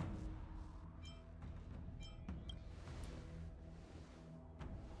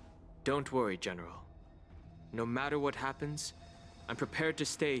 Don't worry, General. No matter what happens, I'm prepared to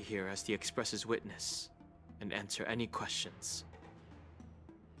stay here as the Express's witness and answer any questions.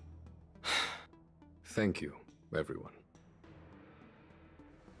 Thank you, everyone.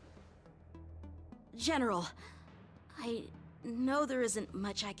 General, I know there isn't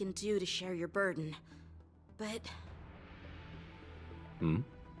much I can do to share your burden, but...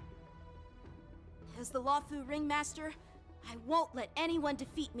 As the Loufu ringmaster, I won't let anyone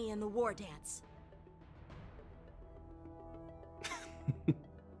defeat me in the war dance.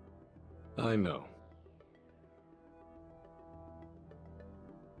 I know.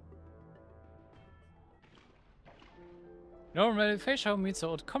 Normally, Fei Xiao meets the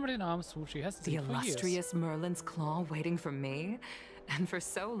old comrade in arms who she has The seen for years. illustrious Merlin's Claw waiting for me? And for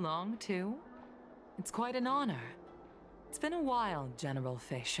so long, too? It's quite an honor. It's been a while, General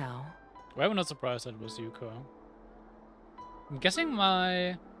Fei Xiao. Well, I'm not surprised that it was Yuko. I'm guessing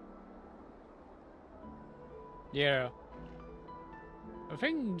my... Yeah. I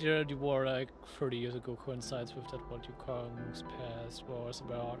think the war like 30 years ago coincides with that what Yukong's past was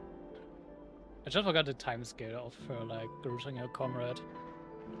about. I just forgot the time scale of her like losing her comrade.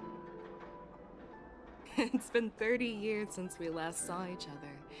 It's been 30 years since we last saw each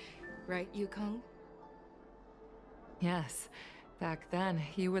other. Right, Yukong? Yes. Back then,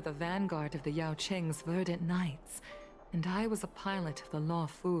 you were the vanguard of the Yao Qing's Verdant Knights, and I was a pilot of the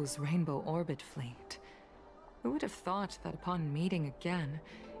Luofu's Rainbow Orbit Fleet. Who would have thought that upon meeting again,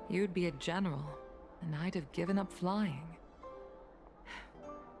 you'd be a general, and I'd have given up flying?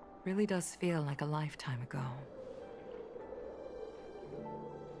 Really does feel like a lifetime ago.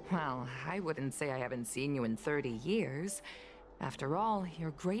 Well, I wouldn't say I haven't seen you in 30 years. After all,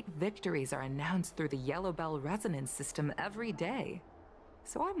 your great victories are announced through the Yellow Bell resonance system every day.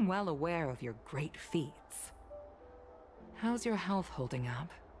 So I'm well aware of your great feats. How's your health holding up?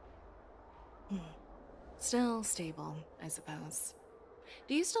 Still stable, I suppose.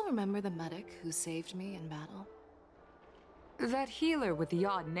 Do you still remember the medic who saved me in battle? That healer with the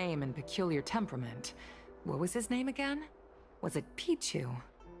odd name and peculiar temperament. What was his name again? Was it Pichu?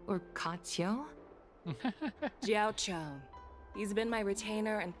 Or Kachio? Jiao Chou. He's been my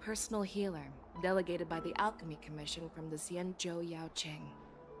retainer and personal healer, delegated by the Alchemy Commission from the Xianzhou Yao Qing.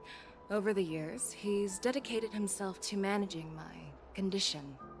 Over the years, he's dedicated himself to managing my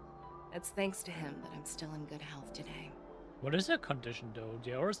condition. It's thanks to him that I'm still in good health today. What is her condition though?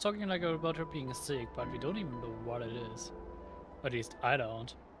 They're always talking like about her being sick, but we don't even know what it is. At least I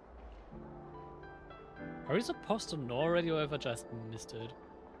don't. Are we supposed to know already, or have I just missed it?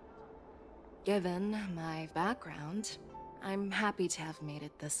 Given my background, I'm happy to have made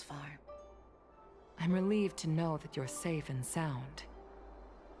it this far. I'm relieved to know that you're safe and sound.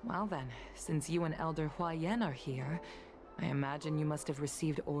 Well then, since you and Elder Huayan are here, I imagine you must have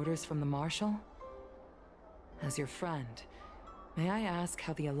received orders from the Marshal? As your friend, may I ask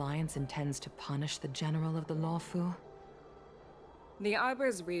how the Alliance intends to punish the General of the Luofu? The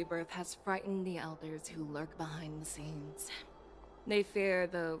Arbor's rebirth has frightened the elders who lurk behind the scenes. They fear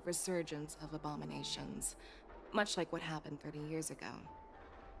the resurgence of abominations, much like what happened 30 years ago.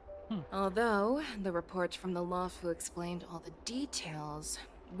 Although the reports from the Loufu explained all the details,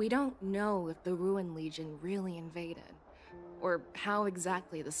 we don't know if the Ruin Legion really invaded, or how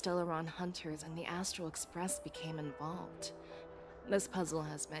exactly the Stellaron Hunters and the Astral Express became involved. This puzzle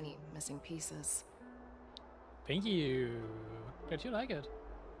has many missing pieces. Thank you. Glad you like it.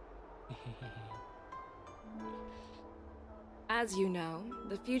 As you know,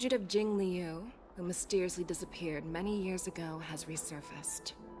 the fugitive Jing Liu, who mysteriously disappeared many years ago, has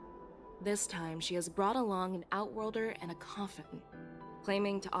resurfaced. This time, she has brought along an outworlder and a coffin,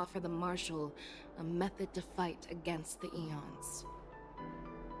 claiming to offer the Marshal a method to fight against the Eons.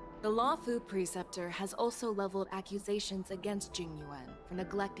 The Loufu Preceptor has also leveled accusations against Jing Yuan for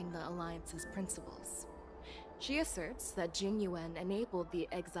neglecting the Alliance's principles. She asserts that Jing Yuan enabled the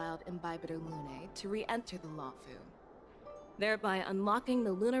exiled Imbibitor Lunae to re-enter the Loufu, thereby unlocking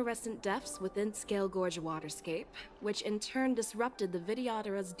the lunarescent depths within Scale Gorge Waterscape, which in turn disrupted the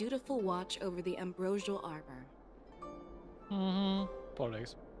Vidyadhara's dutiful watch over the Ambrosial Arbor.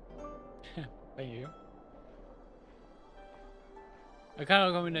 Bollocks. Thank you. A kind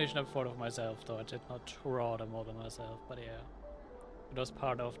of combination I thought of myself, though I did not draw the model myself, but yeah. It was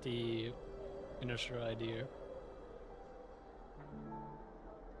part of the initial idea.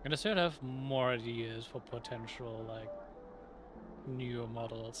 And I still have more ideas for potential, like, newer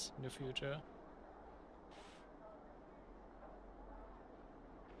models in the future.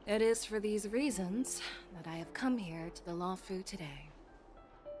 It is for these reasons that I have come here to the Loufu today.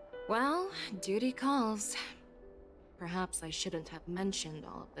 Well, duty calls. Perhaps I shouldn't have mentioned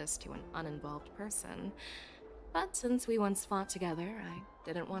all of this to an uninvolved person, but since we once fought together, I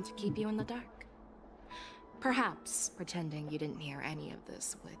didn't want to keep you in the dark. Perhaps pretending you didn't hear any of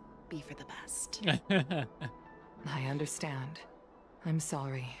this would be for the best. I understand. I'm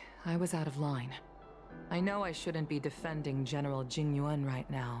sorry. I was out of line. I know I shouldn't be defending General Jing Yuan right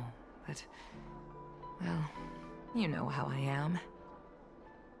now, but... well, you know how I am.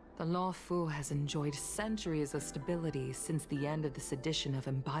 The Loufu has enjoyed centuries of stability since the end of the sedition of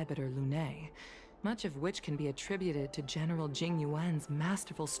Imbibitor Lunae, much of which can be attributed to General Jing Yuan's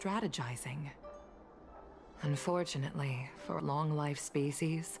masterful strategizing. Unfortunately, for a long-life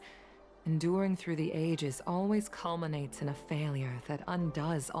species, enduring through the ages always culminates in a failure that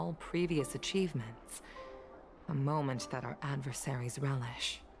undoes all previous achievements. A moment that our adversaries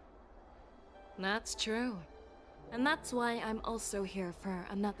relish. That's true. And that's why I'm also here for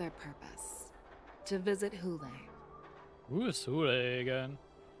another purpose. To visit Hule. Who is Hule again?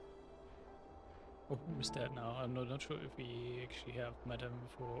 Oh, who is that now? I'm not sure if we actually have met him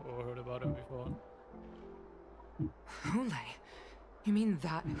before or heard about him before. Hule? You mean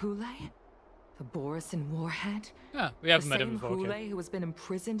that Hule? The Borisin warhead? Yeah, we haven't met him before. The same Hule who has been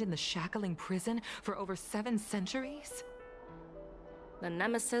imprisoned in the shackling prison for over 7 centuries? The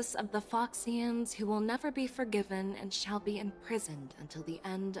nemesis of the Foxians who will never be forgiven and shall be imprisoned until the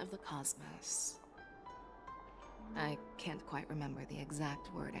end of the cosmos. I can't quite remember the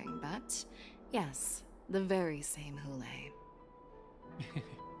exact wording, but yes, the very same Hule.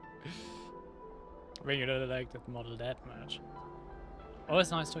 When you don't like that model that much.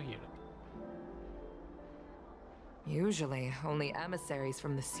 Always nice to hear it. Usually, only emissaries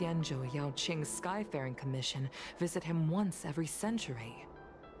from the Xianzhou Yaoqing Skyfaring Commission visit him once every century.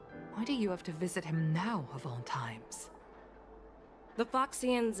 Why do you have to visit him now, of all times? The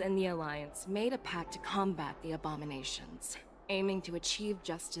Foxians and the Alliance made a pact to combat the abominations, aiming to achieve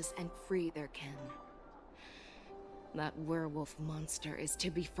justice and free their kin. That werewolf monster is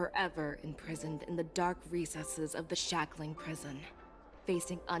to be forever imprisoned in the dark recesses of the shackling prison,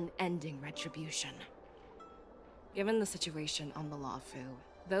 facing unending retribution. Given the situation on the Loufu,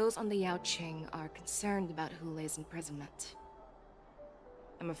 those on the Yaoqing are concerned about Hule's imprisonment.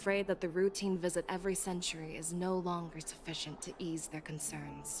 I'm afraid that the routine visit every century is no longer sufficient to ease their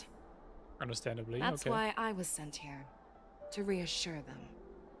concerns. Understandably, That's okay. why I was sent here, to reassure them.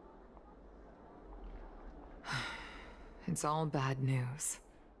 It's all bad news.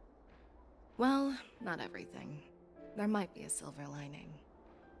 Well, not everything. There might be a silver lining.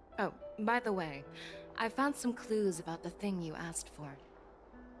 Oh, by the way, I found some clues about the thing you asked for.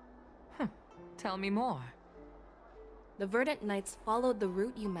 Tell me more. The Verdant Knights followed the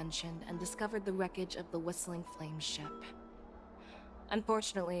route you mentioned and discovered the wreckage of the Whistling Flame ship.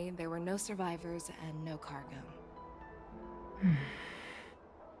 Unfortunately, there were no survivors and no cargo.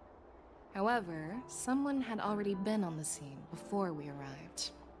 However, someone had already been on the scene before we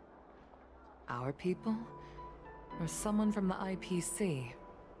arrived. Our people? Or someone from the IPC?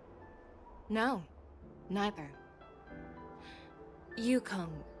 No, neither.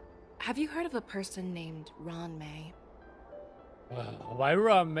 Yukong, have you heard of a person named Ron May? Wow, why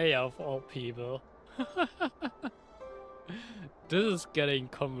Ron May of all people? This is getting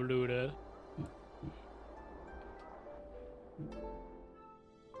convoluted.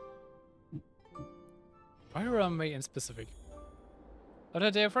 Why Ron May in specific? After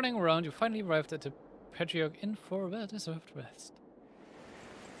a day of running around, you finally arrived at the Patriarch Inn for a well-deserved rest.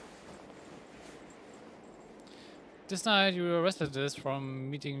 This night, you were restless from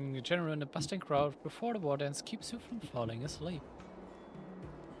meeting the general in a bustling crowd before the wardance keeps you from falling asleep.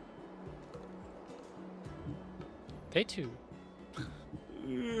 Day 2.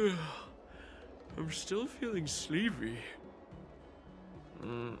 I'm still feeling sleepy.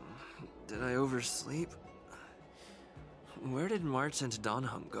 Did I oversleep? Where did March and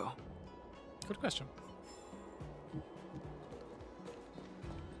Donhum go? Good question.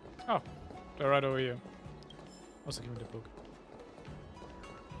 Oh, they're right over here. Also give me the book.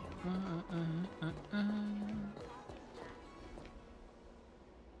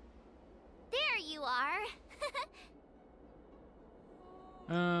 There you are.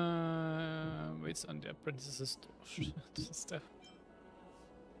 Waits on the apprentice's stuff.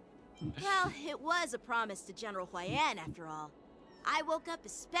 Well, it was a promise to General Huayan, after all. I woke up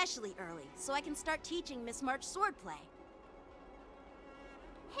especially early, so I can start teaching Miss March swordplay.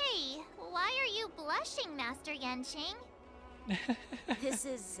 Hey, why are you blushing, Master Yanqing? This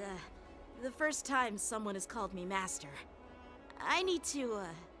is, the first time someone has called me Master. I need to,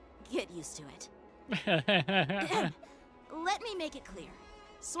 Get used to it. Let me make it clear.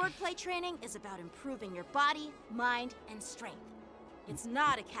 Swordplay training is about improving your body, mind, and strength. It's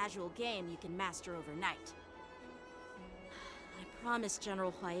not a casual game you can master overnight. I promised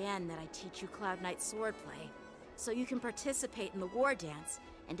General Huayan that I'd teach you Cloud Knight swordplay, so you can participate in the war dance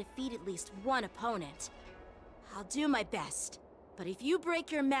and defeat at least one opponent. I'll do my best, but if you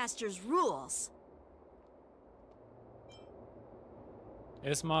break your master's rules...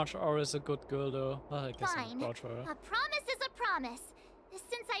 Is March always a good girl though? Well, I guess Fine. I'm proud for her. A promise is a promise.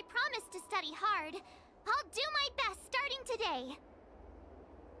 Since I promised to study hard, I'll do my best starting today.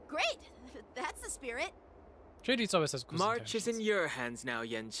 Great! That's the spirit. JD's always has good March is intentions. in your hands now,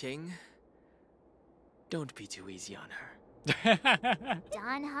 Yanqing. Don't be too easy on her.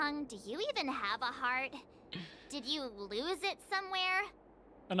 Danheng, do you even have a heart? Did you lose it somewhere?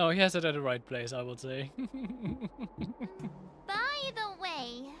 Oh no, he has it at the right place, I would say. By the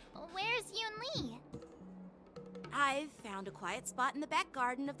way, where's Yunli? I've found a quiet spot in the back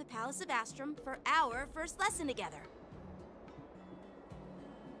garden of the Palace of Astrum for our first lesson together.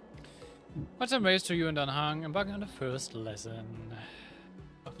 What's a race to you and Danheng embarking on the first lesson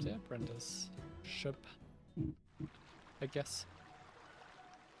of the apprenticeship, I guess.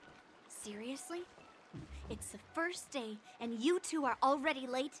 Seriously? It's the first day and you two are already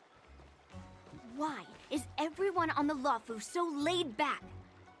late? Why is everyone on the Loufu so laid back?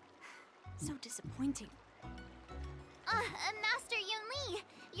 So disappointing. Master Yunli,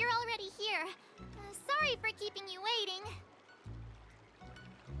 you're already here. Sorry for keeping you waiting.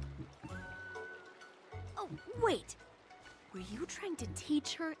 Oh, wait. Were you trying to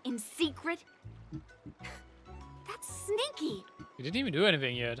teach her in secret? That's sneaky. You didn't even do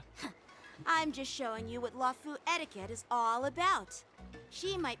anything yet. I'm just showing you what Loufu etiquette is all about.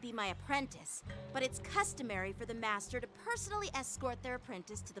 She might be my apprentice, but it's customary for the master to personally escort their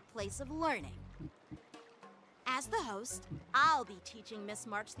apprentice to the place of learning. As the host, I'll be teaching Miss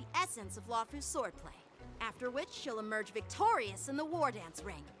March the essence of Loufu's swordplay, after which she'll emerge victorious in the war dance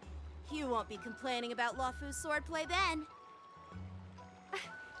ring. You won't be complaining about Loufu's swordplay then.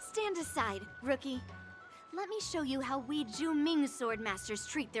 Stand aside, rookie. Let me show you how we Zhu-Ming swordmasters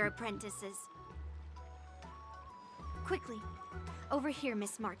treat their apprentices. Quickly, over here,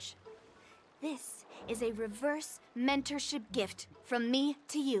 Miss March. This is a reverse mentorship gift from me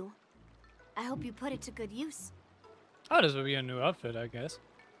to you. I hope you put it to good use. Oh, this will be a new outfit, I guess.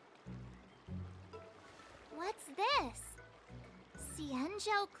 What's this?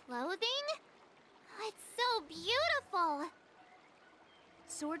 Xianzhou clothing? It's so beautiful!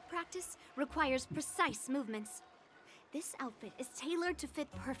 Sword practice requires precise movements. This outfit is tailored to fit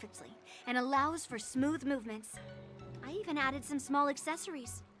perfectly and allows for smooth movements. I even added some small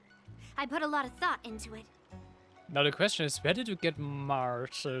accessories. I put a lot of thought into it. Now the question is, where did you get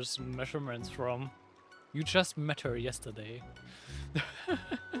March's measurements from? You just met her yesterday.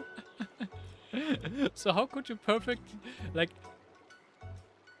 So how could you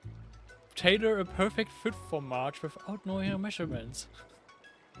tailor a perfect fit for March without knowing her measurements?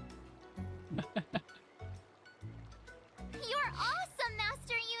 You're awesome,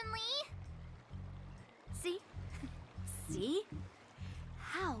 Master Yunli! See? See?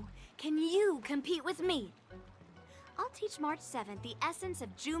 How can you compete with me? I'll teach March 7th the essence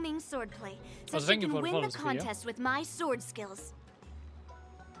of Zhu-Ming swordplay, so she can win the contest with my sword skills.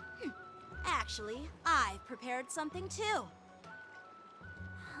 Actually, I've prepared something too.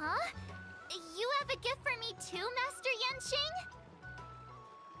 Huh? You have a gift for me too, Master Yanqing?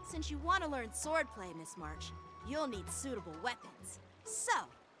 Since you want to learn swordplay, Miss March, you'll need suitable weapons. So,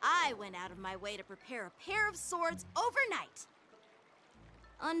 I went out of my way to prepare a pair of swords overnight.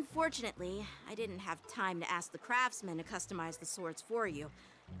 Unfortunately, I didn't have time to ask the craftsman to customize the swords for you,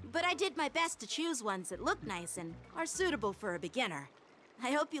 but I did my best to choose ones that look nice and are suitable for a beginner.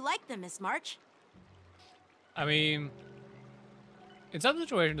 I hope you like them, Miss March. I mean, in some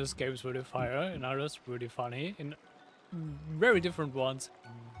situations this game is really fire, in others really funny, in very different ones,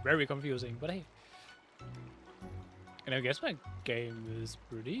 very confusing, but hey. And I guess my game is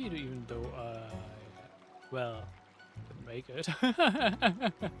pretty, even though I, well, didn't make it.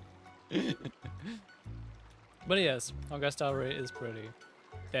 But yes, Honkai Star Rail is pretty.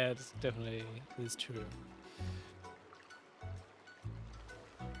 That definitely is true.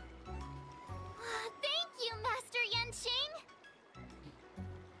 Thank you, Master Yanqing!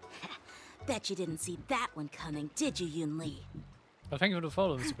 Bet you didn't see that one coming, did you, Yunli? Well, thank you for the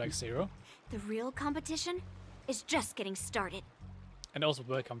follow, Mr. Black Zero. The real competition is just getting started. And also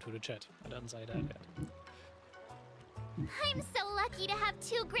welcome to the chat. I didn't say that yet. I'm so lucky to have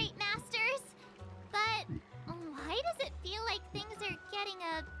two great masters. But why does it feel like things are getting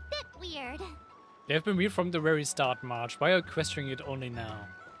a weird. They've been weird from the very start, March. Why are you questioning it only now?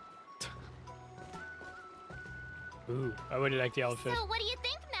 Ooh, I really like the outfit. So what do you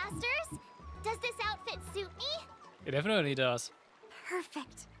think, Masters? Does this outfit suit me? It definitely does.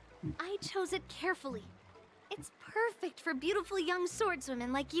 Perfect. I chose it carefully. It's perfect for beautiful young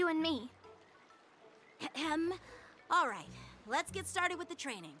swordswomen like you and me. All right, let's get started with the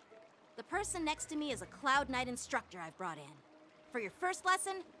training. The person next to me is a Cloud Knight instructor I've brought in. For your first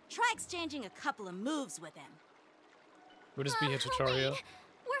lesson, try exchanging a couple of moves with him. Would this be a tutorial? Wait,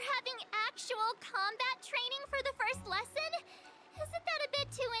 we're having actual combat training for the first lesson? Isn't that a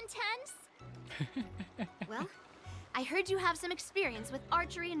bit too intense? Well, I heard you have some experience with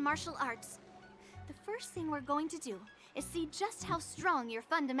archery and martial arts. The first thing we're going to do is see just how strong your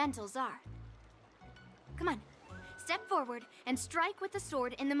fundamentals are. Come on, step forward and strike with the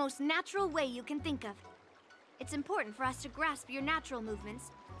sword in the most natural way you can think of. It's important for us to grasp your natural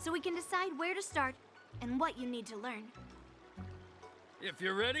movements so we can decide where to start and what you need to learn. If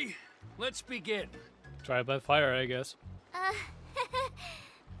you're ready, let's begin. Try by fire, I guess.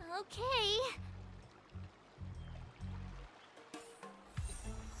 Okay.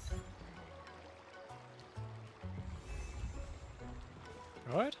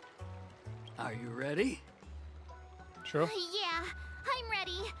 Alright. Are you ready? Sure. Yeah, I'm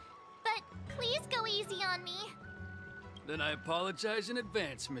ready. But please go easy on me. Then I apologize in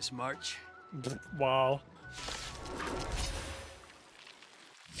advance, Miss March. Wow.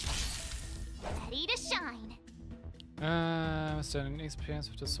 Ready to shine. Standing experience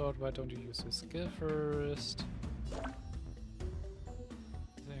with the sword, why don't you use your skill first?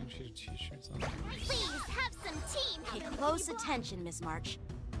 Please have some team. Pay close attention, Miss March.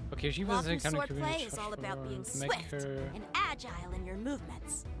 Okay, she was Loufu kind of swordplay is all about being swift and agile in your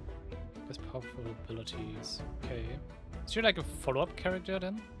movements. Has powerful abilities. Okay. Is she like a follow-up character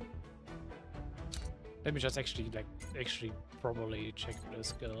then? Let me just actually properly check the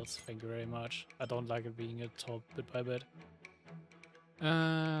skills. Thank you very much. I don't like it being a top bit by bit.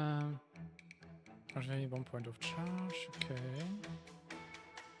 Only 1 point of charge. Okay.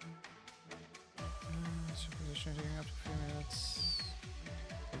 Position taking up to 3 minutes.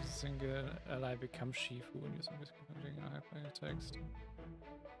 A single ally becomes Shifu when using this text.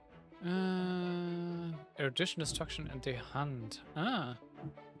 Erudition, destruction, and the hunt. Ah.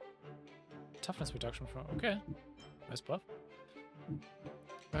 Toughness reduction from. Okay. Nice buff.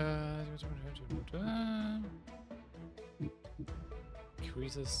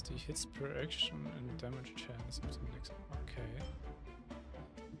 Increases the hits per action and damage chance of the next. Okay.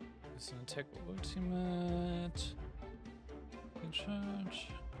 This is an attack ultimate. In charge.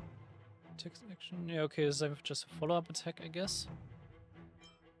 Text action. Yeah, okay, this is just a follow-up attack, I guess.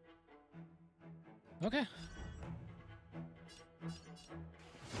 Okay.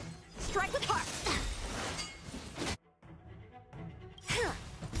 Strike with heart.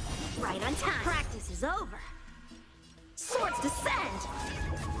 Right on time. Practice is over. Swords descend.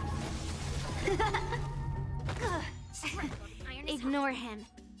 Ignore him.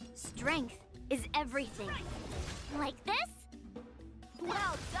 Strength is everything. Like this?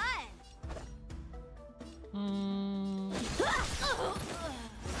 Well done.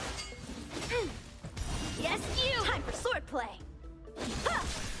 Yes, you! Time for swordplay.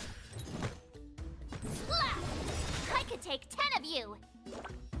 Slap! I could take 10 of you!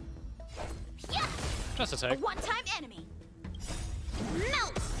 Yeah! Just attack. A one-time enemy.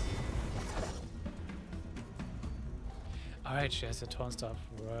 Melt! Alright, she has the torn stuff.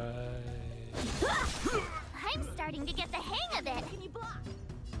 Right. I'm starting to get the hang of it! Can you block?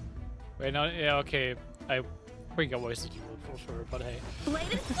 Wait, no, yeah, okay. I think I wasted you for sure, but hey.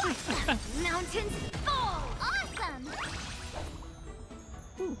 Bladed flight! Mountains fall! Awesome!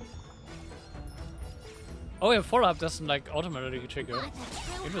 Oh yeah, follow-up doesn't like automatically trigger. What a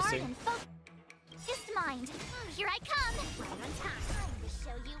true Interesting. heart and focused mind. Here I come! Right on time. Time to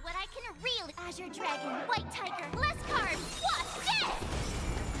show you what I can really. Azure Dragon, White Tiger, less carbs. What's this?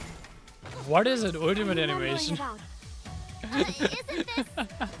 What is an ultimate animation? Isn't this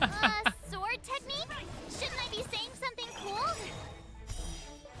sword technique? Shouldn't I be saying something cool?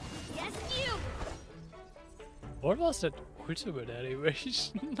 Yes, you! What was that ultimate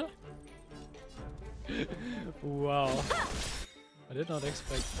animation? Wow. I did not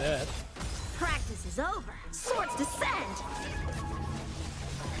expect that. Practice is over. Swords descend.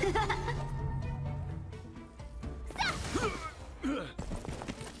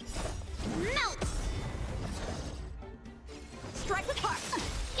 Melt! Strike with heart.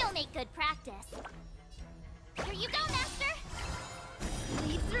 You'll make good practice. Here you go, Master!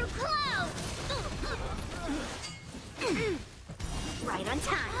 Lead through clouds! Right on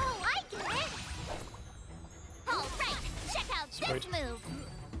time. Oh, I get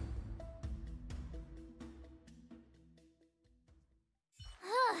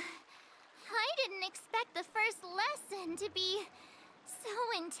imagine to be so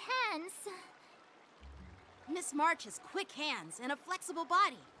intense. Miss March has quick hands and a flexible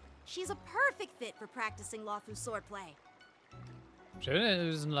body. She's a perfect fit for practicing Loufu swordplay. Jonah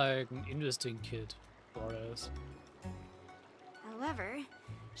is like an interesting kid for us. However,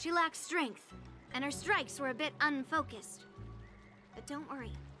 she lacks strength, and her strikes were a bit unfocused. But don't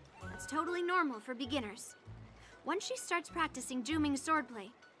worry, that's totally normal for beginners. Once she starts practicing Juming swordplay,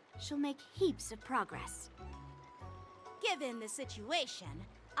 she'll make heaps of progress. Given the situation,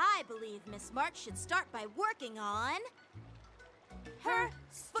 I believe Miss March should start by working on her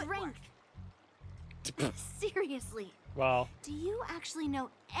footwork. Seriously? Wow. Do you actually know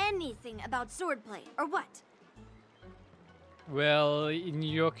anything about swordplay, or what? Well, in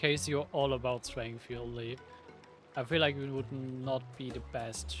your case, you're all about strength, Lee. I feel like it would not be the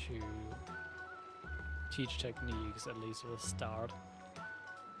best to teach techniques, at least at the start.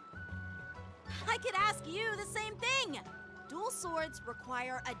 I could ask you the same thing. Dual swords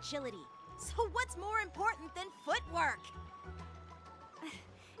require agility. So what's more important than footwork?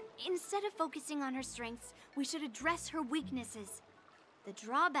 Instead of focusing on her strengths, we should address her weaknesses. The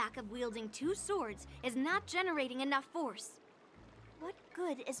drawback of wielding two swords is not generating enough force. What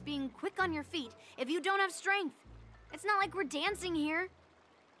good is being quick on your feet if you don't have strength? It's not like we're dancing here.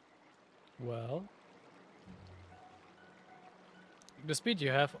 Well, the speed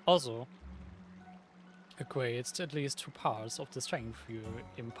you have also equates to at least 2 parts of the strength you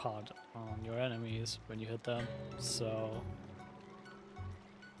impart on your enemies when you hit them, so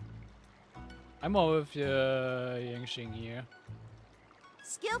I'm more with Yangxing here.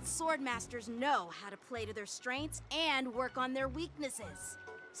 Skilled sword masters know how to play to their strengths and work on their weaknesses.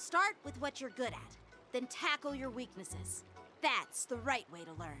 Start with what you're good at, then tackle your weaknesses. That's the right way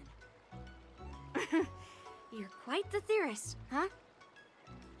to learn. You're quite the theorist, huh?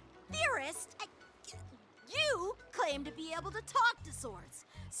 Theorist? You claim to be able to talk to swords.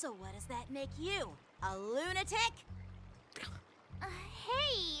 So what does that make you? A lunatic?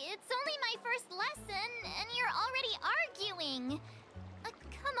 Hey, it's only my first lesson, and you're already arguing.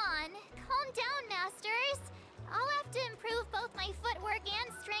 Come on, calm down, masters. I'll have to improve both my footwork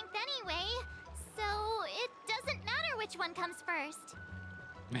and strength anyway, so it doesn't matter which one comes first.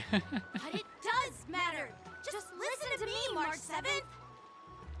 But it does matter. Just listen to me, March 7th.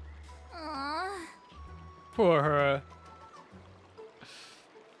 Aww. Poor her.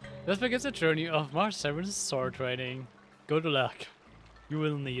 This begins the journey of March 7th's sword training. Good luck. You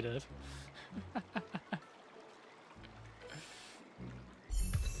will need it.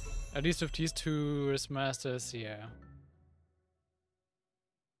 At least with these two wrist masters, yeah.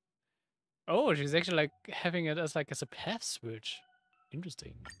 Oh, she's actually like having it as a path switch.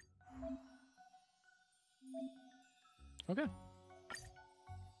 Interesting. Okay.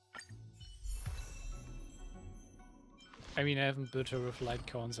 I mean, I haven't built her with light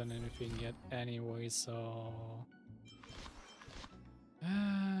cones and anything yet anyway, so...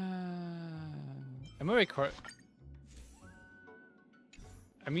 am I required?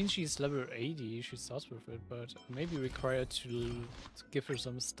 I mean, she's level 80, she starts with it, but maybe required to give her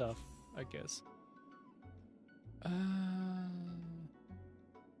some stuff, I guess.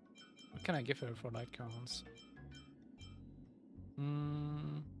 What can I give her for light cones?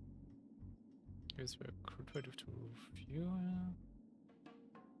 Guess we're creative to view.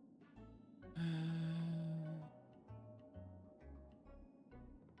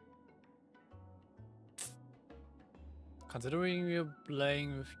 Considering we're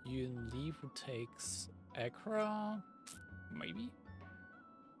playing with you and Lee, who takes Acra, maybe?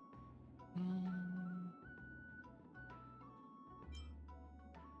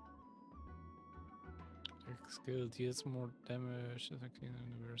 Skill deals more damage than the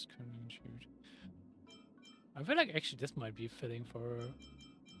reverse can shoot. I feel like actually this might be fitting for her,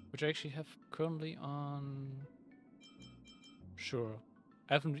 which I actually have currently on. Sure,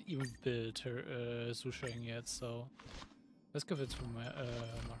 I haven't even built her Susheng yet, so let's give it to my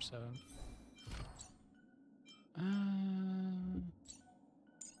March 7.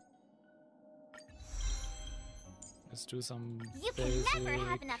 Let's do some. You can never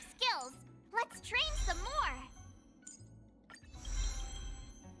have enough skills. Let's train some more.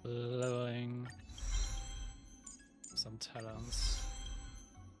 Leveling some talents.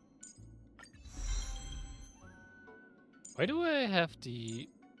 Why do I have the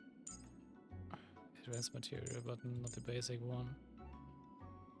advanced material button, not the basic one?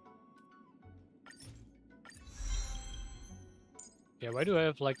 Yeah, why do I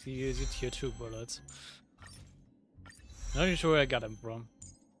have like the tier 2 bullets? Not even sure where I got them from.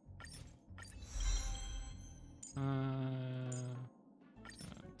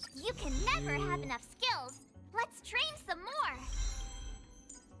 You can never have enough skills. Let's train some more.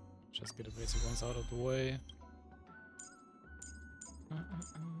 Just get the basic ones out of the way.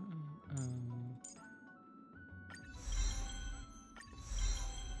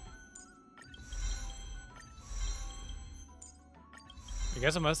 I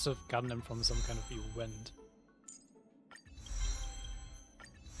guess I must have gotten them from some kind of event.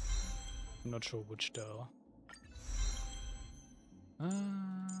 I'm not sure which though. Yeah,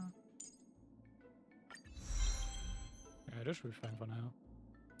 that should be fine for now.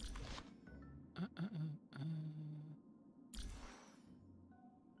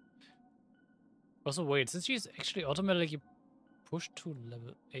 Also, wait, since she's actually automatically pushed to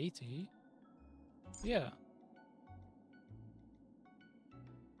level 80? Yeah.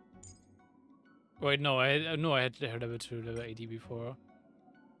 Wait, no, I had her level 2, level 80 before.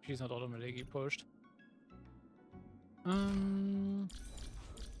 She's not automatically pushed. Who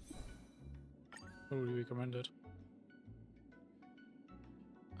would you recommend it?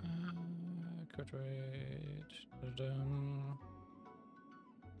 Crit rate.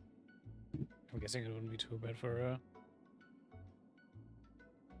 I'm guessing it wouldn't be too bad for her.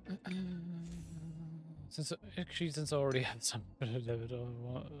 Since I already have some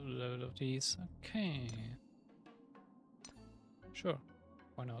level of these, okay. Sure,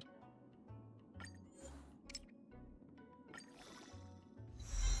 why not?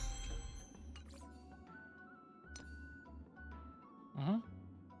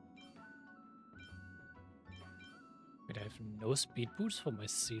 Wait, I have no speed boost for my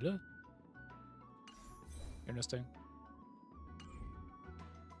sealer? Interesting.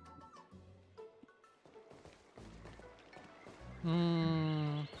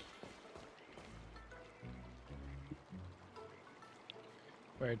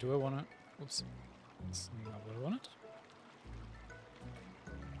 Wait, do I want it? Oops. That's not what I wanted.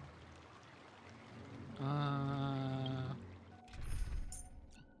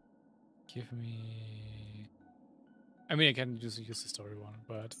 Give me... I mean, I can just use the story one,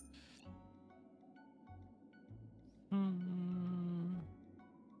 but...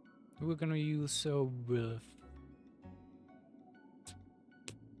 We're gonna use Wilf.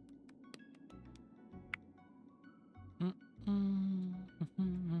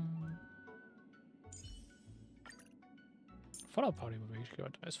 Follow party would be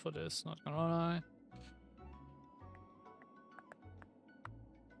good. Nice for this, not gonna lie.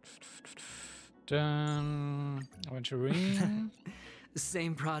 Then Aventurine.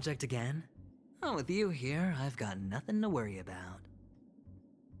 Same project again? Oh, with you here, I've got nothing to worry about.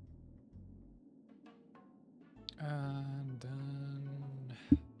 And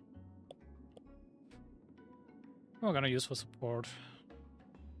then we're gonna use for support.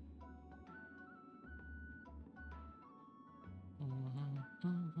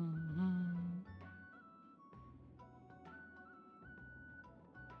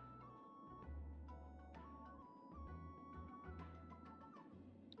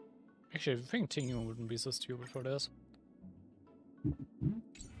 Actually, I think Tingyun wouldn't be so stupid for this.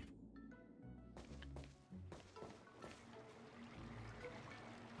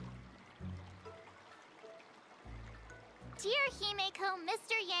 Dear Himeko,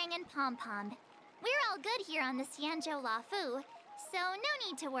 Mr. Yang, and Pom Pom, we're all good here on the Xianzhou Loufu, so no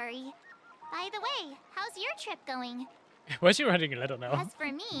need to worry. By the way, how's your trip going? Why is she writing a letter now? As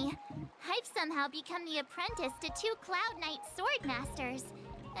for me, I've somehow become the apprentice to 2 Cloud Knight sword masters,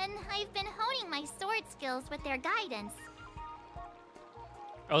 and I've been honing my sword skills with their guidance.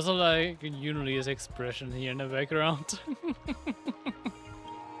 Also, like Yunli's expression here in the background.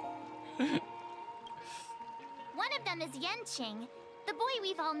 One of them is Yanqing, the boy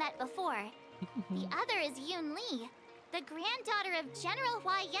we've all met before. The other is Yun Li, the granddaughter of General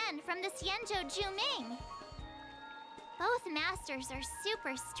Hua Yan from the Xianzhou Juming. Both masters are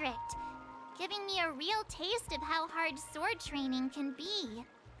super strict, giving me a real taste of how hard sword training can be.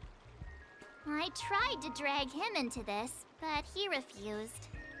 I tried to drag him into this, but he refused.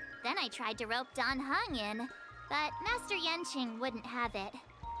 Then I tried to rope Dan Heng in, but Master Yanqing wouldn't have it.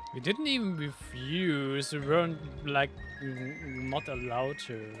 We didn't even refuse. We weren't, like, not allowed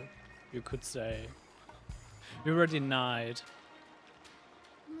to, you could say. We were denied.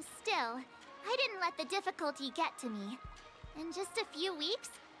 Still, I didn't let the difficulty get to me. In just a few weeks,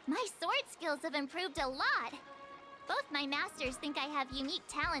 my sword skills have improved a lot. Both my masters think I have unique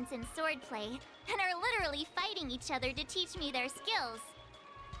talents in swordplay, and are literally fighting each other to teach me their skills.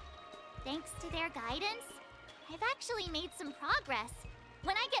 Thanks to their guidance, I've actually made some progress.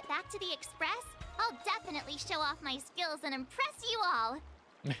 When I get back to the Express, I'll definitely show off my skills and impress you all.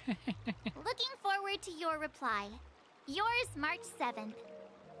 Looking forward to your reply. Yours, March 7th.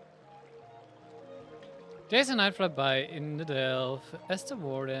 Days and night fly by in the delve as the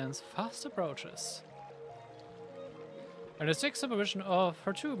wardance fast approaches. Under strict supervision of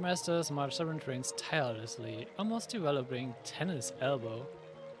her two masters, March 7 trains tirelessly, almost developing tennis elbow.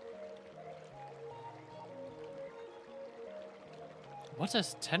 What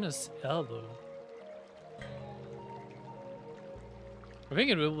is tennis elbow? I think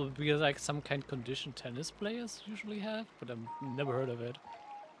it will be like some kind of condition tennis players usually have, but I've never heard of it.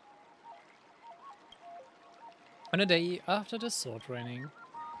 On a day after the sword training.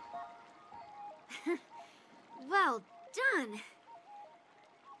 Well done.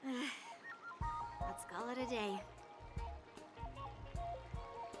 Let's call it a day.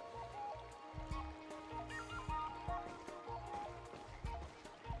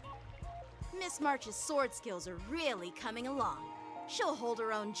 Miss March's sword skills are really coming along. She'll hold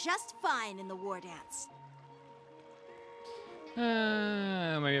her own just fine in the war dance.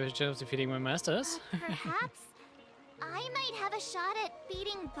 Maybe I should just defeating my masters. Perhaps I might have a shot at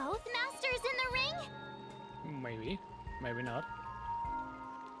beating both masters in the ring? Maybe. Maybe not.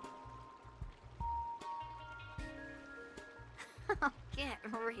 Get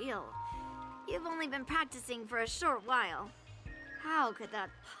real. You've only been practicing for a short while. How could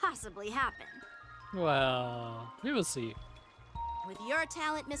that possibly happen? Well, we will see. With your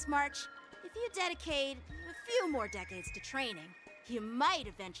talent, Miss March, if you dedicate a few more decades to training, you might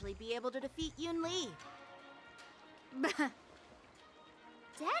eventually be able to defeat Yun Li. Decades?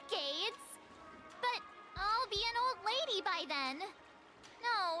 But I'll be an old lady by then.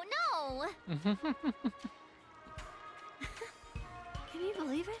 No. Can you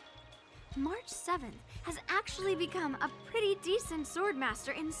believe it? March 7th has actually become a pretty decent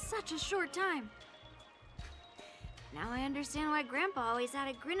swordmaster in such a short time. Now I understand why Grandpa always had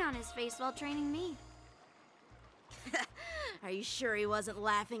a grin on his face while training me. Are you sure he wasn't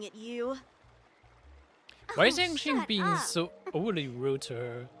laughing at you? Why is she being so overly rude to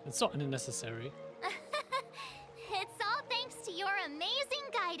her? It's so unnecessary. It's all thanks to your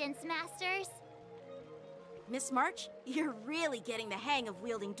amazing guidance, masters. Miss March, you're really getting the hang of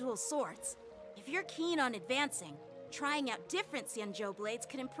wielding dual swords. If you're keen on advancing, trying out different Xianzhou blades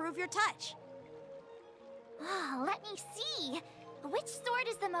can improve your touch. Oh, let me see. Which sword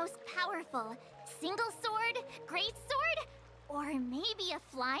is the most powerful? Single sword? Great sword? Or maybe a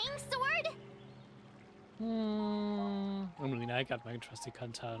flying sword? I mean, I got my trusty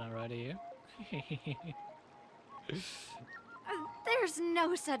katana already. There's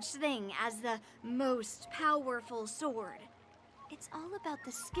no such thing as the most powerful sword. It's all about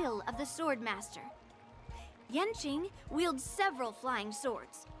the skill of the swordmaster. Yanqing wields several flying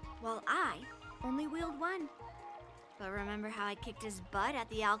swords, while I only wield one. But remember how I kicked his butt at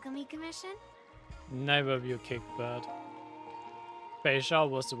the Alchemy Commission? Neither of you kicked butt. Bei Shao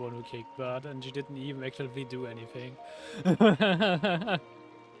was the one who kicked butt, and she didn't even actually do anything.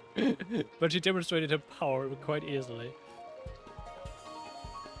 But she demonstrated her power quite easily.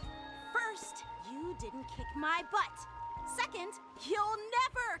 First, you didn't kick my butt. Second, you'll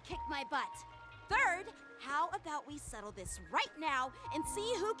never kick my butt. Third, how about we settle this right now and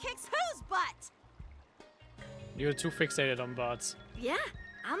see who kicks whose butt? You're too fixated on butts. Yeah,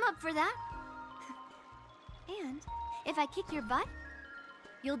 I'm up for that. And if I kick your butt,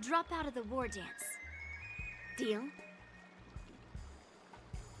 you'll drop out of the war dance. Deal?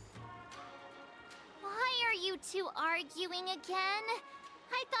 Why are you two arguing again?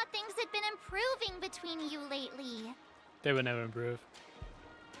 I thought things had been improving between you lately. They will never improve.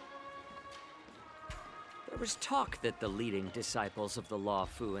 There was talk that the leading disciples of the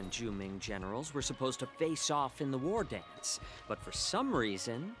Loufu and Juming generals were supposed to face off in the war dance, but for some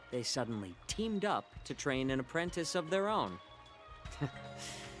reason, they suddenly teamed up to train an apprentice of their own.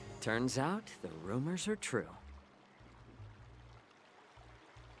 Turns out, the rumors are true.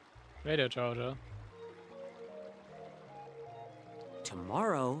 Radio Jojo.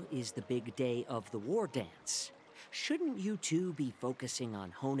 Tomorrow is the big day of the war dance. Shouldn't you two be focusing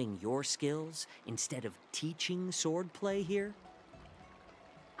on honing your skills instead of teaching swordplay here?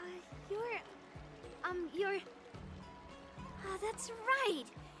 You're... Oh, that's right.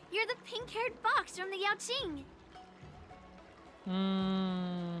 You're the pink-haired fox from the Yaoqing.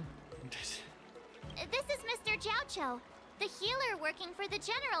 This is Mr. Jiaoqiu, the healer working for the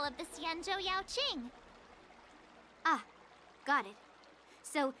general of the Xianzhou Yaoqing. Ah, got it.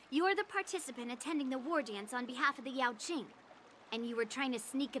 So, you're the participant attending the war dance on behalf of the Yaoqing. And you were trying to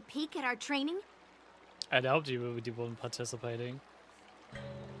sneak a peek at our training? I'd helped you with the one participating.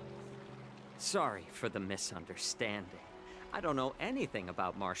 Sorry for the misunderstanding. I don't know anything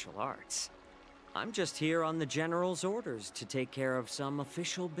about martial arts. I'm just here on the general's orders to take care of some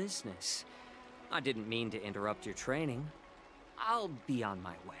official business. I didn't mean to interrupt your training. I'll be on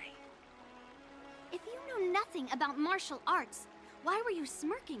my way. If you know nothing about martial arts, why were you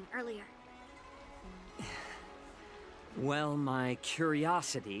smirking earlier? Well, my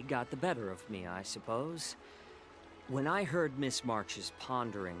curiosity got the better of me, I suppose. When I heard Miss March's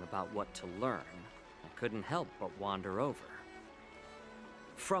pondering about what to learn, I couldn't help but wander over.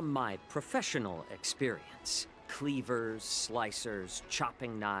 From my professional experience, cleavers, slicers,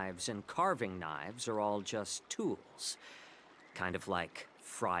 chopping knives, and carving knives are all just tools. Kind of like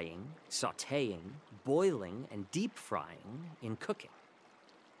frying, sautéing, boiling, and deep frying in cooking.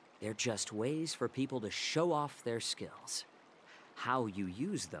 They're just ways for people to show off their skills. How you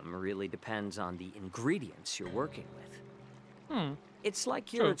use them really depends on the ingredients you're working with. It's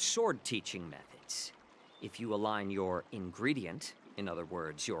like your sword teaching methods. If you align your ingredient, in other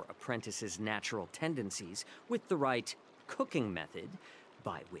words, your apprentice's natural tendencies, with the right cooking method,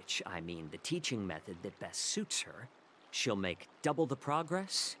 by which I mean the teaching method that best suits her, she'll make double the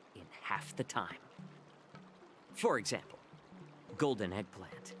progress in half the time. For example, golden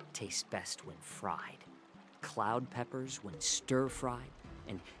eggplant tastes best when fried, cloud peppers when stir-fried,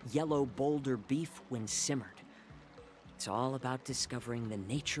 and yellow boulder beef when simmered. It's all about discovering the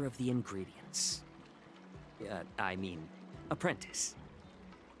nature of the ingredients. I mean, apprentice.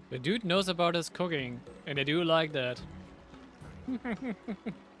 The dude knows about his cooking, and I do like that.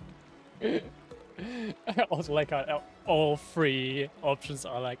 I also like how all three options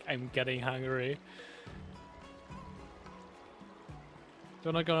are like, I'm getting hungry.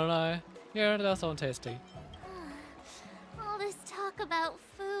 You're not gonna lie. Yeah, that sounds tasty. All this talk about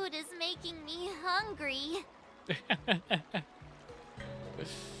food is making me hungry.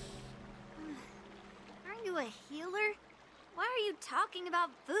 Aren't you a healer? Why are you talking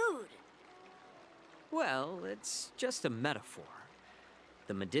about food? Well, it's just a metaphor.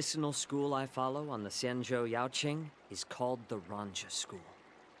 The medicinal school I follow on the Xianzhou Yaoqing is called the Ranja School,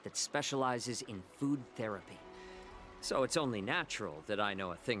 that specializes in food therapy. So it's only natural that I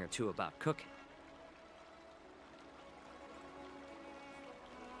know a thing or two about cooking.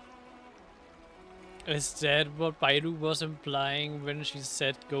 Is that what Baidu was implying when she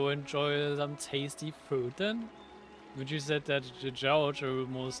said go enjoy some tasty food then? When she said that the Zhao will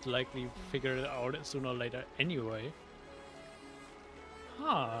most likely figure it out sooner or later anyway.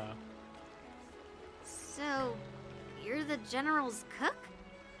 Huh. So, you're the general's cook?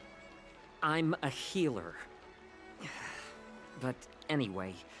 I'm a healer. But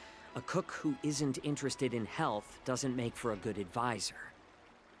anyway, a cook who isn't interested in health doesn't make for a good advisor.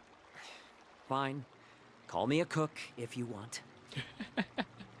 Fine. Call me a cook if you want.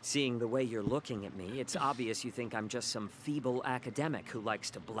 Seeing the way you're looking at me, it's obvious you think I'm just some feeble academic who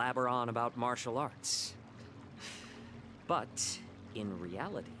likes to blabber on about martial arts. But, in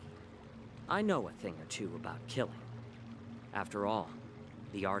reality, I know a thing or two about killing. After all,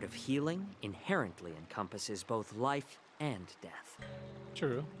 the art of healing inherently encompasses both life and death.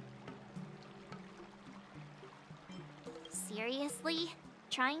 True. Seriously?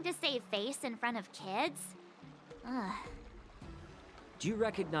 Trying to save face in front of kids? Ugh. Do you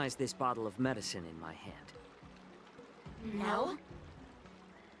recognize this bottle of medicine in my hand? No?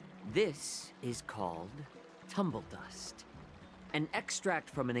 This is called tumble dust, an extract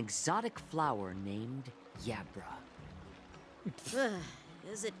from an exotic flower named Yabra.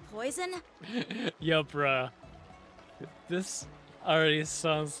 Is it poison? Yeah, bruh. This already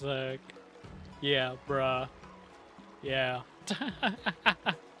sounds like... Yeah, bruh. Yeah.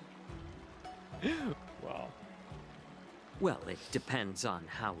 Wow. Well, it depends on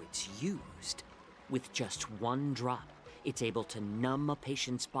how it's used. With just one drop, it's able to numb a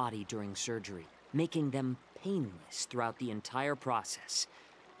patient's body during surgery, making them painless throughout the entire process.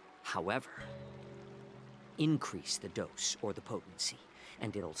 However, increase the dose or the potency,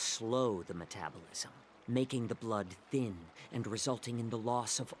 and it'll slow the metabolism, making the blood thin and resulting in the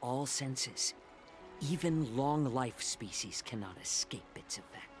loss of all senses. Even long-life species cannot escape its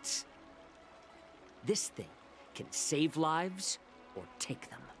effects. This thing can save lives or take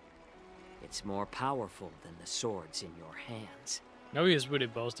them. It's more powerful than the swords in your hands. Now he is really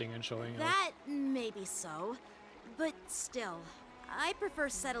boasting and showing off. That may be so, but still, I prefer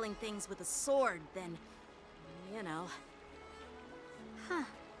settling things with a sword than, you know. Huh.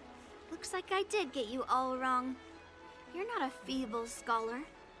 Looks like I did get you all wrong. You're not a feeble scholar,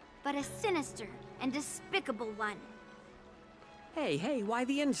 but a sinister and despicable one. Hey, why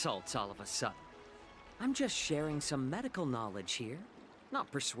the insults all of a sudden? I'm just sharing some medical knowledge here,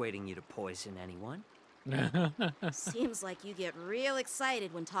 not persuading you to poison anyone. Seems like you get real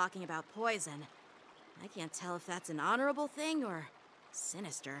excited when talking about poison. I can't tell if that's an honorable thing or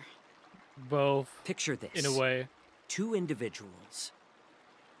sinister. both. Picture this. In a way. Two individuals.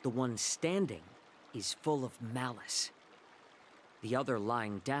 The one standing is full of malice. The other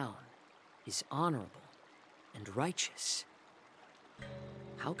lying down is honorable and righteous.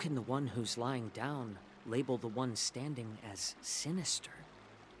 How can the one who's lying down label the one standing as sinister?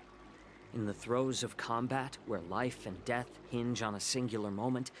 In the throes of combat, where life and death hinge on a singular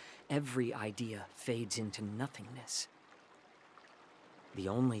moment, every idea fades into nothingness. The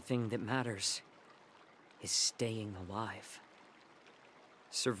only thing that matters is staying alive.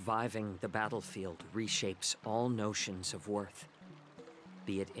 Surviving the battlefield reshapes all notions of worth,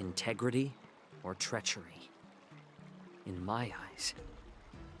 be it integrity or treachery. In my eyes,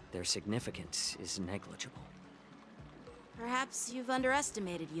 their significance is negligible. Perhaps you've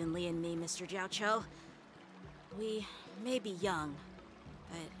underestimated Yunli and me, Mr. Jiaoqiu. We may be young,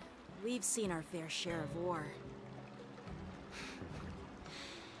 but we've seen our fair share of war.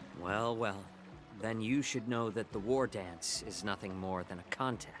 Well, well. Then you should know that the war dance is nothing more than a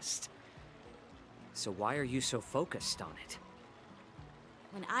contest. So why are you so focused on it?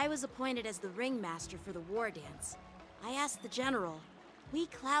 When I was appointed as the ringmaster for the war dance, I asked the general, we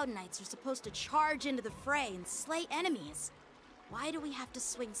Cloud Knights are supposed to charge into the fray and slay enemies. Why do we have to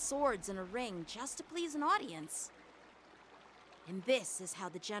swing swords in a ring just to please an audience? And this is how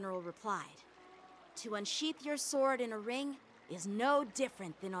the general replied. To unsheath your sword in a ring is no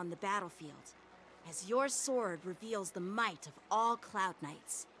different than on the battlefield, as your sword reveals the might of all Cloud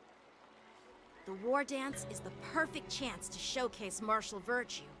Knights. The war dance is the perfect chance to showcase martial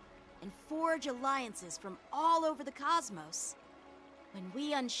virtue and forge alliances from all over the cosmos. When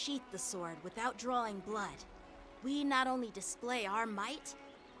we unsheath the sword without drawing blood, we not only display our might,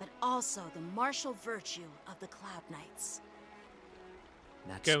 but also the martial virtue of the Cloud Knights.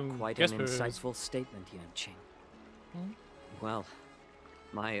 That's quite an insightful statement, Yuanqing. Well,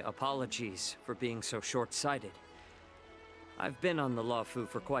 my apologies for being so short-sighted. I've been on the Loufu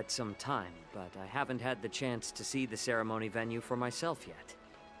for quite some time, but I haven't had the chance to see the ceremony venue for myself yet.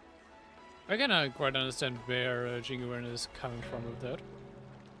 I cannot quite understand where Jingyuan is coming from with that.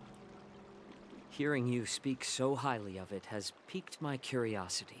 Hearing you speak so highly of it has piqued my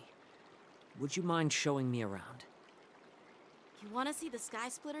curiosity. Would you mind showing me around? You want to see the Sky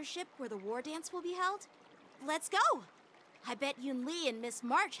Splitter ship where the war dance will be held? Let's go! I bet Yunli and Miss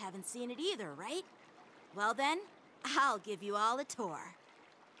March haven't seen it either, right? Well then, I'll give you all a tour.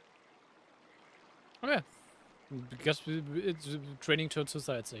 Okay. Because it's training towards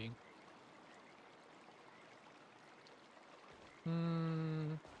sightseeing.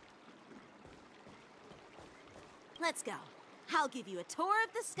 Let's go. I'll give you a tour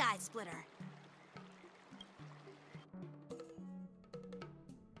of the Sky Splitter.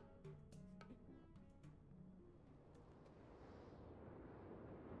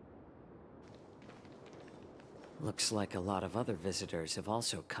 Looks like a lot of other visitors have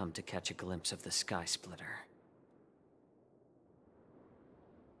also come to catch a glimpse of the Sky Splitter.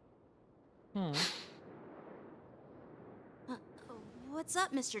 What's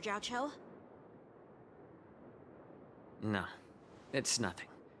up, Mr. Jiaoqiu? No, it's nothing.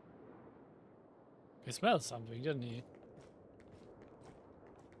 He smelled something, didn't he?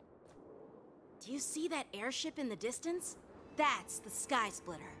 Do you see that airship in the distance? That's the Sky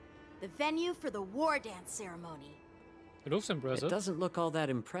Splitter, the venue for the war dance ceremony. It looks impressive. It doesn't look all that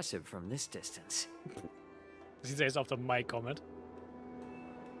impressive from this distance. He says after my comment.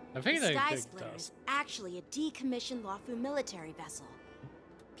 I think the that Sky it Splitter does. is actually a decommissioned Loufu military vessel.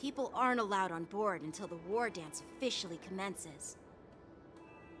 People aren't allowed on board until the war dance officially commences.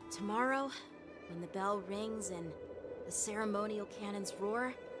 Tomorrow, when the bell rings and the ceremonial cannons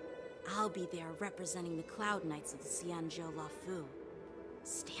roar, I'll be there representing the Cloud Knights of the Xianzhou Loufu,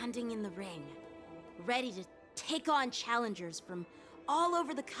 standing in the ring, ready to take on challengers from all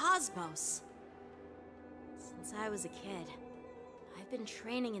over the cosmos. Since I was a kid, I've been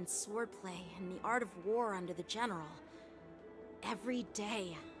training in swordplay and the art of war under the general. Every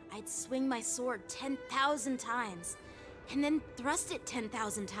day, I'd swing my sword 10,000 times, and then thrust it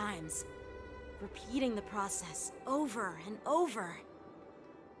 10,000 times, repeating the process over and over.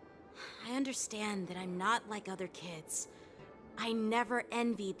 I understand that I'm not like other kids. I never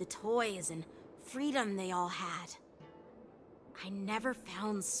envied the toys and freedom they all had. I never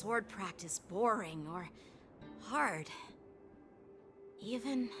found sword practice boring or hard.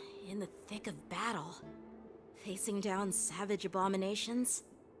 Even in the thick of battle, facing down savage abominations,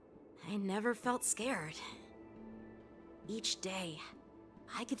 I never felt scared. Each day,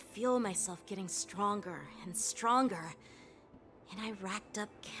 I could feel myself getting stronger and stronger, and I racked up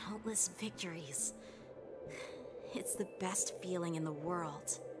countless victories. It's the best feeling in the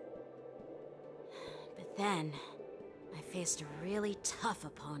world. But then, I faced a really tough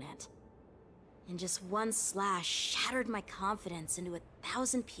opponent. And just one slash shattered my confidence into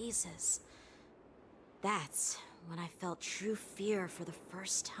 1,000 pieces. That's when I felt true fear for the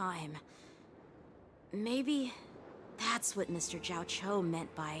first time. Maybe that's what Mr. Jiao Cho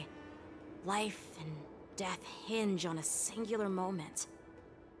meant by life and death hinge on a singular moment.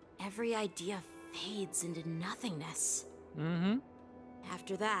 Every idea fades into nothingness. Mm-hmm.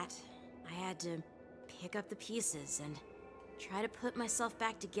 After that, I had to pick up the pieces and try to put myself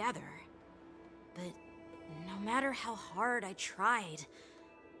back together. But no matter how hard I tried,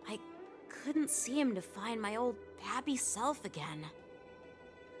 I couldn't seem to find my old happy self again.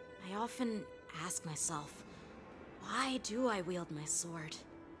 I often ask myself, why do I wield my sword?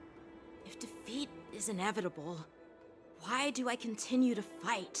 If defeat is inevitable, why do I continue to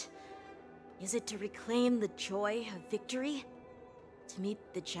fight? Is it to reclaim the joy of victory? To meet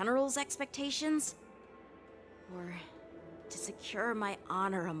the General's expectations? Or to secure my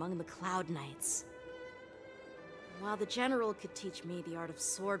honor among the Cloud Knights? While the General could teach me the art of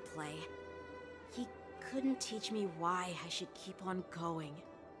swordplay, he couldn't teach me why I should keep on going.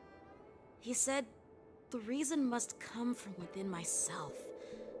 He said the reason must come from within myself.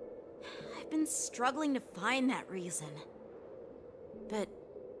 I've been struggling to find that reason. But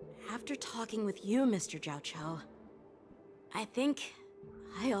after talking with you, Mr. Jiao Cho, I think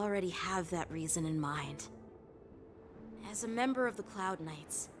I already have that reason in mind. As a member of the Cloud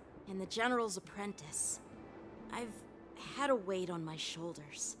Knights and the General's apprentice, I've had a weight on my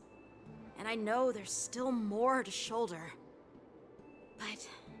shoulders. And I know there's still more to shoulder. But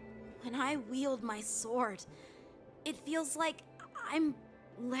when I wield my sword, it feels like I'm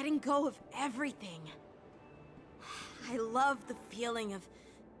letting go of everything. I love the feeling of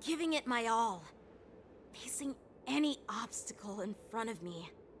giving it my all, facing any obstacle in front of me,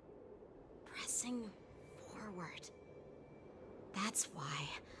 pressing forward. That's why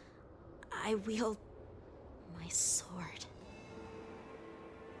I wield my sword.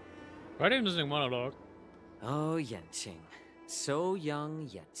 Quite interesting monologue. Oh, Yanqing. So young,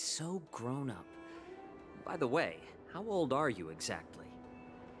 yet so grown up. By the way, how old are you exactly?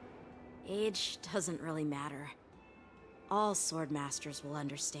 Age doesn't really matter. All sword masters will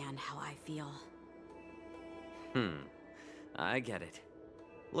understand how I feel. I get it.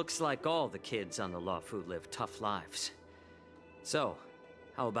 Looks like all the kids on the Loufu live tough lives. So,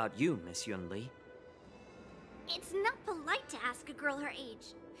 how about you, Miss Yunli? It's not polite to ask a girl her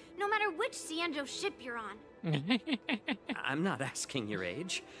age, no matter which Xianzhou ship you're on. I'm not asking your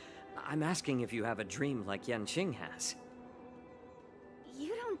age. I'm asking if you have a dream like Yanqing has.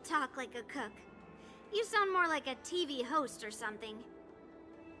 You don't talk like a cook. You sound more like a TV host or something.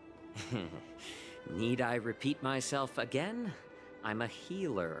 Need I repeat myself again? I'm a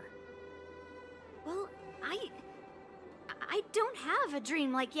healer. Well, I don't have a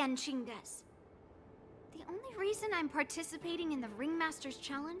dream like Yanqing does. The only reason I'm participating in the Ringmaster's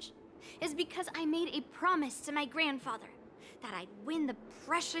Challenge is because I made a promise to my grandfather that I'd win the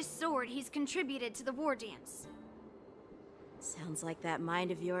precious sword he's contributed to the war dance. Sounds like that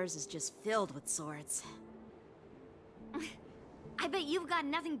mind of yours is just filled with swords. I bet you've got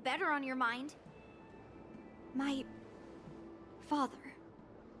nothing better on your mind. My father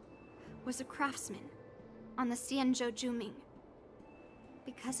was a craftsman on the Xianzhou Juming.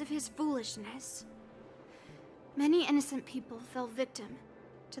 Because of his foolishness, many innocent people fell victim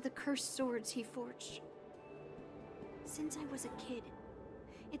to the cursed swords he forged. Since I was a kid,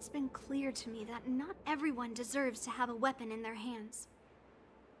 it's been clear to me that not everyone deserves to have a weapon in their hands.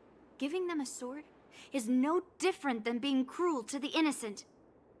 Giving them a sword is no different than being cruel to the innocent.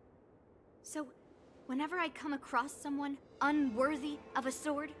 So, whenever I come across someone unworthy of a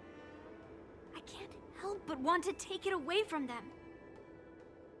sword, I can't help but want to take it away from them.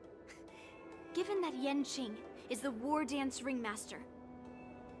 Given that Yanqing is the war dance ringmaster,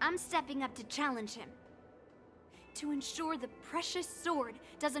 I'm stepping up to challenge him. To ensure the precious sword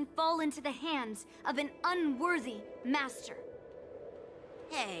doesn't fall into the hands of an unworthy master.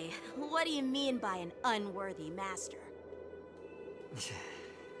 Hey, what do you mean by an unworthy master?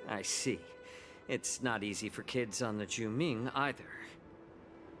 I see. It's not easy for kids on the Juming either.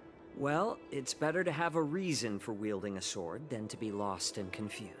 Well, it's better to have a reason for wielding a sword than to be lost and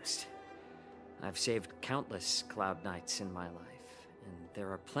confused. I've saved countless Cloud Knights in my life, and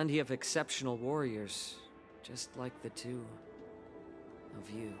there are plenty of exceptional warriors, just like the two of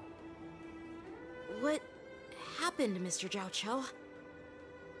you. What happened, Mr. Jiao Cho?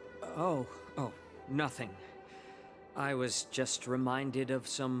 Oh, nothing. I was just reminded of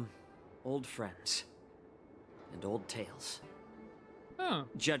some old friends and old tales. Oh.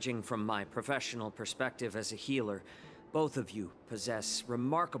 Judging from my professional perspective as a healer, both of you possess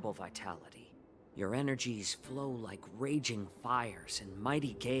remarkable vitality. Your energies flow like raging fires and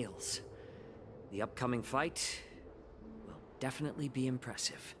mighty gales. The upcoming fight will definitely be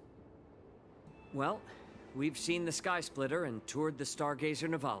impressive. Well, we've seen the Sky Splitter and toured the Stargazer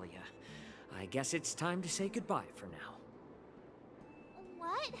Navalia. I guess it's time to say goodbye for now.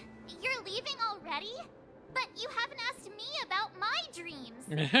 What? You're leaving already? But you haven't asked me about my dreams.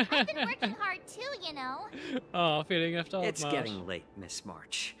 I've been working hard too, you know. Oh, feeling left out. It's getting late, Miss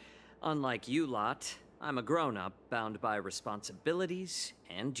March. Unlike you lot, I'm a grown-up bound by responsibilities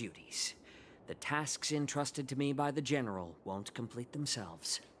and duties. The tasks entrusted to me by the General won't complete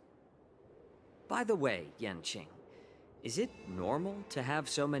themselves. By the way, Yanqing, is it normal to have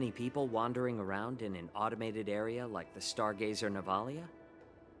so many people wandering around in an automated area like the Stargazer Navalia?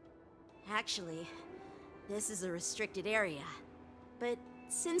 Actually, this is a restricted area. But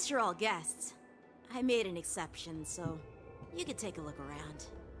since you're all guests, I made an exception, so you could take a look around.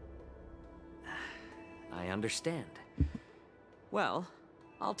 I understand. Well,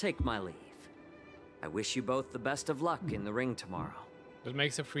 I'll take my leave. I wish you both the best of luck in the ring tomorrow. That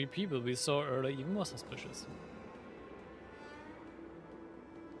makes the three people we saw earlier even more suspicious.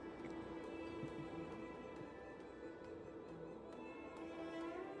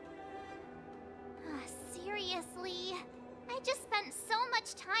 Seriously? I just spent so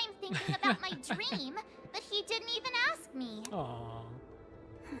much time thinking about my dream, but he didn't even ask me. Aww.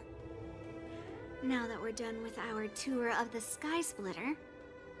 Now that we're done with our tour of the Sky Splitter,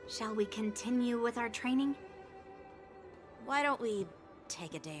 shall we continue with our training? Why don't we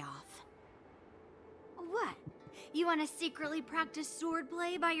take a day off? What? You want to secretly practice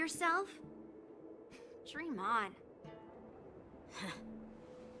swordplay by yourself? Dream on.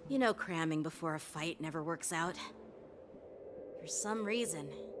 You know cramming before a fight never works out. For some reason,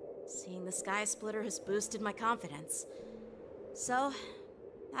 seeing the Sky Splitter has boosted my confidence. So,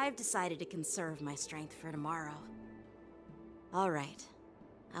 I've decided to conserve my strength for tomorrow. Alright,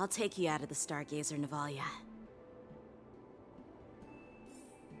 I'll take you out of the Stargazer Navalia.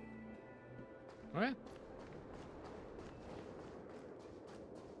 Alright.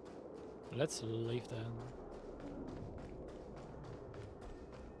 Let's leave then.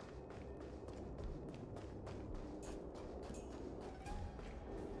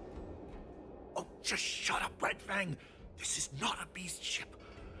 Oh, just shut up, Red Fang! This is not a beast ship.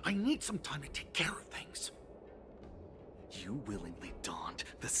 I need some time to take care of things. You willingly donned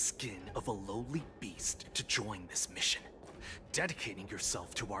the skin of a lowly beast to join this mission, dedicating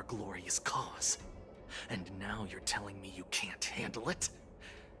yourself to our glorious cause. And now you're telling me you can't handle it?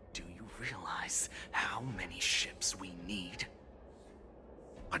 Do you realize how many ships we need?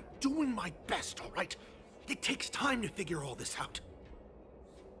 I'm doing my best, all right? It takes time to figure all this out.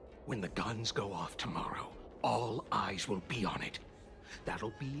 When the guns go off tomorrow, all eyes will be on it.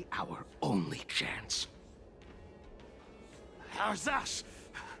 That'll be our only chance. How's that?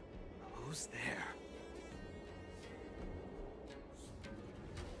 Who's there?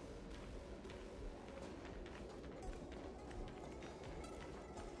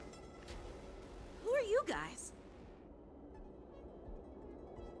 Who are you guys?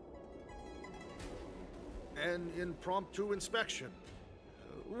 An impromptu inspection.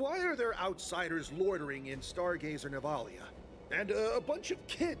 Why are there outsiders loitering in Stargazer Navalia? And a bunch of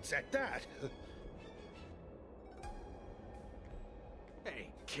kids at that. Hey,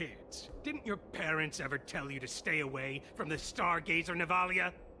 kids, didn't your parents ever tell you to stay away from the Stargazer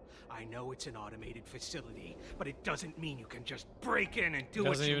Navalia? I know it's an automated facility, but it doesn't mean you can just break in and do what you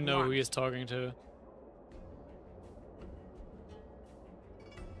want. Doesn't even know who he's talking to.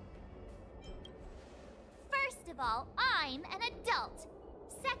 First of all, I'm an adult.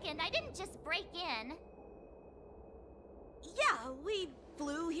 Second, I didn't just break in. Yeah, we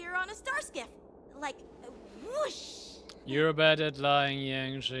flew here on a star skiff. Like, whoosh! You're bad at lying,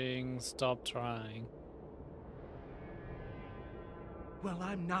 Yanqing. Stop trying. Well,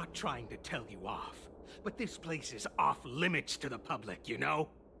 I'm not trying to tell you off, but this place is off limits to the public, you know?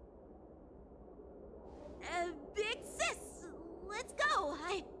 Big sis, let's go.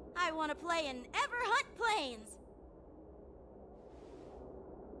 I want to play in Everhunt Plains.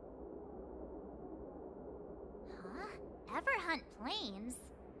 Everhunt Plains?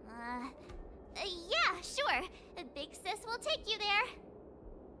 Yeah, sure. Big Sis will take you there.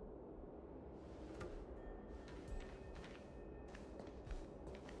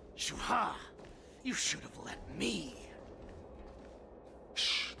 Shuha! You should have let me.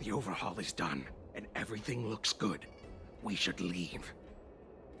 Shh, the overhaul is done, and everything looks good. We should leave.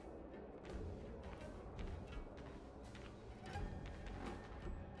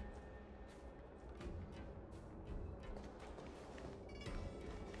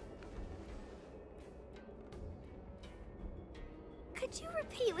 Could you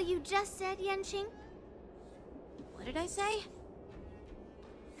repeat what you just said, Yanqing? What did I say?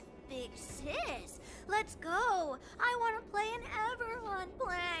 Big sis, let's go. I want to play in Everon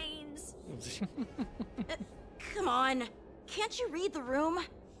Plains. Come on. Can't you read the room?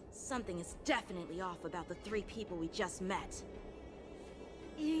 Something is definitely off about the 3 people we just met.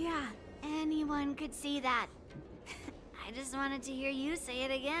 Yeah, anyone could see that. I just wanted to hear you say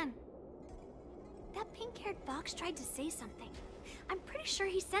it again. That pink-haired fox tried to say something. I'm pretty sure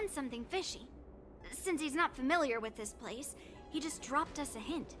he sensed something fishy. Since he's not familiar with this place, he just dropped us a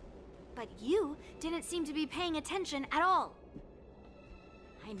hint. But you didn't seem to be paying attention at all.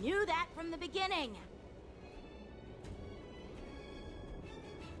 I knew that from the beginning.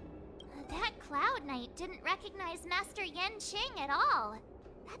 That Cloud Knight didn't recognize Master Yanqing at all.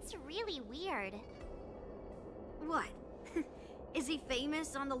 That's really weird. What? Is he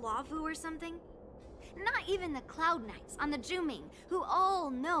famous on the Loufu or something? Not even the Cloud Knights on the Juming, who all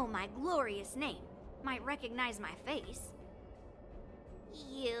know my glorious name, might recognize my face.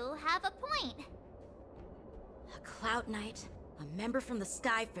 You have a point. A Cloud Knight, a member from the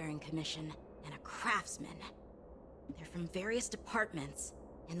Skyfaring Commission, and a craftsman. They're from various departments,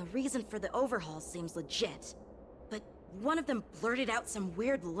 and the reason for the overhaul seems legit. But one of them blurted out some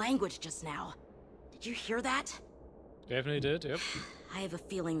weird language just now. Did you hear that? Definitely did, yep. I have a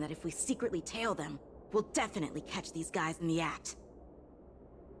feeling that if we secretly tail them, we'll definitely catch these guys in the act.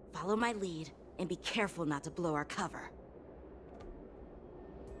 Follow my lead, and be careful not to blow our cover.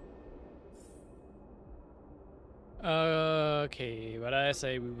 Okay, but I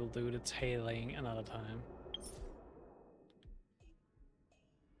say we will do the tailing another time.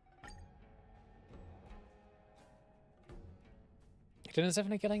 Dinner's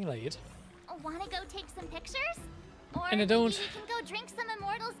definitely getting late. Wanna go take some pictures? Or And I maybe don't- we can go drink some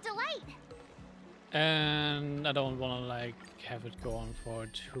Immortal's Delight. And I don't want to like have it go on for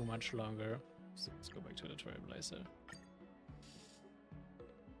too much longer. So let's go back to the Trailblazer.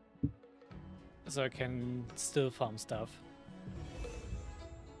 So I can still farm stuff.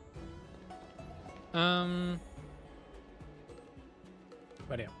 But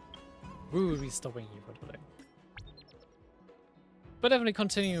yeah, we will be stopping here for today. But definitely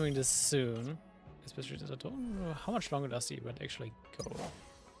continuing this soon. Especially since I don't know how much longer does the event actually go.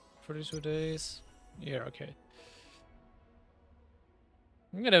 42 days. Yeah, okay.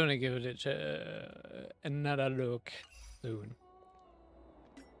 I'm gonna definitely give it another look soon.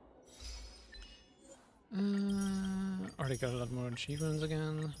 Already got a lot more achievements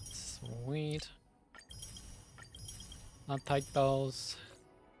again. Sweet. Not tight balls.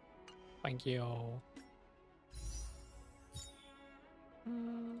 Thank you.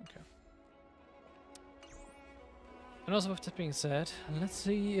 Okay. And also with that being said, let's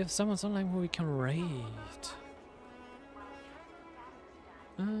see if someone's online who we can raid.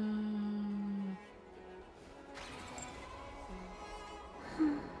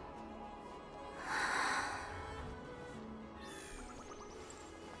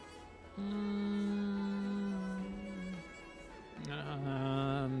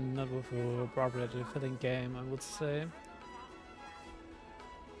 Not with a appropriately fitting game, I would say.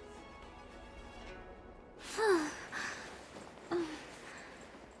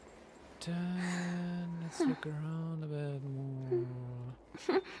 Then let's look around a bit more.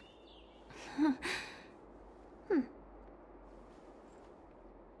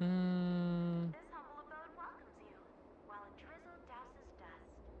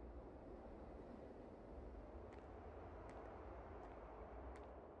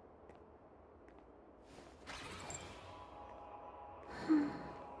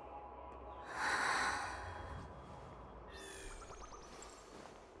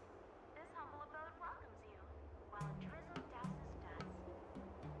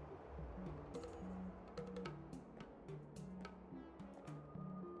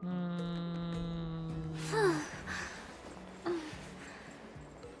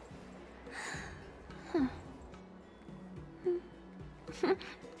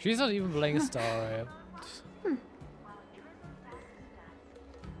 She's not even playing Star Rail.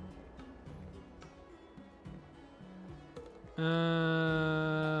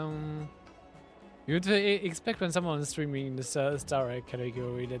 You'd expect when someone is streaming the Star Rail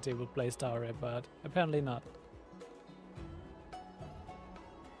category that they would play Star Rail, but apparently not.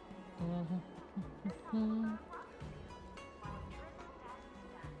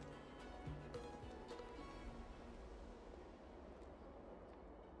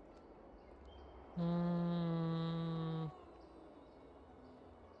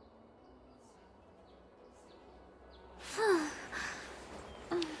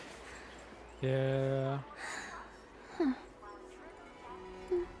 Yeah.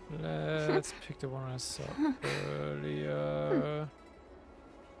 let's pick the one I saw earlier.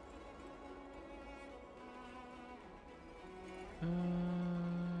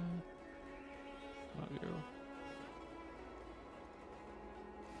 Not you.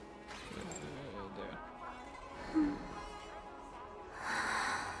 There.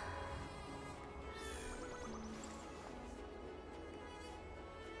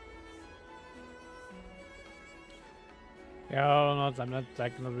 Yeah, I'm not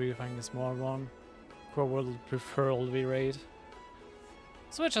like not really finding a small one. Probably prefer all the raid.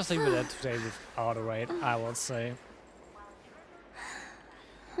 So I just leave it at today without a raid, I would say.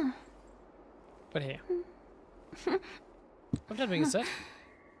 But hey. With that being said,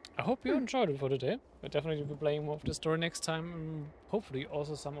 I hope you enjoyed it for today. We'll definitely be playing more of the story next time. Hopefully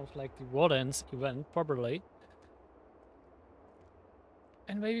also some of like the wardance event properly.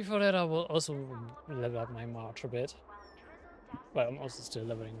 And maybe for that I will also level up my march a bit. Well, I'm also still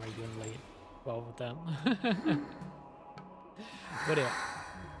leveling regularly, both of them. But yeah.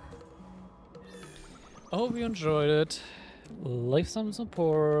 I hope you enjoyed it. Leave some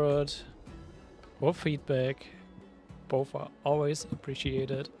support or feedback. Both are always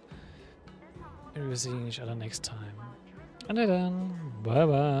appreciated. And we'll see each other next time. Until then, bye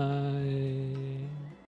bye.